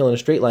skiing downhill in a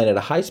straight line at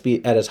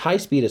as high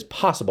speed as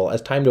possible,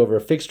 as timed over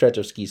a fixed stretch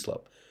of ski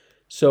slope.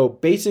 So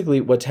basically,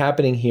 what's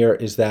happening here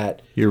is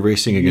that you're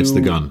racing against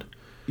the gun.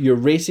 You're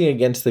racing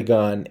against the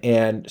gun,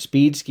 and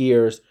speed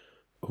skiers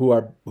who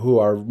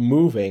are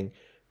moving,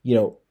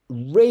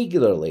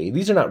 regularly.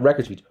 These are not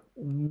record speeds.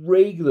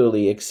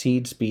 Regularly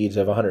exceed speeds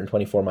of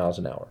 124 miles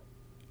an hour.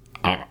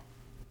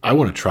 I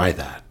want to try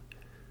that.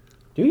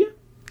 Do you?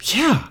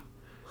 Yeah.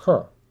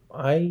 Huh.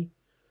 I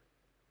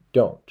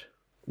don't.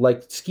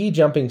 Like, ski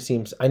jumping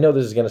seems... I know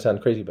this is going to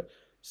sound crazy, but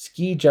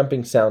ski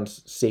jumping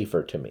sounds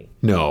safer to me.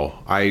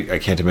 No, I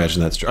can't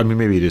imagine that's true. I mean,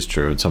 maybe it is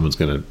true, and someone's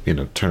going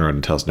to, turn around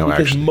and tell us, no,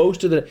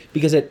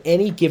 Because at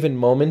any given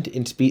moment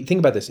in speed... Think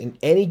about this. In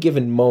any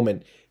given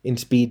moment in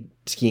speed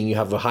skiing, you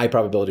have a high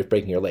probability of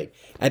breaking your leg.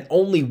 At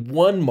only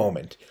one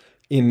moment...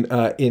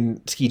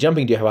 In ski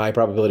jumping, do you have a high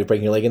probability of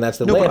breaking your leg, and that's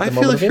the but I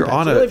feel if you're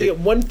on so if you get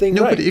one thing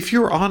right. But if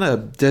you're on a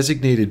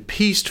designated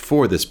piste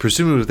for this,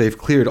 presumably they've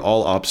cleared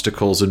all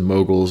obstacles and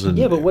moguls and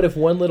but what if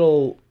one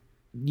little,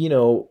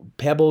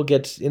 pebble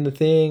gets in the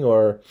thing,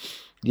 or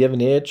you have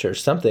an itch or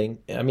something?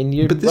 I mean,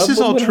 you're. But this is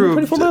all true.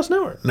 24 miles an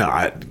hour.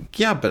 No,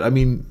 but I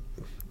mean.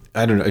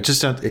 I don't know. It just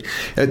sounds,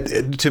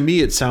 to me,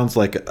 it sounds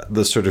like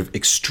the sort of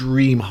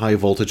extreme high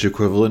voltage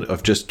equivalent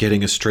of just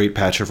getting a straight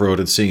patch of road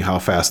and seeing how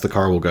fast the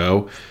car will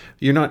go.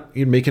 You're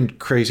making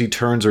crazy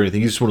turns or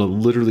anything. You just want to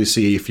literally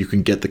see if you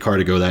can get the car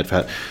to go that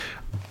fast.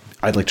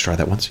 I'd like to try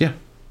that once. Yeah.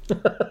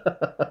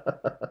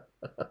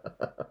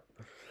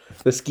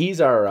 The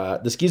skis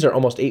are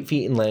almost 8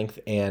 feet in length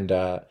and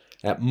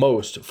at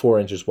most 4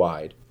 inches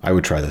wide. I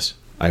would try this.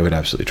 I would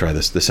absolutely try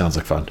this. This sounds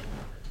like fun.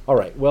 All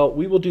right. Well,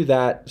 we will do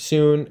that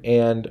soon,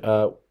 and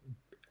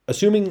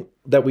assuming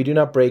that we do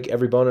not break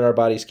every bone in our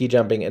body, ski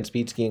jumping and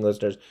speed skiing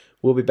listeners,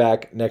 we'll be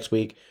back next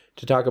week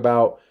to talk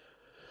about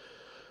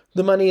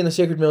the money in the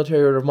Sacred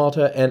Military Order of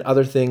Malta and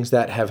other things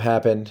that have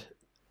happened.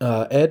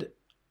 Ed,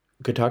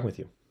 good talking with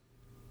you.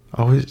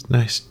 Always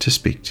nice to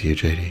speak to you,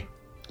 JD.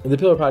 The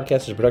Pillar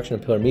Podcast is a production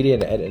of Pillar Media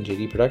and Ed and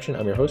JD Production.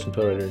 I'm your host and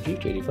Pillar Editor-in-Chief,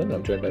 JD Flynn, and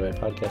I'm joined by my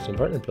podcasting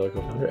partner and Pillar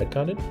co-founder, Ed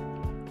Condon.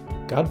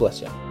 God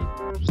bless you.